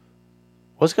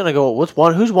 Who's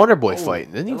who's Wonder Boy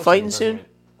fighting? Isn't he fighting soon?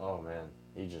 Oh man,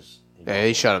 he Yeah,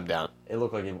 he shut him down. It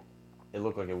looked like it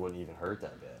wouldn't even hurt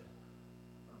that bad.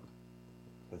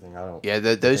 The thing I don't. Yeah,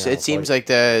 the those. thing I It don't seems fight.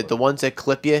 like the ones that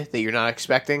clip you that you're not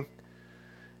expecting.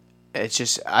 It's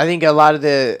just I think a lot of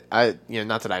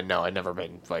not that I know, I've never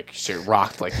been like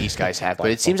rocked like these guys have, but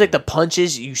it seems like the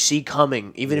punches you see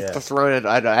coming, even if Yeah. they're thrown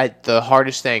at the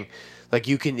hardest thing, like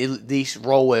you can at least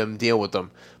roll with them, deal with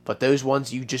them. But those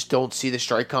ones you just don't see the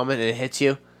strike coming and it hits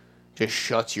you, just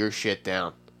shuts your shit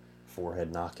down.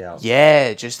 Forehead knockout.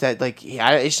 Yeah, just that I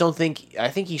just don't think I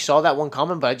think he saw that one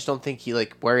coming, but I just don't think he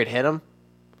where it hit him.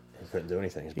 He couldn't do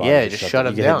anything. His body Yeah, just shut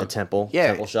him he get hit down. in the temple. Yeah,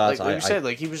 temple shots. Like you said,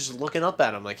 he was just looking up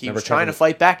at him, like he Remember was trying Kevin- to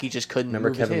fight back. He just couldn't. Remember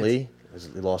move his Kevin hands.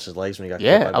 Lee? He lost his legs when he got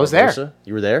Yeah, caught by I was there. Barbosa?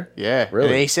 You were there? Yeah, Really?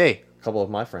 in AC. A couple of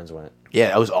my friends went. Yeah,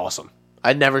 that was awesome.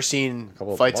 I'd never seen A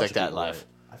couple fights bunch like of that people live. went.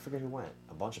 I forget who went.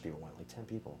 A bunch of people went, like 10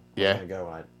 people. Yeah. I was gonna go,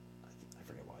 and I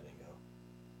forget why I didn't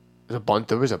go.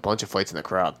 There was a bunch of fights in the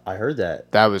crowd. I heard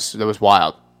that. That was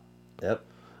wild. Yep,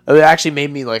 It actually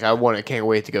made me can't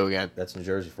wait to go again. that's New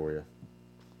Jersey for you.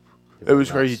 It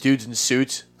was crazy. Dudes in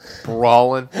suits,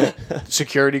 brawling.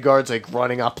 Security guards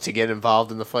running up to get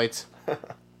involved in the fights.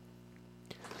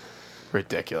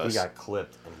 Ridiculous. He got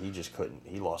clipped, and he just couldn't.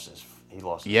 He lost his.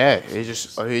 Yeah,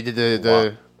 he did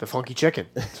the funky chicken.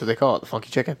 That's what they call it, the funky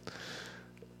chicken.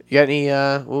 You got any?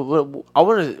 I want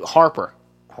to Harper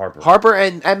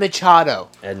and Machado.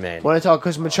 Ed Man. Want to talk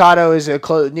because Machado is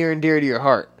near and dear to your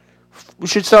heart. We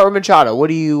should start with Machado. What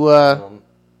do you?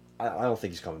 I don't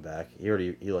think he's coming back. He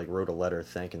wrote a letter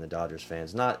thanking the Dodgers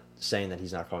fans, not saying that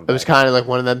he's not coming It back. was kind of like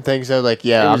one of them things though. Like,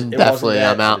 yeah, It wasn't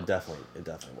that, I'm out. It definitely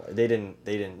was. They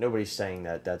didn't. Nobody's saying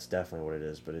that. That's definitely what it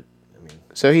is. But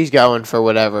So he's going for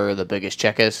whatever the biggest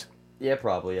check is. yeah,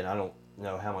 probably. And I don't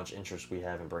know how much interest we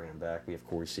have in bringing him back. We have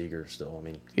Corey Seager still.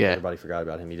 Yeah. Everybody forgot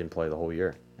about him. He didn't play the whole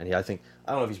year, and I don't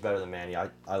know if he's better than Manny. I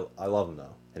love him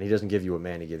though, and he doesn't give you what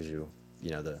Manny gives you.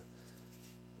 The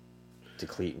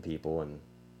decleating people and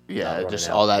Yeah, not just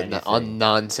running all out that anything.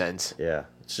 nonsense. Yeah,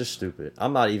 It's just stupid.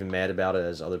 I'm not even mad about it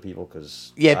as other people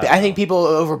because Yeah, I think people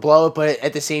overblow it, but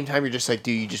at the same time, you're just like,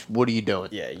 dude, what are you doing?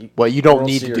 Yeah, you don't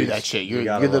need to do that shit.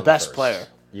 You're the best player.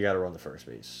 You got to run the first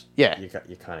base. Yeah, you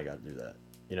kind of got to do that.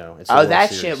 You know.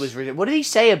 That shit was ridiculous. What did he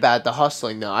say about the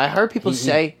hustling though? I heard people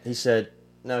say he said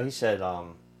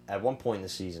at one point in the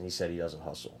season he said he doesn't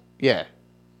hustle. Yeah,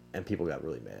 and people got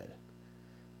really mad,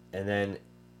 and then.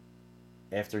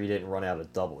 After he didn't run out a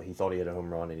double, he thought he had a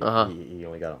home run, and he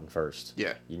only got on first.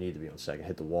 Yeah, you need to be on second,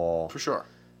 hit the wall for sure.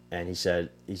 And he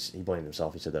said he blamed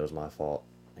himself. He said that was my fault.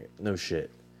 No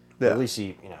shit. Yeah. But at least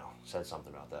he said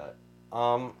something about that.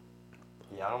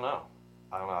 Yeah, I don't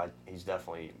know. He's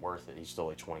definitely worth it. He's still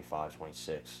like 25,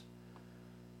 26.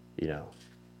 You know,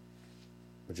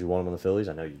 would you want him on the Phillies?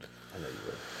 I know you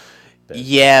would. But,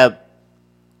 yeah,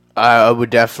 I would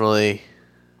definitely.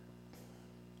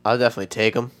 I'll definitely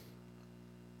take him.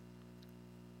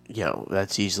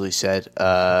 That's easily said.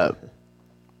 I'd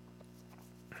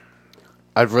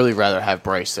really rather have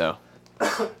Bryce, though.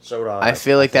 So would I. I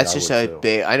feel like that's just a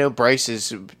big... I know Bryce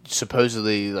is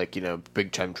supposedly,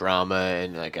 big-time drama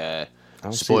and, a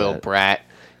spoiled brat.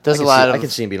 Does a lot of... I can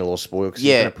see him being a little spoiled because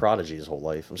he's been a prodigy his whole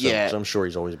life. So I'm sure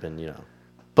he's always been,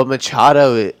 But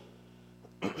Machado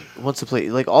wants to play...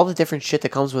 all the different shit that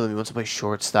comes with him. He wants to play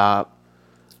shortstop.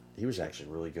 He was actually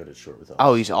really good at short with us.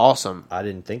 Oh, he's awesome. I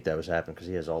didn't think that was happening because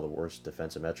he has all the worst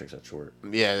defensive metrics at short.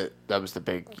 Yeah, that was the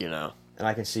big, And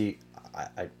I can see,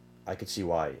 I could see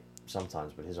why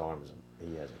sometimes, but his arm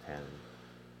he has a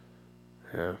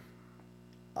cannon.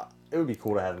 Yeah. It would be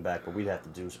cool to have him back, but we'd have to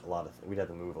do we'd have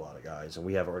to move a lot of guys, and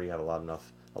we already have a lot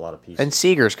of pieces. And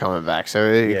Seager's coming back, so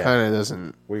it kind of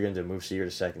doesn't. What are you going to do? Move Seager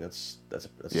to second? That's a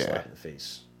slap in the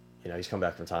face. He's come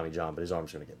back from Tommy John, but his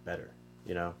arm's going to get better.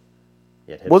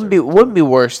 Wouldn't be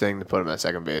worst thing to put him at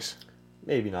second base.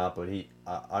 Maybe not, but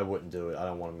I wouldn't do it. I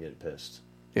don't want him getting pissed.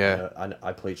 Yeah.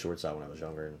 I played shortstop when I was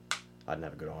younger, and I didn't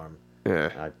have a good arm. Yeah.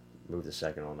 And I moved to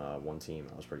second on one team.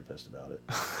 I was pretty pissed about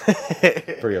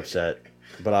it. Pretty upset.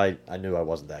 But I knew I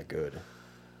wasn't that good.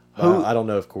 I don't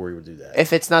know if Corey would do that.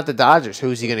 If it's not the Dodgers,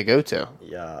 who's he going to go to?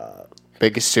 Yeah.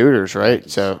 Biggest suitors, right?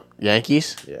 Yankees. So,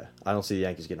 Yankees? Yeah. I don't see the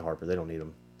Yankees getting Harper. They don't need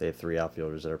him. They have 3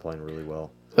 outfielders that are playing really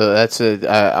well.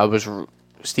 I was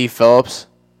Steve Phillips.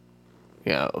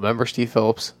 Yeah, remember Steve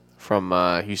Phillips from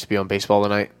he used to be on Baseball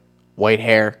Tonight. White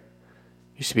hair.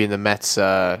 Used to be in the Mets.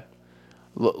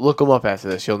 Look him up after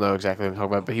this. You'll know exactly what I'm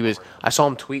talking about. But I saw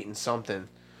him tweeting something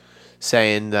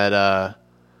saying that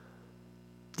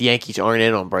the Yankees aren't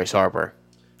in on Bryce Harper.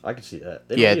 I can see that.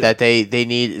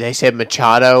 They said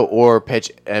Machado or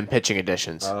pitching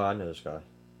additions. Oh, I know this guy.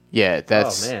 Yeah,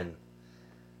 that's. Oh man.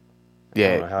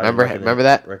 Yeah, remember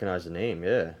that? Recognize the name,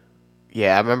 yeah.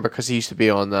 Yeah, I remember because he used to be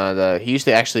on he used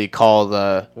to actually call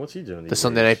What's he doing? The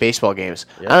Sunday Night Baseball games.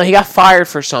 Yeah. I don't know, he got fired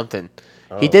for something.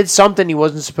 Oh. He did something he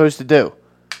wasn't supposed to do.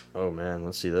 Oh man,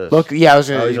 let's see this. Look, yeah, I was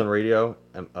gonna. he's on radio,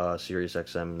 Sirius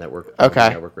XM network. Okay.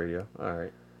 Network radio. All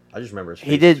right. I just remember his face.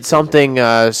 He did something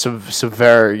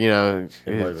severe, It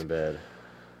might have been bad.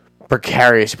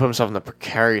 Precarious. He put himself in a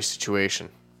precarious situation.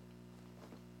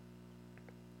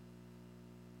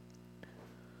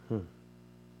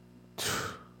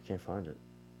 Can't find it.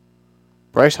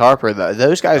 Bryce Harper,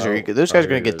 those guys are going to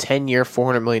here get it is. 10-year,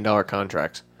 $400 million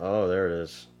contracts. Oh, there it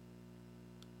is.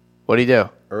 What do you do?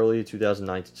 Early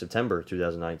 2019, September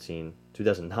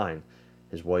 2009,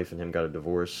 his wife and him got a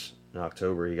divorce. In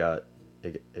October, it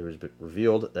was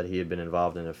revealed that he had been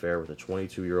involved in an affair with a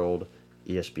 22-year-old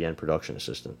ESPN production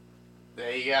assistant.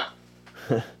 There you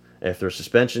go. After a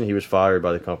suspension, he was fired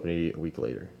by the company a week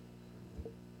later.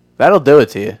 That'll do it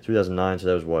to you. 2009, so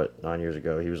that was what, 9 years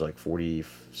ago. He was like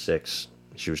 46.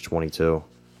 She was 22.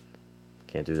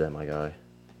 Can't do that, my guy.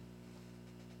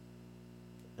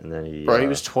 And then he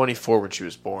was 24 when she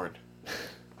was born.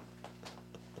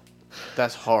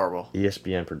 That's horrible.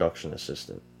 ESPN production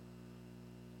assistant.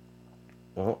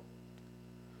 Well,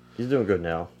 he's doing good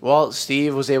now. Well,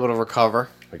 Steve was able to recover.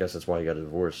 I guess that's why he got a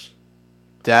divorce.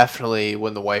 Definitely,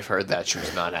 when the wife heard that, she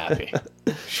was not happy.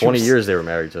 20 years they were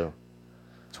married, too.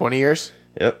 20 years?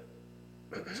 Yep.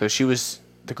 So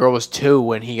the girl was 2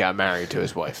 when he got married to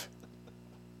his wife.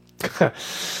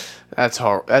 That's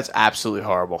horrible. That's absolutely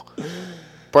horrible.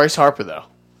 Bryce Harper, though.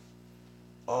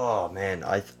 Oh, man.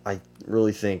 I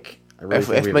really think...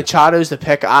 If Machado's the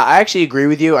pick, I actually agree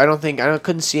with you. I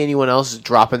couldn't see anyone else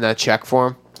dropping that check for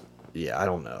him. Yeah, I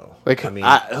don't know. Like, I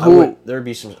mean, there'd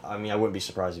be some... I mean, I wouldn't be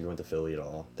surprised if he went to Philly at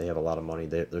all. They have a lot of money.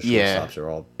 Their shortstops are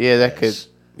all... Yeah, that could...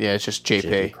 Yeah, it's just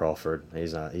JP Crawford.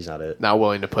 He's not it. Not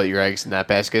willing to put your eggs in that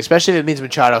basket, especially if it means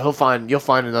Machado. You'll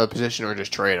find another position or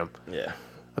just trade him. Yeah,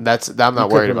 I'm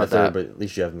not worried about that. But at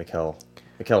least you have Mikel.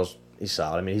 Mikel's He's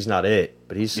solid. I mean, he's not it,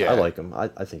 but he's. Yeah. I like him. I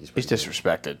think he's. He's Pretty good.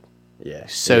 disrespected. Yeah,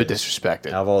 So he is. disrespected.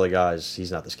 Out of all the guys,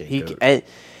 he's not the He scapegoat. and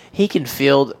he can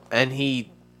field, and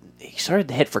he started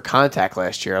to hit for contact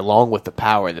last year, along with the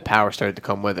power, and the power started to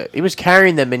come with it. He was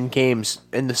carrying them in games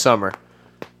in the summer,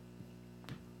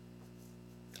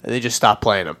 and they just stopped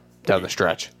playing him down the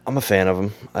stretch. I'm a fan of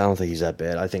him. I don't think he's that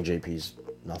bad. I think JP's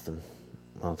nothing.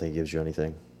 I don't think he gives you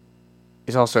anything.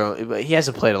 He's also he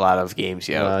hasn't played a lot of games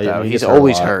yet. though. he He's gets hurt a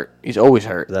always lot. hurt. He's always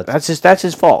hurt. That's- That's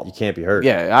his fault. You can't be hurt.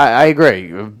 Yeah, I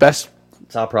agree. Best.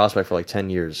 Top prospect for like 10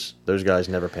 years. Those guys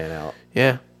never pan out.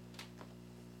 Yeah,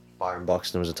 Byron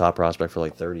Buxton was a top prospect for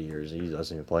like 30 years. He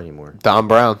doesn't even play anymore. Don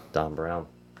Brown. Don Brown.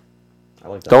 I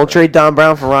like Don Don't Brown. trade Don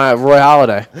Brown for Roy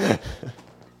Halladay.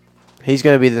 He's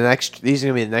gonna be the next. He's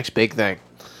gonna be the next big thing.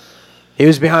 He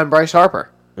was behind Bryce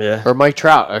Harper Yeah. or Mike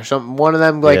Trout or something. One of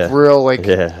them Yeah. real like.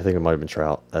 Yeah, I think it might have been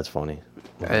Trout. That's funny.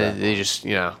 And they just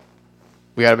we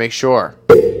got to make sure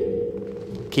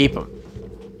keep him.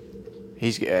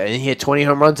 And he hit 20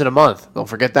 home runs in a month. Don't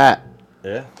forget that.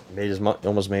 Yeah,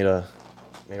 almost made a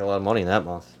lot of money in that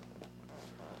month.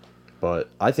 But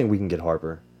I think we can get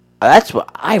Harper. That's what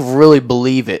I really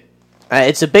believe it.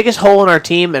 It's the biggest hole in our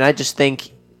team, and I think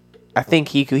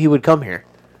he would come here.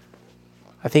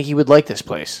 I think he would like this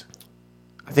place.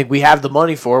 I think we have the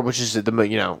money for it, which is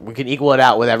we can equal it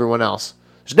out with everyone else.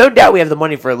 There's no doubt we have the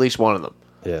money for at least one of them.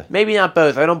 Yeah. Maybe not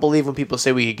both. I don't believe when people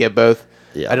say we could get both.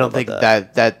 Yeah, I don't how think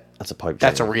about that That's a pipe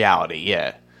that's a dream. reality.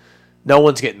 Yeah, no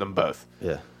one's getting them both.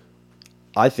 Yeah.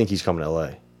 I think he's coming to LA.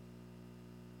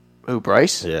 Who,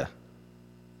 Bryce? Yeah.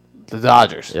 The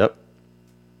Dodgers. Yep.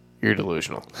 You're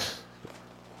delusional.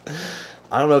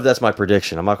 I don't know if that's my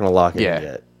prediction. I'm not going to lock it Yeah. in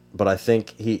yet. But I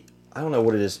think I don't know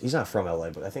what it is. He's not from LA,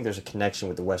 but I think there's a connection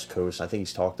with the West Coast. I think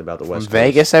he's talked about the West Coast.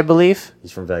 Vegas, I believe.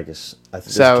 He's from Vegas. I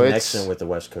think So there's a it's- connection with the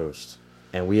West Coast.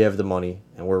 And we have the money,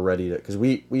 and we're ready to... Because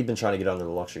we've been trying to get under the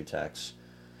luxury tax.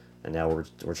 And now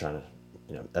we're trying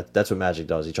to... that's what Magic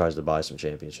does. He tries to buy some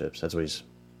championships. That's what he's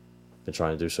been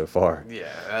trying to do so far. Yeah,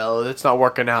 well, it's not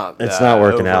working out. It's not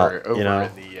working out, Over you know.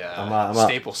 in the I'm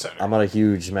Staples Center. I'm not a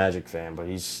huge Magic fan, but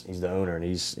he's the owner, and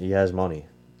he has money.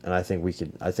 And I think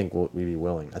we'd be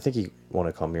willing. I think he want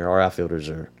to come here. Our outfielders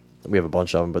we have a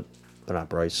bunch of them, but they're not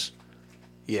Bryce.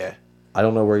 Yeah. I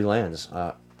don't know where he lands.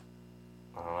 I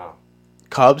don't know.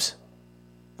 Cubs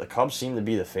The Cubs seem to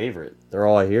be the favorite. They're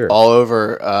all I hear. all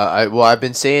over. I've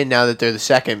been saying now that they're the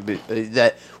second. But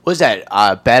that was that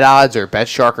Bet Odds or Bet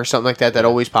Shark or something like that that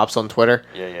always pops on Twitter.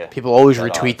 Yeah. People always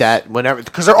Bet retweet Odds. that whenever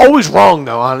because they're always wrong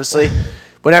though. Honestly,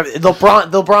 whenever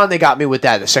LeBron, they got me with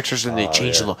that. The Sixers and they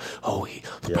changed yeah.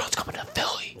 LeBron's coming to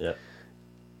Philly. Yeah.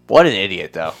 What an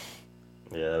idiot though.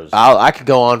 Yeah, that was... I could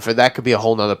go on for that. Could be a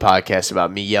whole nother podcast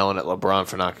about me yelling at LeBron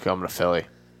for not coming to Philly,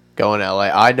 going to LA.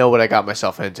 I know what I got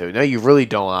myself into. No, you really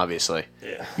don't. Obviously,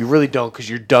 Yeah. you really don't because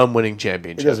you're done winning It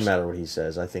championships. doesn't matter what he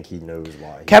says. I think he knows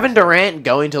why. Kevin Durant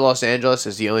going to Los Angeles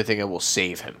is the only thing that will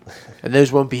save him, and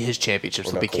those won't be his championships.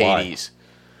 What They'll be about Kawhi? KD's.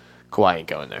 Kawhi ain't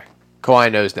going there. Kawhi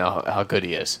knows now how good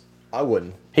he is. I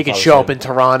wouldn't. He If can I was show up him. in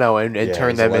Toronto and Yeah,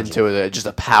 turn he's a them legend. into just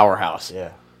a powerhouse.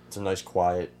 Yeah. It's a nice,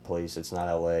 quiet place. It's not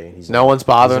LA. No one's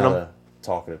bothering he's not him. a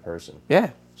talkative person.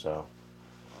 Yeah. So...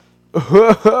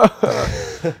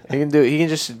 He can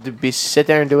just sit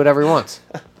there and do whatever he wants.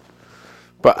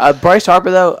 But Bryce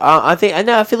Harper though, I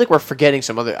feel like we're forgetting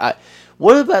some other.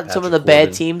 What about some of the Patrick bad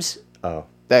Corbin. teams? Oh.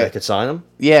 That- That could sign him?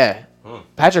 Yeah,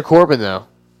 Patrick Corbin though.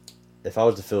 If I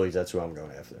was the Phillies, that's who I'm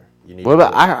going after. You need What to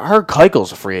about? I heard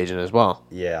Keuchel's a free agent as well.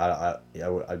 Yeah,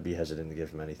 I'd be hesitant to give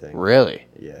him anything. Really?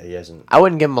 Yeah, he hasn't I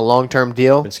wouldn't give him a long-term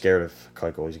deal. been scared of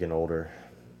Keuchel. He's getting older.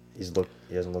 He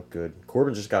hasn't looked good.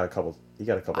 Corbin just got a couple. He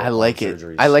got a couple. I like it.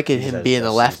 surgeries. I like it He's him had being his a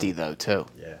best lefty season. though too.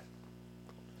 Yeah,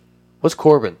 What's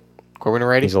Corbin? Corbin a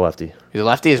righty? he's a lefty. He's a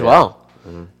lefty as Yeah. well.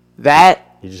 Mhm.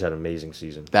 That He just had an amazing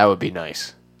season. would be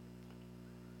nice.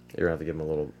 You're gonna have to give him a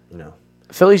little.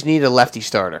 Phillies need a lefty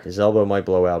starter. His elbow might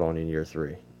blow out on you in year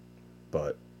 3,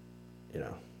 but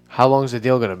How long is the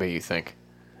deal going to be? You think?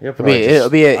 he'll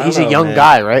He's a young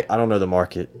guy, right? I don't know the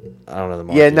market.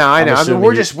 Yeah, no, I know. I mean,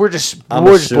 we're just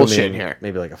bullshitting here.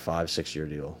 Maybe like a 5-6 year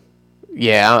deal.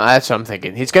 Yeah, that's what I'm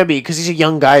thinking. He's going to be because he's a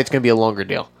young guy. It's going to be a longer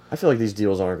deal. I feel like these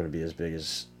deals aren't going to be as big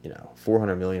as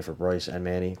 $400 million for Bryce and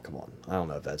Manny. Come on, I don't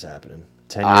know if that's happening.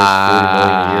 10 years, $40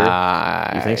 million a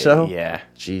year. You think so? Yeah,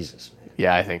 Jesus, man.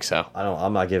 yeah, I think so.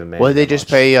 I'm not giving Manny. What did they that just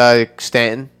much. pay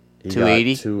Stanton? He got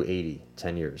 280. 280,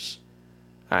 10 years.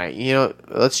 All right,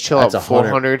 let's chill That's out.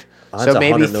 400. that's So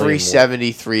maybe 100 million more.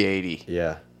 370, 380,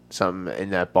 Yeah, something in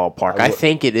that ballpark. I I would-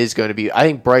 think it is going to be. I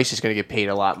think Bryce is going to get paid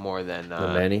a lot more than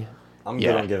Manny. I'm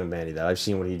yeah. good on giving Manny that. I've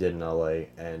seen what he did in LA,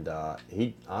 and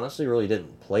he honestly really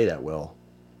didn't play that well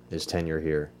his tenure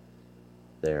here,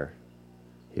 there,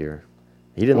 here.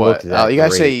 He didn't What? look that You gotta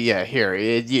great. say, yeah. Here,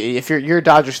 if you're a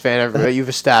Dodgers fan, you've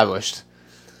established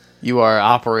you are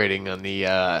operating on the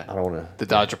I don't want the to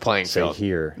Dodger playing say field.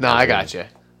 here. No, I got you.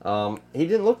 He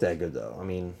didn't look that good though. I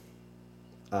mean,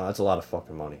 that's a lot of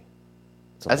fucking money.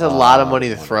 That's a lot of money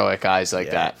to throw at guys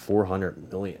like that.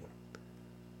 $400 million.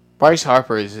 Bryce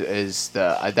Harper is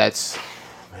the that's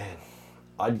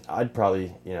Man, I'd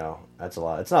probably that's a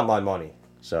lot. It's not my money,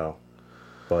 so,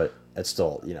 but it's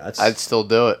still that's I'd still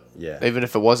do it. Yeah. Even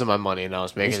if it wasn't my money and I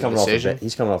was making a decision.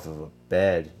 He's coming off of a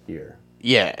bad year.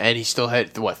 Yeah, and he still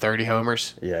had 30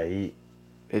 homers. Yeah, he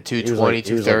At 220,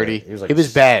 230. He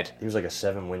was bad. He was like a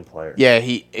 7-win player. Yeah,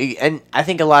 he and I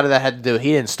think a lot of that had to do.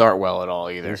 He didn't start well at all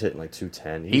He either. was hitting like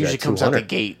 210. He usually comes out the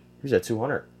gate. He was at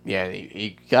 200. Yeah,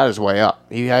 he got his way up.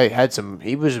 He had some.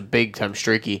 He was a big time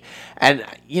streaky, and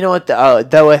you know what?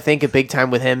 Though I think a big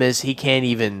time with him is he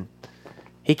can't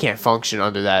function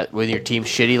under that when your team's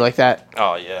shitty like that.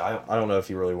 Oh yeah, I don't know if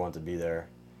he really wanted to be there.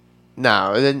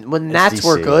 No, then when It's Nats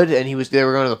were DC. good and they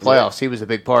were going to the playoffs, he was a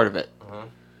big part of it.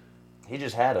 He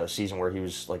just had a season where he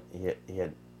was like he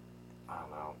had I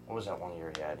don't know what was that one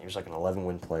year he had. He was like an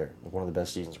 11-win player, like one of the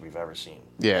best seasons we've ever seen.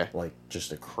 Yeah, Like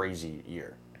just a crazy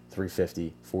year,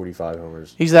 350, 45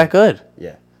 homers. he's that good.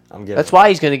 Yeah, I'm getting. That's why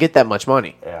he's going to get that much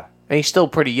money, Yeah, and he's still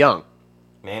pretty young.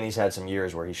 Manny's had some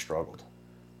years where he struggled.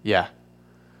 Yeah,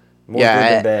 More Yeah,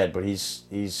 good than bad, but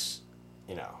he's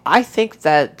I think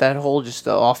that whole just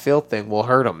the off field thing will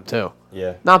hurt him too.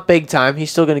 yeah. Not big time.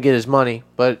 He's still going to get his money,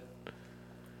 but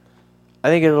I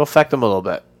think it'll affect him a little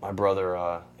bit. My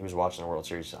brother, he was watching the World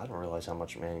Series. I didn't realize how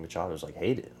much Manny Machado was like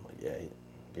hated. I'm like,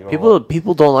 yeah,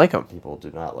 People don't like him, people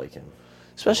do not like him.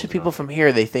 especially do people not. from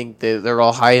here. They think they're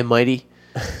all high and mighty.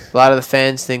 A lot of the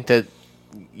fans think that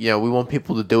we want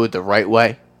people to do it the right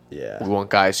way. Yeah, We want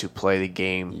guys who play the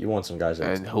game you want some guys that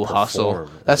and who perform hustle. as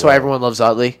That's well. why everyone loves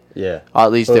Utley. Yeah,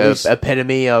 Utley's But at the least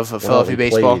epitome of when Philadelphia Utley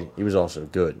baseball. played, he was also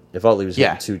good. If Utley was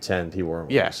Yeah. hitting 210, people weren't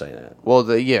Yeah. saying that. Well,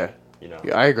 You know,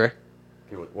 Yeah, I agree.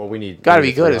 well, we need Got to we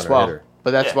be need a good as 300 well. hitter.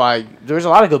 But that's Yeah. why there's a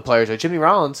lot of good players. Like Jimmy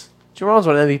Rollins. Jimmy Rollins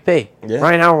won MVP. Yeah.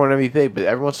 Ryan Howard won MVP, but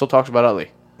everyone still talks about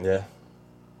Utley. Yeah,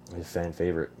 he's a fan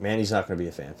favorite. Manny's not going to be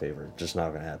a fan favorite. Just not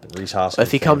going to happen. Reese Hoskins.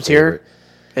 If he fan comes favorite. here,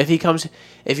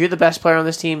 if you're the best player on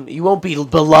this team, you won't be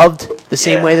beloved the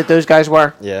same Yeah. way that those guys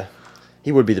were. Yeah,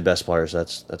 he would be the best player. So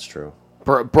that's true.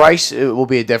 Bryce it will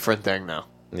be a different thing now.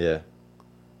 Yeah,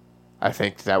 I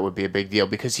think that would be a big deal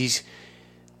because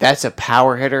that's a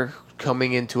power hitter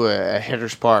coming into a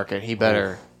hitter's park, and he's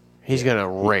gonna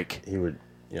rake. he would.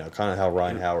 Kind of how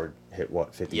Ryan Howard hit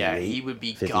 50. Yeah, he would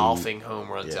be 50, golfing home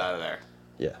runs yeah. out of there,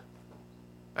 Yeah,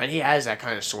 and he has that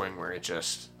kind of swing where it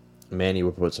just. Manny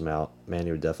would put some out. Manny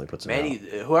would definitely put some Manny,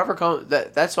 out. whoever comes,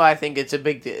 that's why I think it's a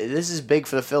big. This is big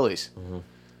for the Phillies. Mm-hmm.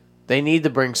 They need to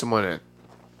bring someone in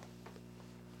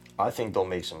I think they'll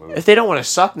make some moves. if they don't want to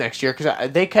suck next year,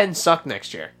 because they can suck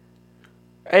next year.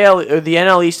 The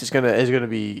NL East is gonna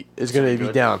be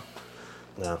good. down.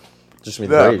 No, just me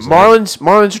the The Braves.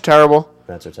 Marlins are terrible.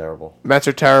 Mets are terrible. Mets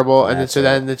are terrible, and then Nats so are-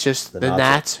 then it's just the the Nats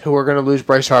Nats who are going to lose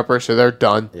Bryce Harper, so they're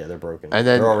done. Yeah, they're broken. And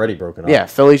then- they're already broken up. Yeah,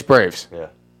 Phillies, Braves. yeah.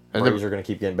 And Braves the- are going to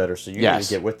keep getting better, so you Yes. need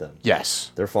to get with them.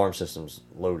 Yes, Their farm system's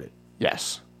loaded.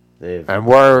 yes. They've And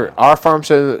our farm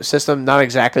system not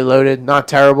exactly loaded, not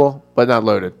terrible, but not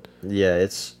loaded. yeah,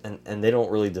 it's and they don't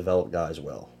really develop guys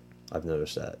well. I've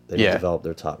noticed that they don't Yeah. develop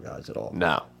their top guys at all.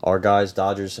 No. Our guys,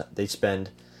 Dodgers, they spend,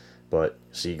 but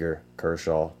Seager,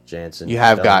 Kershaw, Jansen, You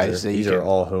have Bellinger, guys that you these can- are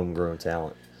all homegrown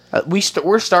talent.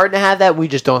 We're starting to have that. We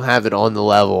just don't have it on the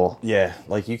level Yeah,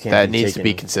 like you can't. that be needs to be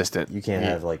taking- consistent. You can't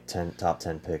Yeah. have like top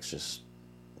 10 picks. Just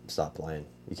stop playing.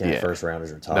 You can't have Yeah. first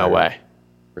rounders retire. No way.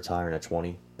 Retiring at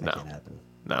 20. That No. can't happen.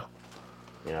 No.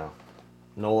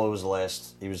 Nola was the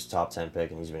last. He was a top 10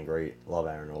 pick, and he's been great. Love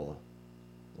Aaron Nola.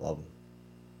 Love him.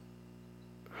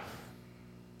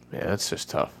 Yeah, that's just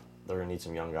tough. They're gonna need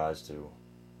some young guys to,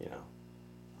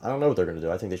 I don't know what they're gonna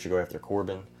do. I think they should go after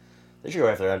Corbin. They should go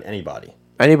after anybody.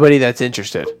 Anybody that's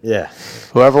interested, Yeah.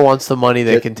 whoever wants the money,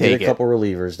 they can take Get a couple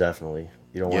relievers, definitely.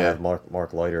 You don't want to Yeah. have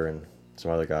Mark Leiter and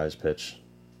some other guys pitch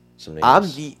some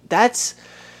names.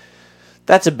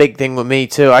 That's a big thing with me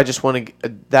too. I just want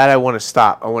to I want to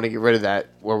stop. I want to get rid of that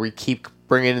where we keep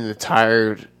bringing in the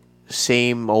tired,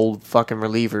 same old fucking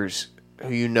relievers who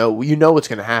you know what's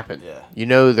going to happen. Yeah. You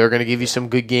know they're going to give you some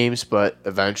good games, but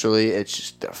eventually it's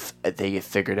just they get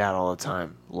figured out all the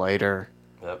time. Leiter,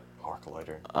 Yep. Mark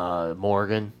Leiter.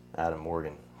 Morgan, Adam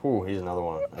Morgan. Ooh, he's another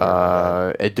one.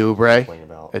 Edubre, Complain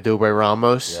about. Edubre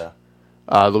Ramos,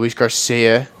 Yeah. Luis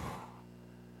Garcia.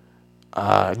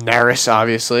 Naris,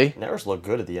 obviously. Naris looked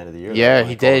good at the end of the year. Yeah, though, he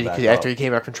when called did back after up. he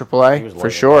came back from AAA, He was for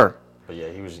lighting sure. up. But yeah,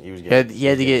 he was He getting. had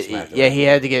to get he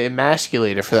had to get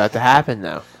emasculated for that to happen,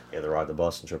 though. Yeah, they ride the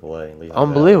bus in AAA in Lehigh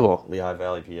Unbelievable. Valley, Lehigh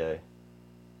Valley, PA.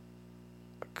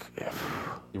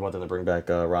 You want them to bring back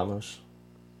Ramos?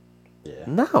 Yeah.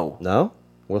 No. No?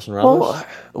 Wilson Ramos? Well,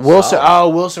 Wilson. Solid. Oh,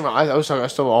 Wilson. I was talking. I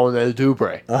still on the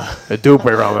Dubre. The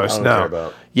Dubre Ramos. I don't No. care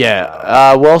about.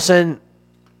 Yeah. Wilson.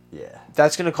 Yeah.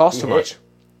 That's going to cost He too hit. much.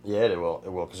 Yeah, it will. It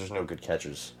will because there's no good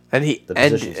catchers. And he The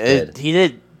and position's dead. he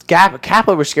did.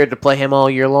 Kapler was scared to play him all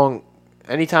year long.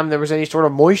 Anytime there was any sort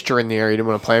of moisture in the air, he didn't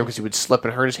want to play him because he would slip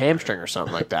and hurt his hamstring or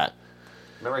something like that.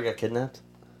 Remember he got kidnapped?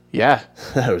 Yeah,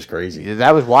 That was crazy.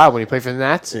 that was wild when he played for the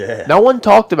Nats. Yeah. No one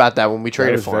talked about that when we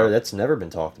traded for him. That's never been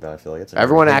talked about. I feel like it's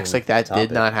Everyone acts like that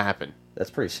did not happen. That's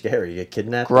pretty scary. You get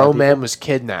kidnapped. by Grown people? man was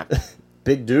kidnapped.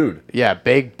 Big dude. Yeah,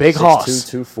 big 6'2", hoss.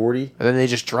 240. And then they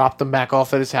just dropped him back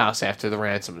off at his house after the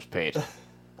ransom was paid.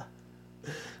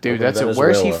 Dude, From that's it.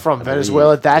 Where's he Venezuela, from? I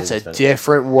Venezuela? believe. That's I a believe it's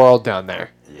different world down there.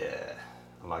 Yeah,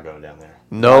 I'm not going down there.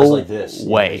 No Guys like this.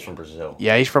 way. He's from Brazil.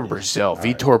 Yeah, he's from Brazil. right.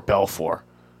 Vitor Belfort.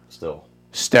 Still.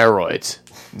 Steroids.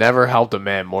 Never helped a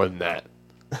man more than that.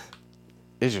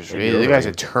 This is Maybe you're the guy's a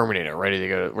right. Terminator, ready to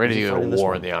go he to fighting this war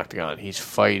one? in the octagon. He's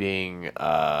fighting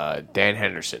Dan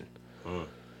Henderson.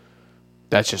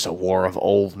 That's just a war of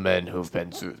old men who've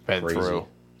been through CTE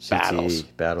battles.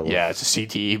 battle. Yeah, it's a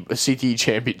CTE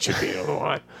championship being on the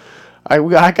line. I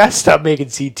got to stop making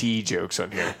CTE jokes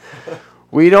on here.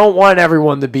 We don't want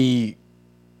everyone to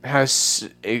has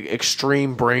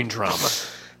extreme brain trauma.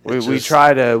 We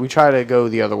try to go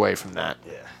the other way from that.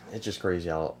 Yeah, it's just crazy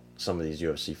how some of these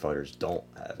UFC fighters don't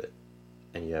have it,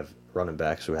 and you have running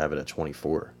backs who have it at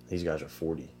 24. These guys are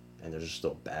 40, and they're just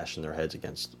still bashing their heads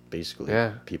against basically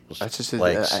people's That's just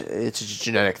legs. it's a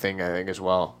genetic thing, I think, as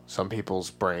well. Some people's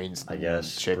brains, I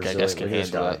guess. shit, I Brazilian, guess can look at this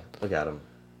handle guy. it. Look at him.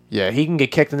 Yeah, he can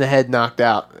get kicked in the head, knocked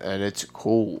out, and it's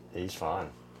cool. He's fine.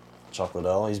 Chuck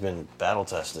Liddell, he's been battle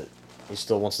tested. He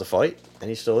still wants to fight, and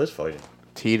he still is fighting.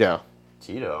 Tito,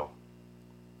 Tito.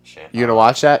 you gonna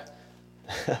watch that?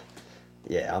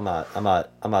 Yeah, I'm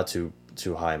not too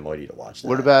high and mighty to watch that.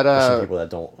 What about, There's some people that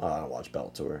don't watch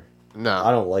Bellator. No,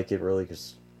 I don't like it really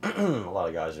because a lot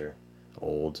of guys are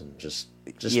old and just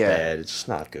Yeah. bad. It's just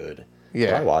not good. Yeah.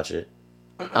 But I watch it.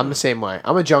 I'm the same way.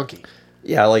 I'm a junkie.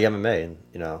 Yeah, I like MMA,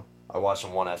 and I watch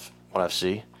some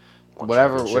 1FC.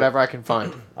 Whatever I can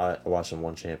find. I watch some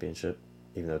one championship,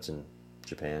 even though it's in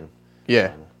Japan.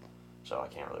 Yeah, So I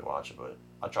can't really watch it, but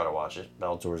I try to watch it.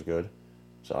 Bellator's good,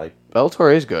 so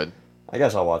Bellator is good. I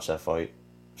guess I'll watch that fight.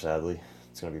 Sadly,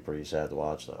 it's gonna be pretty sad to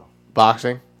watch though.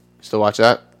 Boxing, still watch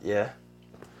that. Yeah,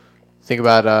 Think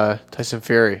about Tyson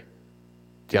Fury,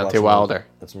 Watch Deontay it. Wilder.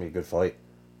 That's gonna be a good fight.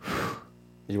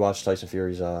 Did you watch Tyson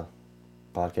Fury's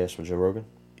podcast with Joe Rogan?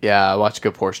 Yeah, I watched a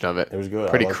good portion of it. It was good. I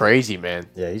Pretty liked it. crazy, man.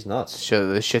 Yeah, he's nuts.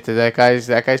 Show the shit that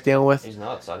guy's dealing with. He's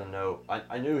nuts. I didn't know.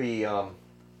 I knew he.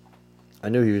 I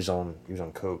knew he was on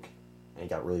coke, and he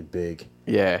got really big.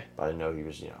 Yeah, But I didn't know he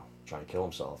was trying to kill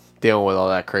himself. dealing with all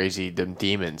that crazy them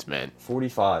demons, man.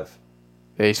 45.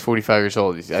 Yeah, he's 45 years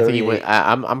old. I think he went.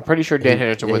 38. I'm pretty sure Dan He-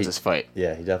 Henderson yeah, wins he- this fight.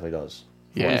 Yeah, he definitely does.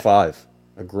 Yeah. 45.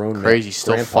 A grown man. Crazy,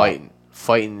 still Grandpa.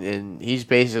 fighting, and he's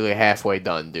basically halfway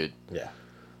done, dude. Yeah.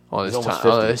 On He's his almost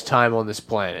time, 50. on this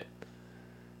planet.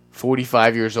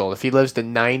 45 years old. If he lives to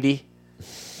 90,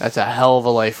 that's a hell of a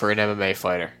life for an MMA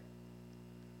fighter.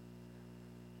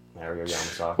 Mario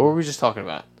Yamasaki. What were we just talking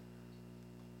about?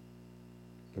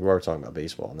 We were talking about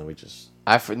baseball, and then we just.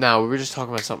 No, we were just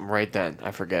talking about something right then.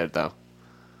 I forget it though.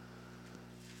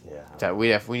 Yeah. That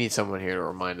we need someone here to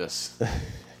remind us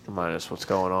what's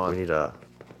going We on. need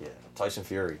Tyson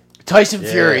Fury. Tyson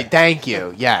Yeah. Fury, thank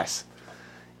you. Yes.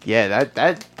 Yeah,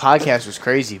 that podcast was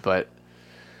crazy, but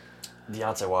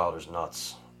Deontay Wilder's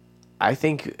nuts. I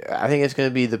think it's going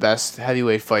to be the best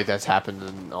heavyweight fight that's happened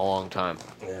in a long time.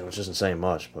 Yeah, which isn't saying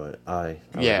much, but I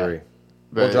Yeah, agree.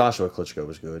 but- Well, Joshua Klitschko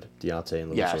was good. Deontay and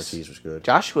Luis Yes. Ortiz was good.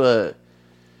 Joshua's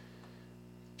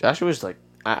like,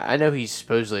 I know he's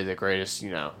supposedly the greatest.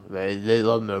 They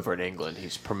love him over in England.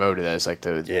 He's promoted as like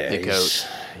the goat.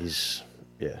 He's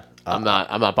yeah. I'm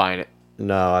not buying it.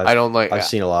 No, I don't like- I've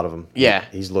seen a lot of him. Yeah.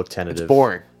 he's looked tentative. It's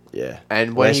boring. Yeah,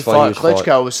 And when Last he fight fought was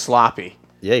Klitschko, was sloppy.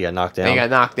 Yeah, he got knocked down. And he got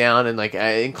knocked down, and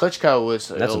Klitschko was.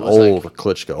 That's an was old like,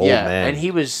 Klitschko, old yeah, man. and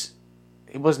he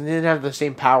didn't have the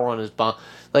same power on his bum.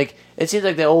 Like it seems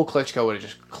like the old Klitschko would have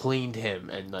just cleaned him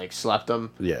and slept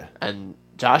him. Yeah, And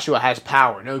Joshua has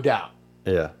power, no doubt.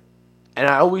 yeah. And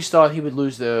I always thought he would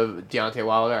lose the Deontay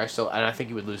Wilder. And I think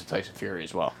he would lose to Tyson Fury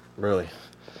as well. Really,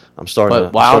 I'm starting But to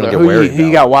Wilder, get who wary you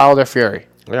about got? Wilder, Fury.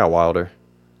 it. Yeah, Wilder.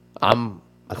 I'm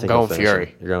I I'm think going he'll finish Fury.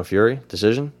 him. You're going Fury?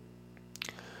 Decision?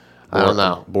 I don't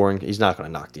know. Boring. He's not going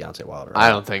to knock Deontay Wilder out. I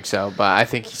don't think so, but I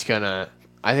think he's gonna.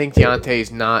 I think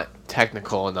Deontay's not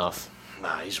technical enough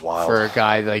Nah, he's wild. for a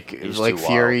guy He's like too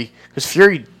Fury. Because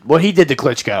Fury, what he did to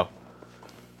Klitschko.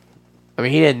 I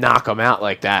mean, he didn't knock him out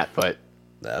like that, but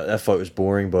That fight was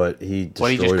boring, but he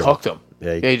destroyed he just him. cooked him.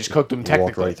 Yeah, he just cooked him he technically.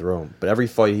 walked right through him. But every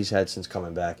fight he's had since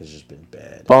coming back has just been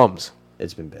bad. Bums.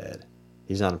 It's been bad.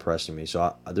 He's not impressing me,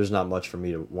 so there's not much for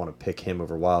me to want to pick him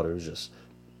over Wilder. It's just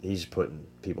he's putting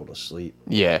people to sleep.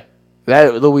 Yeah.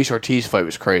 That Luis Ortiz fight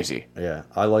was crazy. Yeah,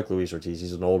 I like Luis Ortiz.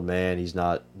 He's an old man. He's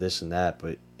not this and that,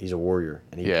 but he's a warrior,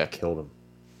 and he killed him.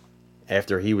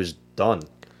 After he was done,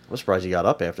 I'm surprised he got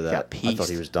up after that. I thought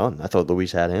he was done. I thought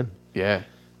Luis had him. Yeah.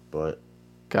 But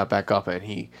got back up, and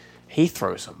he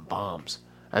throws some bombs.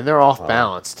 And they're off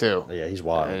balance, too. Yeah, he's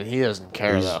wild. And he doesn't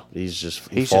care, though. He's just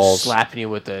He's falls, just slapping you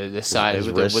with the side, his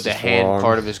with wrist, the his hand forearm.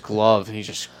 part of his glove, and he's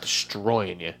just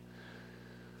destroying you.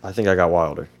 I think I got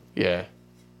Wilder. Yeah.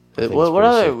 think What it's pretty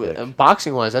other sick pick.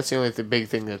 boxing wise? That's the only big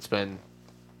thing that's been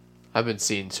I've been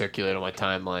seeing circulate on my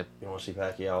timeline. You want to see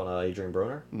Pacquiao and Adrian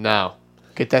Broner? No,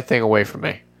 get that thing away from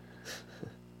me.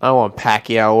 I don't want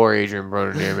Pacquiao or Adrian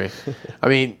Broner near me. I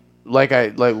mean, like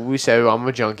we said, I'm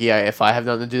a junkie. If I have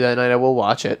nothing to do that night, I will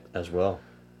watch it. As well.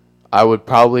 I would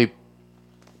probably.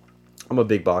 I'm a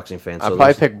big boxing fan. I'd So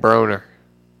probably pick Broner,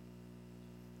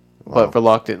 Wow. but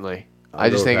reluctantly. I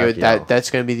just go think Pacquiao. that's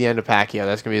going to be the end of Pacquiao.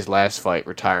 That's going to be his last fight,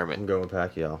 retirement. I'm going with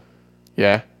Pacquiao.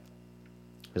 Yeah.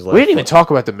 His We didn't even fight-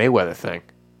 talk about the Mayweather thing.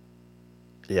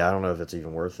 Yeah, I don't know if it's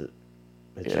even worth it.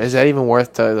 It's Is just- that even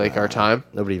worth our time?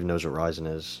 Nobody even knows what Ryzen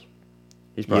is.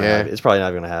 He's probably Yeah. it's probably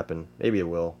not going to happen. Maybe it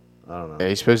will. I don't know. Yeah,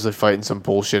 he's supposedly fighting some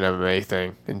bullshit MMA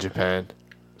thing in Japan.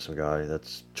 Some guy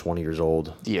that's 20 years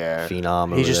old. Yeah.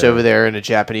 Phenom. He's just over there in a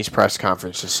Japanese press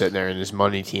conference, just sitting there in his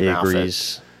money team He outfit,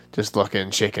 agrees. just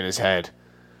looking, shaking his head.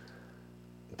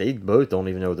 They both don't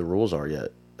even know what the rules are yet.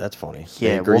 That's funny. They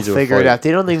Yeah, agreed we'll to a figure it fight. out. They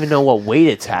don't even know what weight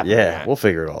it's happening Yeah, at. we'll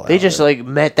figure it all out. They just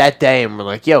met that day and were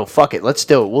like, "Yo, fuck it, let's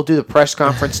do it. We'll do the press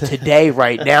conference today,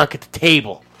 right now. Get the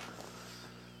table."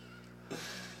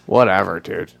 Whatever,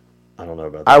 dude. I don't know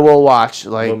about that. I will watch.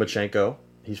 Like, Lomachenko,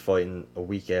 he's fighting a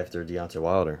week after Deontay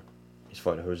Wilder. He's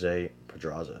fighting Jose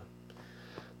Pedraza.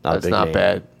 That's not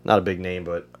bad. Not a big name,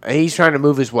 but he's trying to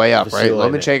move his way up, right? Vasily,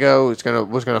 Lomachenko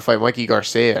was gonna fight Mikey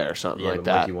Garcia or something yeah, like but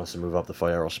that. Mikey wants to move up to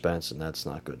fight Errol Spence, and that's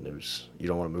not good news. You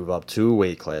don't want to move up 2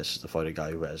 weight classes to fight a guy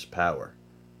who has power.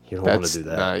 You don't want to do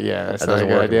that. That's that not a doesn't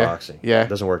good work idea. in boxing. Yeah, It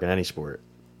doesn't work in any sport.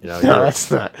 You know, no, that's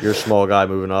not. you're a small guy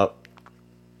moving up.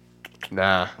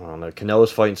 Nah. I don't know.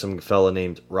 Canelo's fighting some fella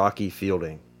named Rocky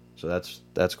Fielding, so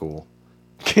that's cool.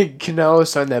 Canelo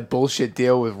signed that bullshit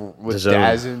deal with DAZN.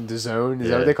 Daz and DAZN. Is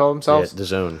that what they call themselves? Yeah, the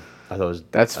zone. I thought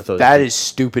it was. That is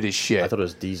stupid as shit. I thought it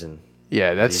was Deason.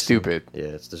 Yeah, that's Deason. stupid. Yeah,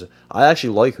 it's DAZN. I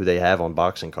actually like who they have on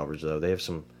boxing coverage though. They have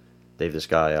this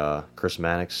guy Chris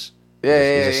Mannix.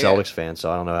 Yeah, he's a Celtics fan, so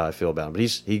I don't know how I feel about him, but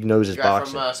he knows his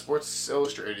boxing. Sports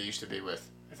Illustrated he used to be with.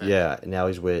 I think. Yeah, and now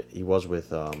he was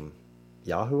with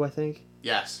Yahoo, I think.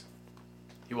 Yes.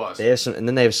 He was. They have and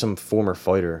then they have some former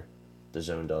fighter. The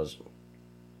Zone does.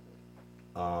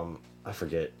 I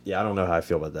forget. Yeah, I don't know how I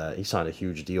feel about that. He signed a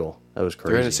huge deal. That was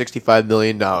crazy. $365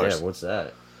 million. Yeah, what's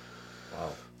that? Wow.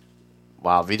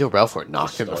 Wow, Vito Belfort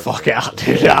knocked him the Started fuck there. out,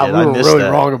 dude. Yeah, we I were missed really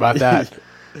that. wrong about that.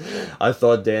 I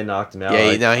thought Dan knocked him out.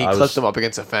 Yeah, I he was- clipped him up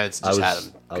against the fence and just had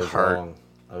him I was hurt. wrong.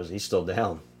 He's still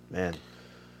down, man.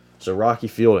 So Rocky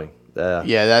Fielding. Yeah,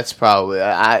 that's probably.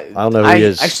 I don't know who he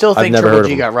is. I still I've think never Triple heard of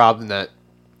G him. got robbed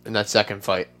in that second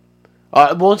fight.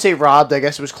 I won't say robbed. I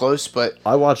guess it was close, but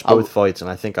I watched both fights, and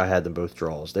I think I had them both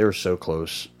draws. They were so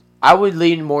close. I would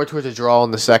lean more towards a draw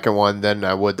in the second one than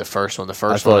I would the first one. The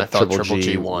first one, I thought Triple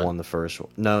G won. the first one.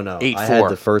 No. 8-4. I had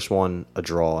the first one a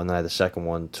draw, and then I had the second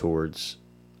one towards.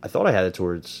 I thought I had it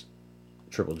towards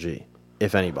Triple G,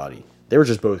 if anybody. They were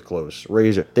just both close.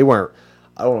 Razor. They weren't.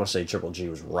 I don't want to say Triple G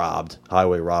was robbed,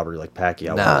 highway robbery like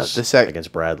Pacquiao was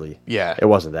against Bradley. Yeah, it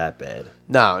wasn't that bad.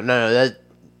 No. That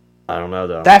I don't know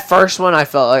though. That first one, I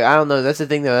felt like I don't know. That's the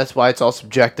thing though. That's why it's all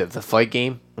subjective. The fight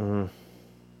game. Mm-hmm.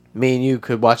 Me and you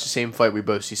could watch the same fight. We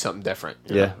both see something different.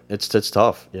 Yeah, know? it's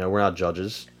tough. You know, we're not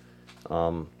judges.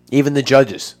 Even the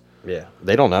judges. Yeah,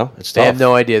 they don't know. It's They tough. have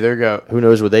no idea. Who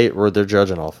knows what they're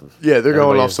judging off of? Yeah, they're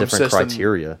going Everybody off has some different system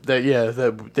criteria.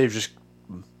 That they've just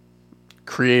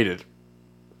created.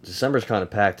 December's kind of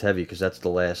packed heavy because that's the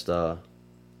last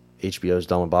HBO's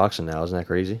done with boxing now. Isn't that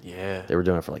crazy? Yeah, They were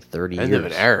doing it for like 30 end years. of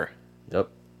an era. Yep.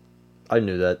 I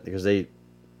knew that because they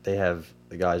have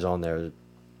the guys on there.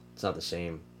 It's not the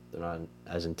same. They're not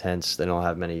as intense. They don't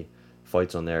have many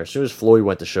fights on there. As soon as Floyd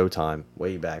went to Showtime,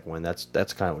 way back when, that's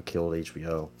kind of what killed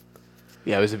HBO.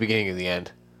 Yeah, it was the beginning of the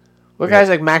end. What guys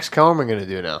like Max Kellerman going to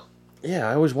do now? Yeah,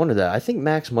 I always wondered that. I think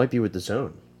Max might be with the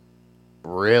Zone.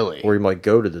 Really? Or he might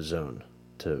go to the Zone,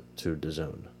 to the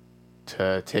Zone.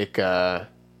 To take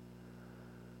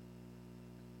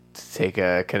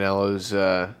Canelo's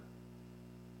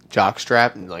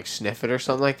jockstrap and like sniff it or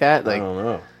something like that. Like, I don't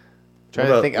know. I was trying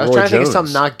to think of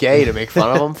something not gay to make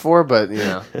fun of him for, but you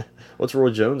know. What's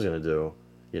Roy Jones gonna do?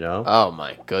 You know? Oh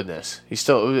my goodness, he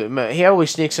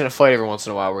always sneaks in a fight every once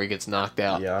in a while where he gets knocked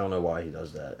out. Yeah, I don't know why he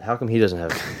does that. How come he doesn't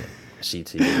have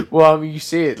CTE? Well, I mean, you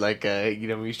see it like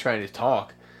when he's trying to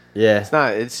talk. Yeah,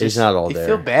 he's not all you there.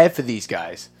 feel bad for these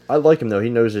guys. I like him though. He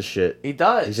knows his shit. He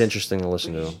does. He's interesting to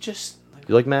listen to. Just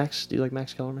you like Max? Do you like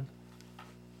Max Kellerman?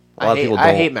 I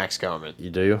hate Max Kellerman.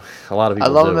 You do? A lot of people.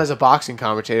 I love do. him as a boxing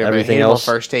commentator. Everything but I hate else?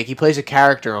 him on First Take. He plays a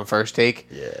character on First Take.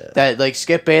 Yeah. That like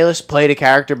Skip Bayless played a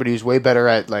character, but he was way better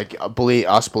at like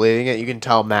us believing it. You can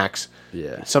tell Max.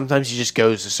 Yeah. Sometimes he just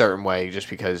goes a certain way just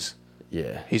because.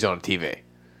 Yeah. He's on TV.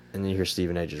 And then you hear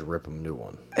Stephen A. just rip him a new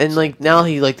one. And like now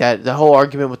he like that the whole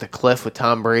argument with the cliff with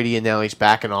Tom Brady, and now he's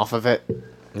backing off of it.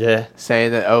 Yeah.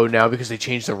 Saying that now because they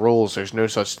changed the rules, there's no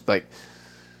such like.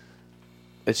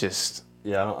 It's just.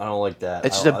 Yeah, I don't like that.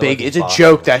 It's just it's a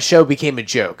joke. That show became a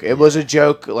joke. It was a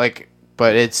joke, like,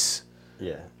 but it's.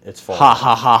 Yeah, it's fun. Ha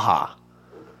ha ha ha.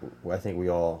 I think we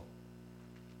all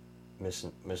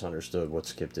misunderstood what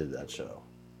Skip did to that show.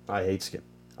 I hate Skip.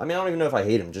 I mean, I don't even know if I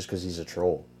hate him just because he's a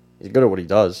troll. He's good at what he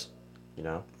does, you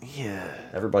know? Yeah.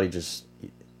 Everybody just...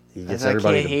 He gets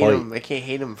everybody to bite. I can't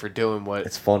hate him for doing what...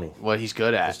 It's funny. What he's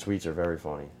good at. His tweets are very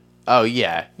funny. Oh,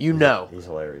 yeah. know. He's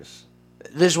hilarious.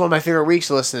 This is one of my favorite weeks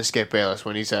to listen to Skip Bayless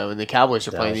when he's when the Cowboys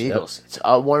are playing the Eagles. It's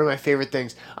one of my favorite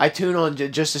things. I tune on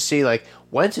just to see, like,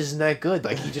 Wentz isn't that good.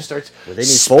 Like, he just starts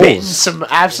spitting some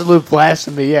absolute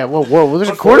blasphemy. Yeah, whoa, there's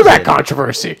a quarterback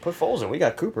controversy. Put Foles in. We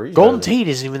got Cooper. Golden Tate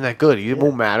isn't even that good. It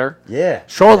won't matter. Yeah.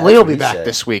 Sean Lee will be back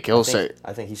this week. I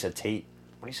think he said Tate.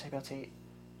 What did he say about Tate?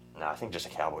 No, I think just a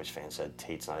Cowboys fan said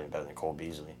Tate's not even better than Cole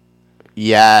Beasley.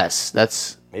 Yes,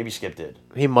 that's... Maybe Skip did.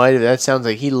 He might have. That sounds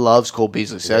like he loves Cole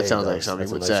Beasley, so that sounds like something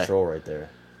he would say. That's a nice troll right there.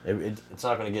 It's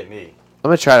not going to get me. I'm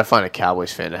going to try to find a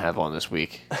Cowboys fan to have on this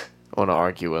week. I want to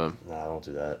argue with him. Nah, don't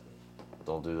do that.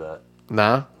 Don't do that.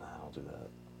 Nah? Nah, don't do that.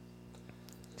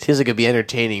 Seems like it'd be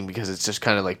entertaining because it's just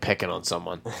kind of like picking on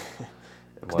someone.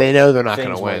 They know they're not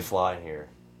going to win. Things fly in here.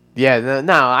 Yeah,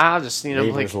 no, I'll just,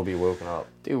 Neighbors will be woken up.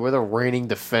 Dude, we're the reigning,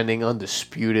 defending,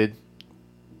 undisputed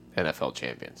NFL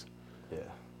champions. Yeah.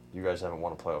 You guys haven't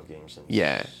won a playoff game since...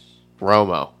 Yeah.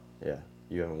 Romo. Yeah.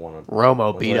 You haven't won a...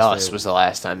 Romo beat us was the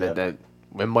last time that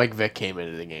when Mike Vick came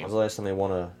into the game. When was the last time they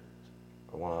won a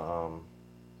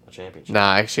championship?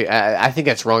 Nah, actually, I think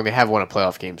that's wrong. They have won a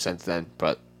playoff game since then,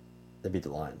 but... They beat the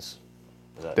Lions.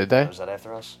 Did they? Was that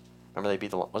after us? Remember they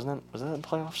beat the... Was that in the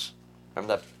playoffs?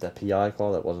 Remember that PI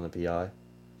call? That wasn't a PI?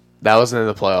 That wasn't in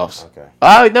the playoffs. Okay.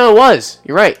 Oh, no, it was.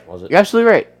 You're right. Was it? You're absolutely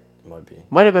right. It might be.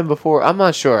 Might have been before. I'm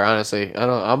not sure, honestly.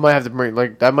 I might have to bring...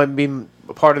 Like, that might be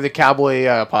part of the Cowboy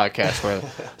podcast where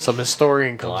some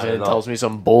historian comes in and tells me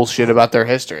some bullshit about their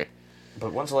history.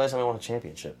 But when's the last time they won a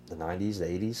championship? The 90s? The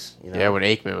 80s? You know? Yeah, when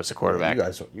Aikman was the quarterback.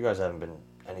 You guys haven't been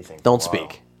anything for Don't a while.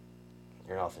 speak.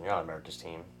 You're nothing. You're not America's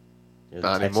team. You're the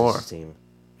Not Texas anymore. Team.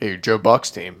 Yeah, you're Joe Buck's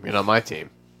team. You're not my team.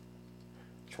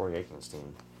 Troy Aikman's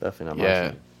team. Definitely not my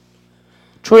team.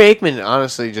 Troy Aikman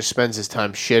honestly just spends his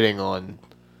time shitting on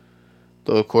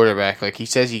the quarterback. Like, he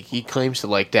says he claims to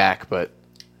like Dak, but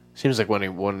seems like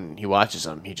when he watches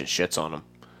him, he just shits on him.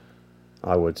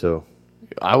 I would too.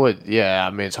 I would, yeah. I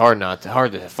mean, it's hard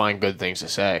to find good things to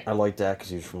say. I like Dak because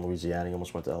he was from Louisiana. He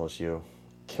almost went to LSU.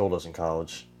 Killed us in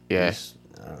college. Yeah.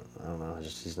 I don't know.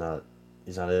 He's not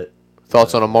it.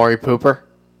 Thoughts on Amari Cooper?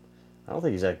 I don't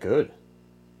think he's that good.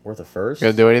 Worth a first.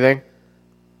 Gonna do anything?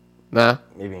 Nah.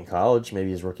 Maybe in college, maybe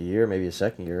his rookie year, maybe his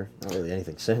second year. Not really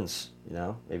anything since, you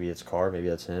know. Maybe it's Carr, maybe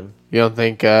that's him. You don't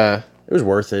think it was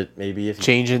worth it? Maybe if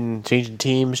changing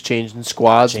teams, changing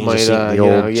squads might the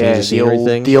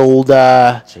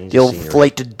old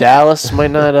flight to Dallas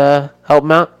might not help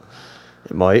him out.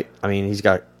 It might. I mean, he's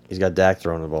got Dak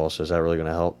throwing the ball, so is that really going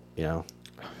to help? You know,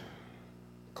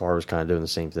 Carr was kind of doing the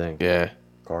same thing. Yeah,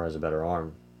 Carr has a better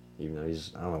arm, even though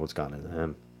I don't know what's gotten into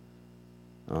him.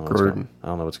 I don't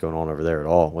know what's going on over there at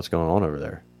all. What's going on over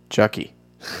there? Chucky.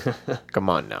 Come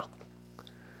on now.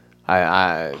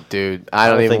 Dude, I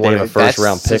don't even think they want have a first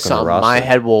round pick on the roster. My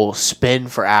head will spin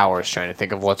for hours trying to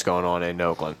think of what's going on in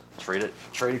Oakland. Traded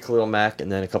Khalil Mack,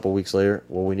 and then a couple weeks later,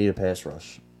 we need a pass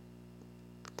rush.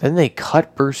 Then they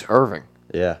cut Bruce Irving.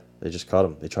 Yeah, they just cut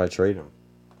him. They tried to trade him.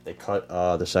 They cut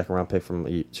the second round pick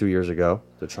from 2 years ago.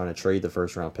 They're trying to trade the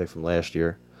first round pick from last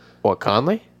year. What,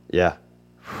 Conley? Yeah,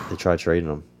 they tried trading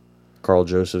him. Carl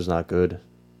Joseph's not good.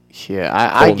 Yeah,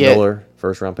 I get Miller,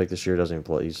 first round pick this year, doesn't even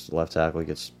play. He's left tackle. He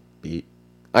gets beat.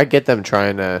 I get them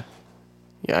trying to,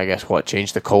 I guess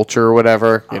change the culture or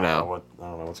whatever. I don't know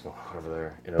what's going on over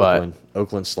there in But-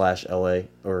 Oakland/LA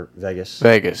or Vegas.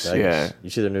 Vegas, yeah. You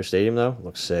see their new stadium though?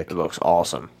 Looks sick. It looks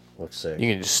awesome. Looks sick.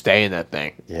 You can just stay in that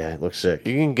thing. Yeah, it looks sick.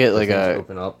 You can get like Things a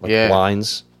open up like yeah.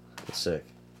 lines. It's sick.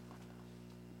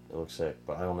 It looks sick,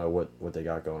 but I don't know what they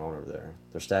got going on over there.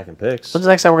 They're stacking picks. When's the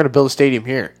next time we're gonna build a stadium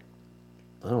here?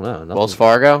 I don't know. Nothing. Wells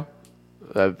Fargo.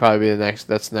 That'd probably be the next.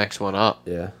 That's the next one up.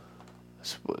 Yeah.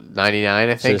 It's 99.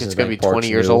 I think Citizens it's gonna be Bank Park's 20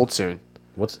 years new. old soon.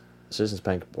 What's Citizens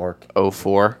Bank Park?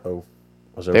 04. Oh,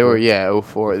 was They were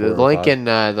 04. The 04, Lincoln,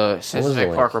 the was Citizens the Bank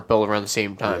Link? Park were built around the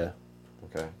same time. Yeah.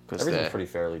 Okay. 'Cause Everything's the- pretty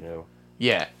fairly new.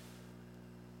 Yeah.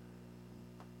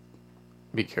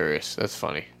 Be curious. That's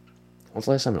funny. When's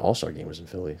the last time an All-Star game was in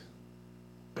Philly?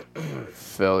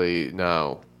 Philly,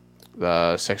 no,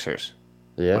 the Sixers.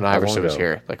 Yeah. When how long Iverson was ago?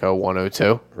 here, like 01,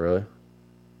 02. Really?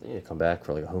 They need to come back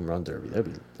for like a home run derby.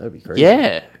 That'd be crazy.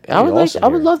 Yeah, I would awesome I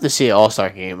would here. love to see an All-Star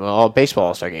game, baseball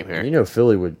All-Star game here. You know,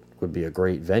 Philly would be a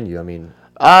great venue. I mean,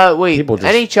 Wait, people just-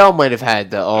 NHL might have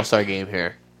had the All-Star game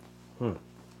here.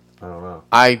 I don't know.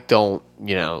 I don't,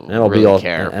 MLB really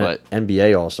care, but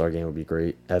NBA All-Star game would be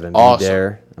great. Have Embiid Awesome.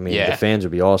 there. I mean, Yeah. the fans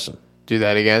would be awesome. do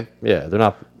that again. Yeah, they're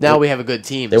not. Now we have a good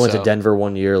team. They went so- to Denver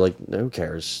one year. Like, who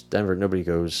cares? Denver, nobody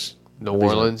goes. New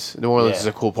Orleans. New Orleans Yeah. is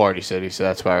a cool party city, so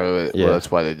that's why. Yeah. Well, that's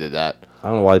why they did that. I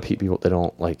don't know why people they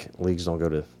don't like leagues don't go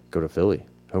to Philly.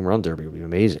 Home run derby would be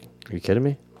amazing. Are you kidding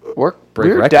me? We're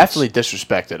Break records. definitely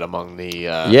disrespected among the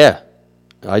Yeah,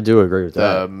 I do agree with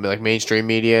that. like mainstream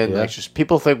media and Yeah. like just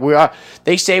people think we are.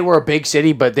 They say we're a big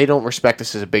city, but they don't respect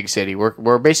us as a big city.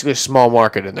 We're basically a small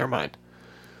market in their mind.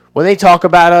 When they talk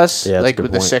about us, Yeah, that's a like good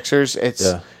with the point. Sixers,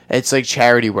 Yeah. it's like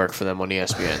charity work for them on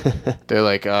ESPN. They're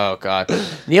like, oh god,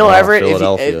 Neil Everett.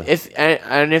 Philadelphia. If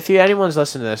anyone's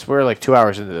listening to this, we're like 2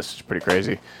 hours into this. It's pretty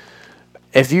crazy.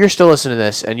 If you're still listening to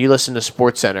this and you listen to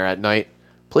Sports Center at night,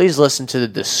 please listen to the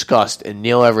disgust in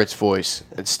Neil Everett's voice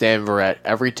and Stan Verrett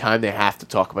every time they have to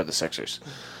talk about the Sixers.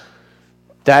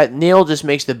 That Neil just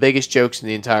makes the biggest jokes in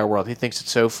the entire world. He thinks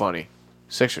it's so funny.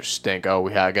 Sixers stink. Oh,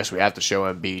 I guess we have to show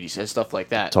Embiid. He says stuff like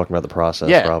that. Talking about the process,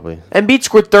 Yeah, probably. Embiid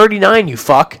scored 39. You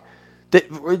fuck.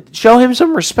 Show him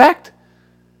some respect.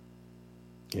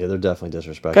 Yeah, they're definitely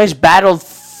disrespectful. Guy's battled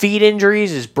feet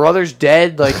injuries. His brother's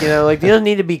dead. Like he doesn't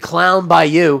need to be clowned by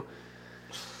you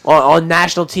on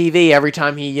national TV every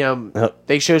time he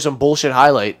they show some bullshit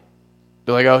highlight.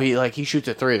 They're like, oh, he shoots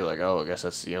a three. They're like, oh, I guess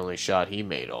that's the only shot he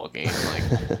made all game.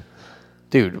 Like,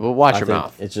 dude, well, watch your think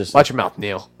mouth. it's just- watch your mouth,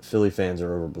 Neil. Philly fans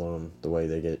are overblown the way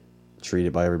they get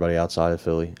treated by everybody outside of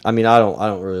Philly. I mean, I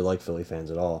don't really like Philly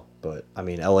fans at all, but I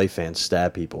mean, LA fans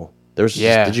stab people.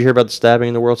 Yeah. Did you hear about the stabbing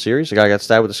in the World Series? The guy got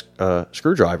stabbed with a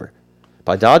screwdriver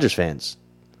by Dodgers fans.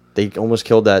 They almost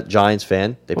killed that Giants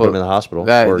fan. They put him in the hospital.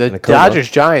 or in The a coma. Dodgers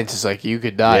Giants is like you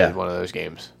could die Yeah. in one of those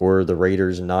games. Or the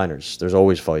Raiders and Niners. There's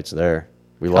always fights there.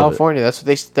 We love California.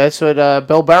 That's what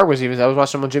Bill Burr was even. I was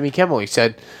watching him on Jimmy Kimmel. He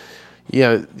said,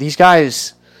 these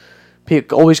guys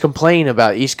always complain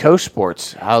about East Coast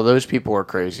sports. How those people are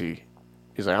crazy.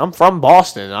 He's like, I'm from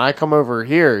Boston. And I come over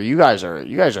here. You guys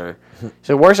are.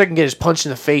 So worst I can get is punched in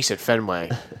the face at Fenway.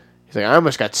 He's like, I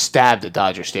almost got stabbed at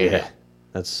Dodger it. Stadium. Yeah.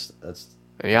 That's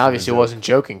And he obviously wasn't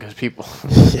joking because people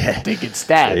yeah. they get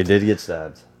stabbed. They did get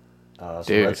stabbed. Some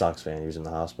Dude. Red Sox fan. He was in the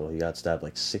hospital. He got stabbed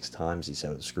like 6 times. He said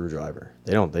with a screwdriver.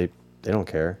 They don't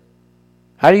care.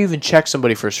 How do you even check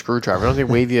somebody for a screwdriver? I don't think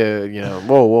wave you.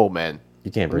 Whoa, man. You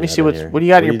can't Let bring me that see in what here. do you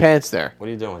got in your pants there. What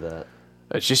are you doing with that?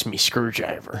 It's just me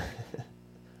screwdriver.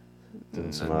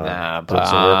 Doing some, Nah, doing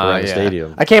some work around the yeah.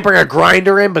 stadium. I can't bring a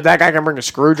grinder in, but that guy can bring a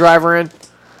screwdriver in.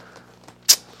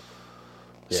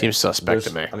 Yeah. Seems suspect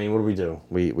to me. I mean, what do we do?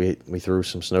 We threw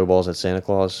some snowballs at Santa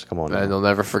Claus. Come on, And now. they'll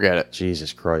never forget it.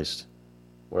 Jesus Christ.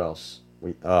 What else?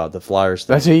 The Flyers.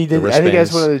 That's what he the did. I think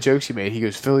that's wristbands. one of the jokes he made. He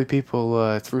goes, Philly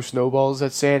people threw snowballs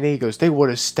at Santa. He goes, they would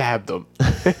have stabbed them.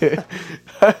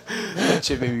 That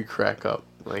shit made me crack up.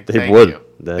 Like, They thank would. you.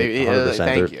 They, 100%.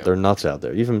 Thank you. They're nuts out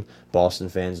there. Even Boston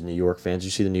fans, New York fans.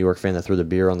 You see the New York fan that threw the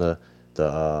beer on the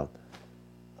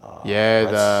Yeah,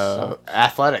 Red the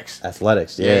Athletics.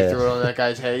 Athletics. Yeah, Yeah. he threw it on that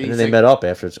guy's head. And He's then they like, met up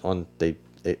after it's on.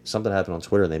 Something happened on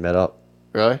Twitter and they met up.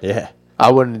 Really? Yeah.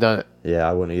 I wouldn't have done it. Yeah,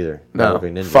 I wouldn't either. That No. would've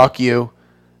been ninja. Fuck you.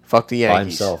 Fuck the Yankees. By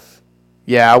himself.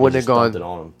 Yeah, I He wouldn't have just dumped gone. it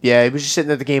on him. Yeah, he was just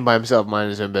sitting at the game by himself, minding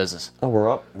his own business. Oh,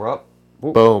 we're up. We're up.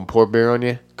 Boom, pour beer on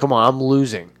you. Come on, I'm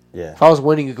losing. Yeah. If I was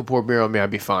winning, you could pour beer on me, I'd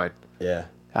be fine. Yeah.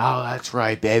 Oh, that's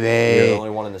right, You're the baby. only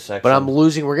one in the section. But I'm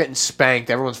losing. We're getting spanked.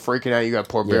 Everyone's freaking out. You got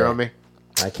to pour beer Yeah. on me.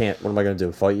 I can't. What am I going to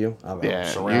do? Fight you? Yeah, I'm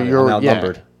surrounded. you're- I'm yeah.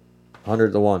 outnumbered.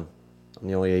 100-1. I'm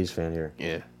the only A's fan here.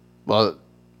 Yeah. Well,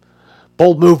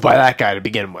 bold move by that guy to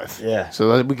begin with. Yeah.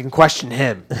 So that we can question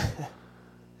him.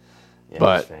 Yankees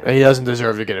But fan. he doesn't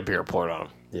deserve to get a beer poured on him.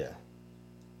 Yeah.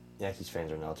 Yankees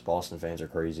fans are nuts. Boston fans are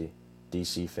crazy.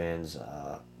 DC fans,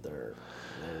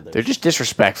 They're just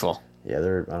disrespectful. yeah, I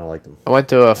don't like them. I went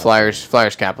to a Flyers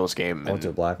Capitals game. I went to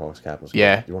a Blackhawks Capitals.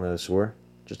 Yeah. You want to score?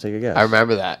 Just take a guess. I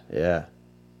remember that. Yeah.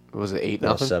 Was it 8-0?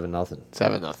 7-0.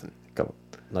 7-0. Couple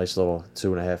nice little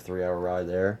 2.5, 3 hour ride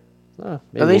there. At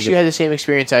least you had the same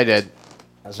experience I did.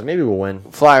 So maybe we'll win.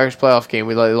 Flyers playoff game.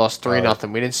 We lost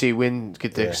 3-0. We didn't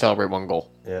get to celebrate one goal.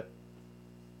 Yeah.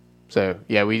 So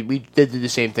yeah, we did the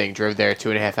same thing. Drove there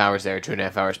 2.5 hours there,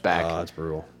 2.5 hours back. Oh, that's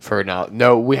brutal. For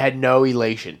no, we had no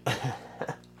elation.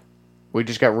 We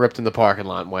just got ripped in the parking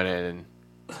lot and went in.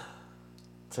 And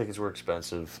Tickets were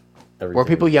expensive. were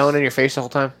people yelling in your face the whole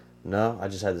time? No, I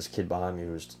just had this kid behind me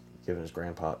who was giving his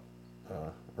grandpa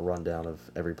a rundown of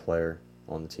every player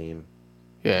on the team,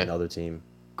 Yeah. another team.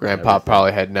 Grandpa everything.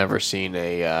 probably had never seen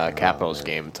a Capitals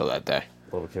game until that day.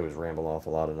 Little kid was rambling off a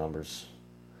lot of numbers.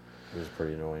 It was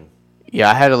pretty annoying. Yeah,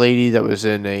 I had a lady that was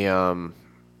in a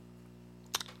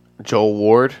Joel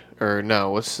Ward or no,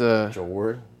 what's Joe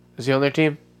Ward, is he on their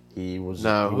team? he was.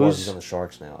 No, he's on the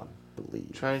Sharks now, I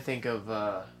believe. Trying to think of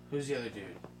who's the other dude.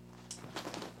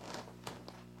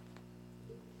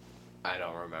 I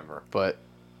don't remember, but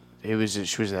she was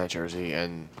in that jersey,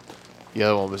 and the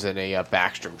other one was in a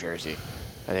Backstrom jersey,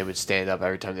 and they would stand up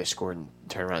every time they scored and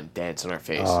turn around and dance on our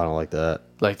face, Oh, I don't like that.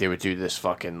 like they would do this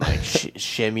fucking like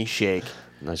shimmy shake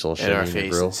Nice little in our shimmy in the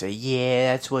face grill. and say,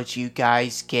 "Yeah, that's what you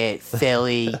guys get,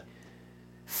 Philly,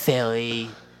 Philly."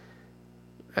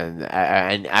 And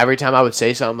every time I would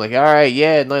say something like, "All right,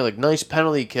 yeah," and like nice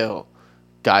penalty kill,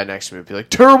 guy next to me would be like,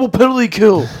 "Terrible penalty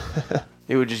kill."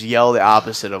 They would just yell the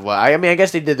opposite of what I mean. I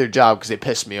guess they did their job because they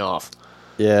pissed me off.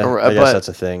 Yeah, Or- I guess but- that's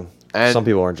a thing. and- Some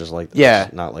people aren't just like that. Yeah.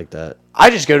 It's not like that. I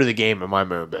just go to the game and mind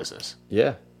my own business.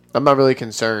 Yeah. I'm not really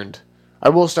concerned. I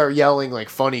will start yelling like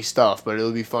funny stuff, but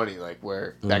it'll be funny like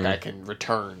where that guy can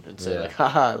return and say Yeah. like,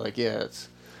 haha, like yeah, it's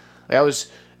like I went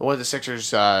to the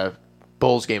Sixers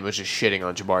Bulls game was just shitting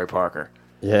on Jabari Parker.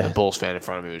 Yeah. The Bulls fan in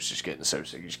front of me was just getting so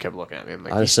sick. He just kept looking at me. I'm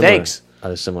like, I had he a similar, stinks. I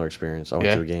had a similar experience. I went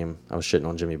Yeah? to a game. I was shitting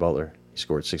on Jimmy Butler. He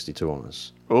scored 62 on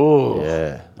us. Oh,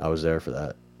 Yeah, I was there for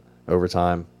that.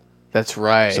 Overtime. that's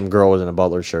right. Some girl was in a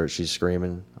Butler shirt. She's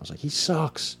screaming. I was like, he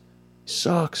sucks. He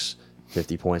sucks.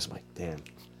 50 points. I'm like, damn.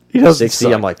 He doesn't 60.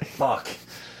 suck. I'm like, fuck.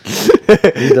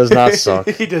 He does not suck.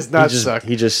 He does not suck.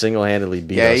 He just single-handedly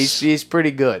beat Yeah, us. he's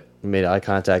pretty good. He made eye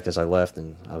contact as I left,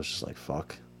 and I was just like,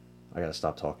 fuck. I got to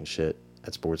stop talking shit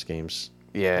at sports games.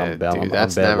 Yeah, bad, dude, I'm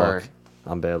that's bad never. luck.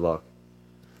 I'm bad luck.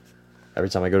 Every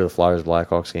time I go to the Flyers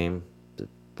Blackhawks game, the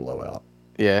blowout.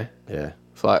 Yeah, Yeah.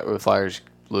 Flyers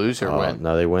lose or win.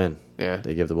 No, they win. Yeah,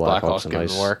 They give the Blackhawks Blackhawks a give them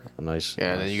nice work. A nice.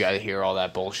 Yeah, and then you got to hear all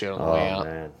that bullshit on the way out.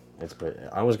 Man,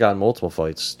 I almost got in multiple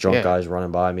fights. Drunk Yeah. guys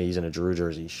running by me. He's in a Drew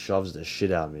jersey. He shoves the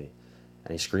shit out of me,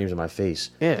 and he screams in my face.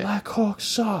 Yeah. Blackhawks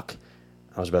suck.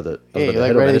 I was about to. Yeah, hit you're,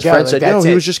 like, him, ready and his to go, friend like, said, "No, that's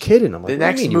he it. was just kidding." I'm like, The "What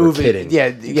next do you mean move, you were kidding? yeah,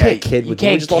 you can't kid. You with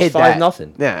can't we just lost kid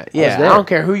 5-0. Yeah, I yeah. was I there. don't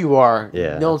care who you are.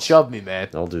 Yeah. Don't shove me, man.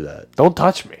 Don't do that. Don't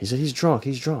touch me. He said he's drunk.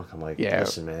 He's drunk. I'm like, Yeah.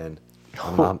 listen, man.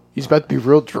 I'm He's about to be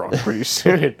real drunk pretty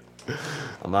soon.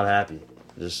 not happy.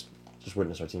 Just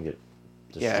witness our team get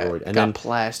Yeah, destroyed. And got then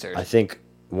plastered. I think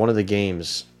one of the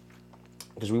games,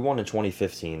 because we won in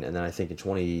 2015, and then I think in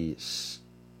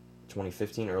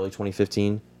 2015, early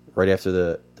 2015, right after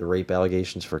the rape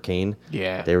allegations for Kane,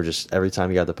 Yeah. they were just, every time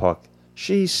you got the puck,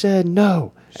 she said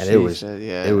no. And She it was said,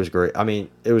 yeah. it was great. I mean,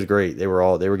 it was great. They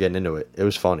were getting into it. It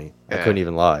was funny. I Yeah. couldn't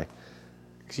even lie.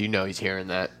 Because you know he's hearing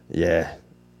that. Yeah.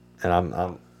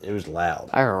 And it was loud.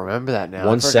 I remember that now.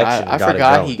 One I forgot, section I got it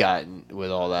forgot going. he got in with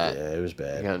all that. Yeah, it was He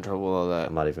bad. got in trouble with all that.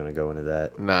 I'm not even going to go into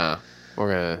that. Nah.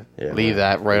 We're going Yeah, to leave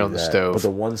man, that right leave on the that. stove. But the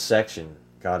one section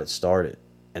got it started.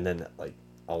 And then, like,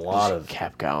 a lot Just of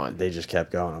kept going. they just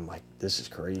kept going. I'm like, this is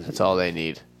crazy. That's all they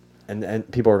need. And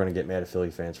people are going to get mad at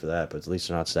Philly fans for that, but at least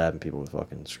they're not stabbing people with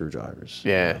fucking screwdrivers.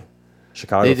 Yeah. You know?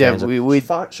 Chicago They did- fans. we-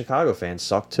 Chicago fans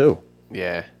suck too.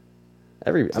 Yeah.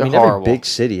 Every They're every horrible. big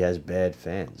city has bad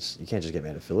fans. You can't just get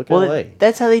mad at Philly. Look at Well, LA.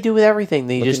 that's how they do with everything.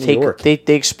 They Look just at New take York.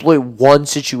 they exploit one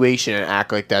situation and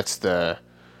act like that's the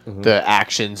Mm-hmm. the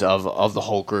actions of the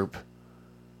whole group.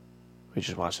 We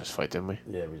just watched this fight, didn't we?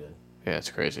 Yeah, we did. Yeah, it's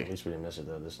crazy. At least we didn't miss it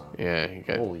though this time. Yeah,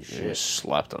 Holy he shit. just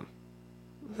slapped him.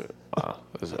 Wow,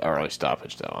 it was an early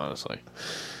stoppage though. Honestly,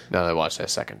 now that I watched that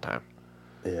second time.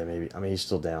 Yeah, maybe. I mean, he's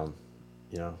still down.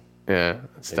 You know. Yeah,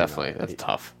 it's Maybe definitely not. that's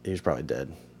tough. He was probably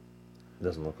dead. It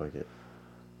doesn't look like it.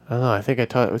 I don't know. I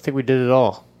think we did it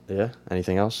all. Yeah.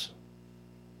 Anything else?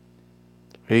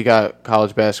 Who you got?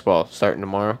 College basketball starting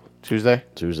tomorrow, Tuesday.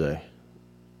 Tuesday.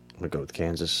 I'm gonna go with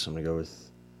Kansas. I'm gonna go with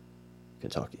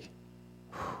Kentucky.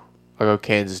 I'll go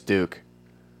Kansas Duke.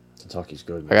 Kentucky's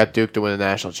good. I got Duke to win the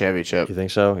national championship. You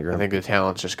think so? I think the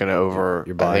talent's just going to over.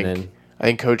 You're buying in? I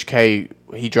think Coach K,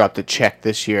 he dropped a check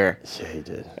this year, Yeah, he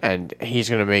did. and he's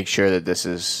going to make sure that this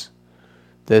is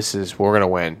we're going to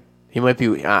win. He might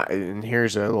be. And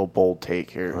here's a little bold take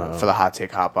here for the hot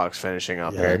take hot box finishing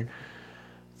up here.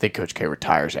 I think Coach K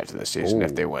retires after this season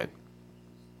if they win.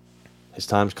 His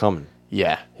time's coming.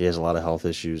 Yeah, He has a lot of health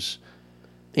issues.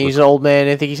 he's an old man.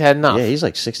 I think he's had enough. Yeah, he's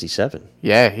like 67.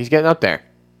 Yeah, he's getting up there.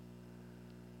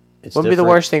 It's Wouldn't be the different.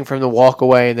 worst thing for him to walk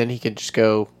away and then he could just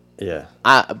go. Yeah,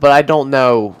 But I don't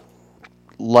know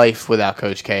life without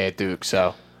Coach K at Duke,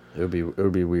 so it would be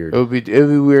weird. it would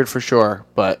be weird for sure.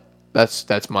 But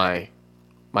that's my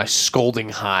scolding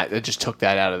hot. It just took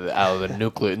that out of the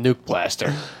nuke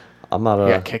blaster. I'm not.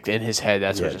 He got kicked in his head.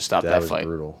 That's what just stopped that was fight.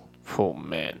 Brutal. Oh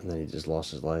man. And then he just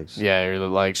lost his legs. Yeah, your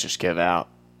legs just give out.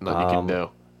 Nothing you can do.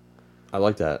 I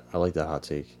like that. I like that hot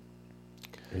take.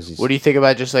 What do you think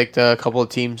about just like the couple of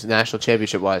teams national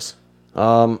championship wise?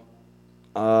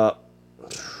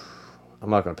 I'm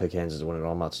not gonna pick Kansas to win it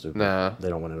all. I'm not stupid. Nah. They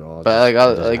don't win it all. But It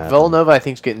doesn't like happen. Villanova, I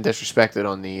think is getting disrespected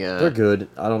on the. They're good.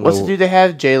 I don't know. What's the dude they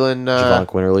have? Jalen. Javon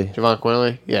Quinterly. Javon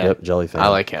Quinterly. Yeah. Yep, Jellyfin. I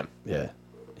like him. Yeah,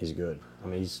 he's good. I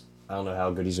mean, I don't know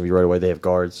how good he's gonna be right away. They have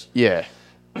guards. Yeah.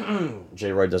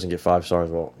 Jay Wright doesn't get 5 stars.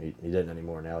 Well, he didn't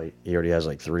anymore. Now he already has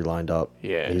like 3 lined up.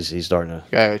 Yeah. He's starting to.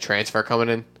 Got a transfer coming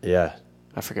in. Yeah,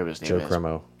 I forget what his name Joe is.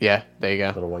 Cremo, Yeah. There you go.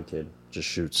 little white kid, just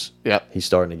shoots. Yep. He's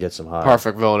starting to get some high.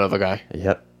 Perfect Villanova guy.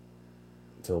 Yep.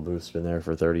 Phil Booth's been there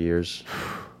for 30 years.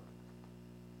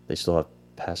 They still have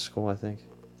Pascal, I think.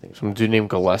 Some dude named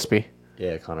Gillespie.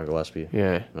 Yeah, Connor Gillespie.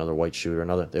 Yeah. Another white shooter.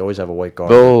 They always have a white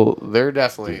guard. They're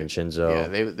definitely.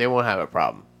 DiVincenzo. Yeah, they won't have a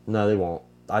problem. No, they won't.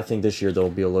 I think this year they'll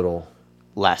be a little.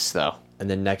 Less though. And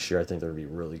then next year, I think they'll be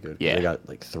really good. Yeah. They got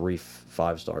like 3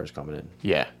 5 stars coming in.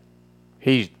 Yeah.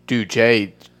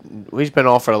 Jay, he's been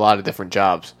offered a lot of different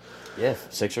jobs. Yeah,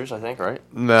 Sixers, I think, right?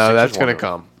 No, Sixers that's won gonna it.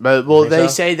 come. But they so?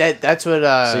 say that's what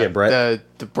See ya, Brett.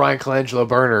 the Brian Colangelo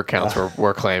burner accounts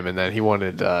were claiming that he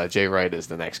wanted Jay Wright as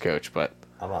the next coach. But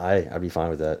I'd be fine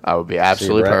with that. I would be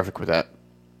absolutely Brett. perfect with that.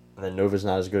 And then Nova's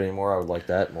not as good anymore. I would like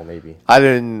that. Well, maybe. I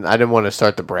didn't want to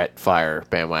start the Brett fire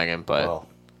bandwagon, but Well,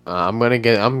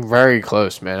 I'm very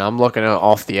close, man. I'm looking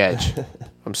off the edge.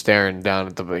 I'm staring down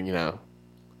at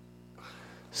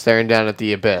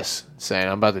the abyss, saying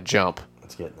I'm about to jump.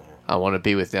 let's get in there. I want to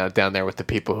be down there with the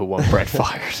people who want Brett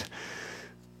fired.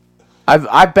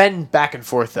 I've been back and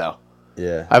forth though.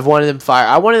 Yeah. I've wanted them fired.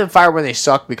 I wanted them fired when they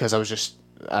sucked because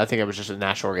I think it was just a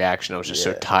natural reaction. I was just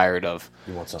so Yeah. tired of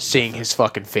You want something seeing different. his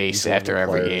fucking face You want after new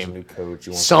every players, game. new coach,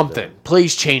 you want Something.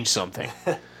 Please change something.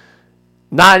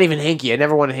 Not even Hinkie. I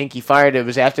never wanted Hinkie fired. It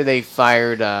was after they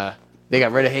fired. They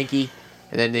got rid of Hinkie,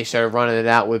 and then they started running it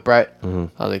out with Brett. Mm-hmm.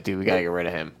 I was like, dude, we gotta get rid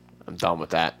of him. I'm done with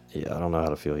that. Yeah, I don't know how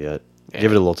to feel yet. Yeah.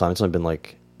 Give it a little time. It's only been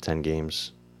like 10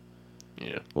 games.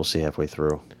 Yeah. We'll see halfway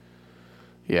through.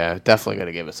 Yeah, definitely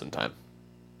gonna give it some time.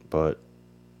 But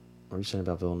what are you saying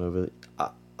about Villanova?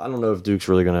 I don't know if Duke's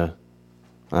really gonna.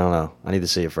 I don't know. I need to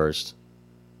see it first.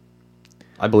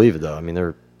 I believe it though. I mean,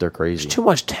 they're crazy. There's too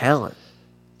much talent.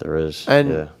 There is. And-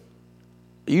 yeah.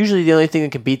 Usually, the only thing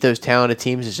that can beat those talented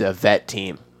teams is a vet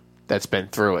team that's been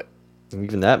through it.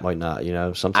 Even that might not.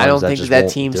 Sometimes I don't that think just that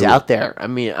won't team's do it. out there. I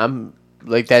mean, I'm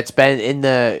like that's been in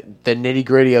the nitty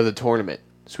gritty of the tournament,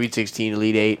 Sweet 16,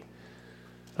 Elite 8.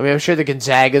 I mean, I'm sure the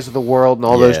Gonzagas of the world and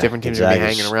all those Yeah, different teams are gonna be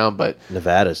Gonzaga's- hanging around, but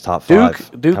Nevada's top Duke 5.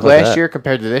 How Duke about last that? year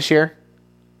compared to this year,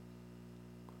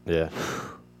 Yeah.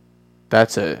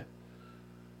 that's a.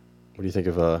 What do you think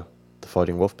of the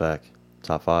Fighting Wolfpack?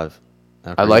 Top 5.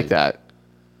 How I like crazy. that.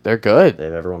 They're good. They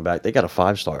have everyone back. They got a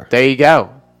 5-star. There you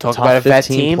go. Talk Top about a vet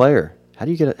 15 team. player. How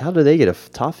do they get a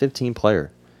top 15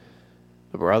 player?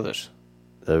 The brothers,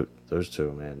 Those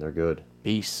two, man, they're good.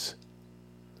 beasts.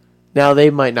 Now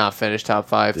they might not finish top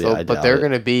 5, Yeah, though, I but doubt they're it.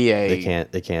 going to be a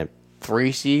They can't.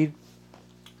 3 seed.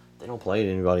 They don't play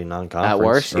anybody non-conference. At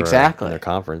worst, or exactly. in their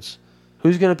conference.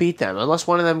 Who's going to beat them? Unless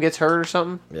one of them gets hurt or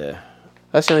something. Yeah.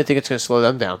 That's the only thing that's going to slow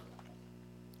them down.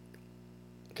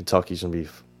 Kentucky's gonna be.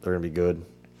 They're gonna be good.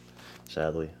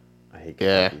 Sadly, I hate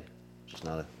Yeah. Kentucky.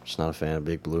 Just not a fan of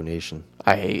Big Blue Nation.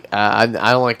 I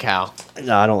don't like Cal.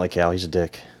 No, I don't like Cal. He's a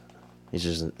dick. He's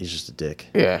just a dick.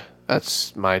 Yeah,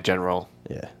 that's my general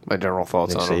Yeah.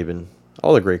 thoughts Nick on him. Saban.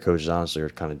 All the great coaches, honestly, are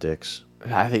kind of dicks.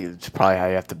 I think it's probably how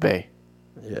you have to be.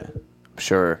 Yeah. I'm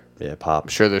sure. Yeah, Pop. I'm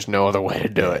sure there's no other way to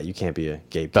do it. You can't be a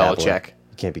Gabe Belichick. Kapler.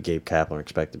 You can't be Gabe Kapler and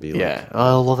expect to be Yeah,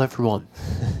 I love everyone.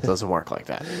 Doesn't work like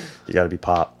that. You got to be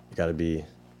Pop. You got to be,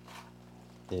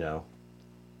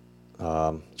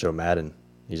 Joe Madden.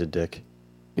 He's a dick.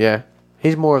 Yeah,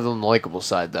 he's more of the likable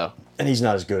side though. And he's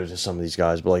not as good as some of these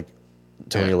guys, but like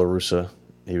Tony Yeah. La Russa,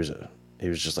 he was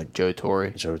just like Joe Torre.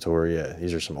 Joe Torre. Yeah,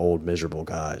 these are some old miserable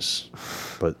guys,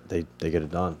 but they get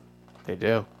it done. They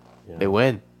do. Yeah. They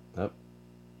win. Yep,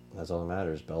 that's all that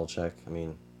matters. Belichick. I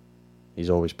mean, he's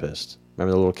always pissed.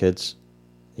 Remember the little kids?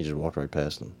 He just walked right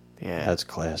past them. Yeah, That's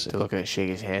classic. they're looking to shake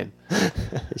his hand.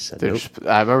 He said, They're nope. just,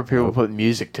 I remember people putting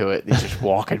music to it. He's just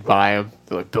walking by him.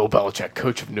 They're like, Bill Belichick,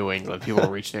 coach of New England. People are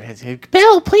reaching their hands.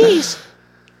 Bill, please.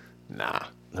 Nah.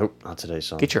 Nope, not today,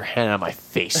 son. Get your hand out of my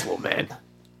face, little man.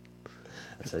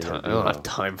 That's how you I gotta don't be, have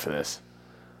time for this.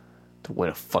 To win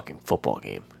a fucking football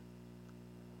game.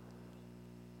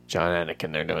 John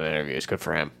Anakin there doing interviews. Good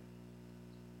for him.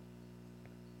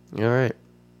 All right.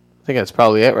 I think that's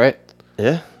probably it, right?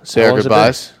 Yeah. Say How our long has it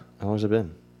goodbyes. been? How long has it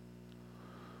been?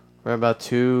 We're about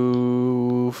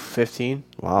 2:15.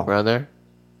 Wow. Around there.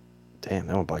 Damn,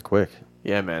 that went by quick.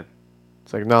 Yeah, man.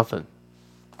 It's like nothing.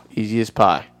 Easy as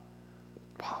pie.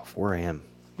 Wow, 4 a.m.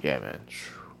 Yeah, man.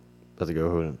 About to go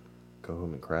home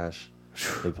and crash.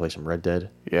 Maybe play some Red Dead.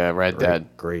 Yeah, Red Dead.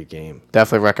 Great game.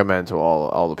 Definitely recommend to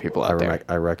all the people out there.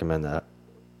 I recommend that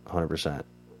 100%.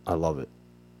 I love it.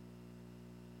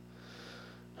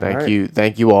 Thank All right. you.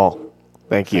 Thank you all.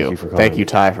 Thank you. you for Thank coming. you,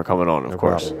 Ty, for coming on, of No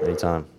course. problem. Anytime.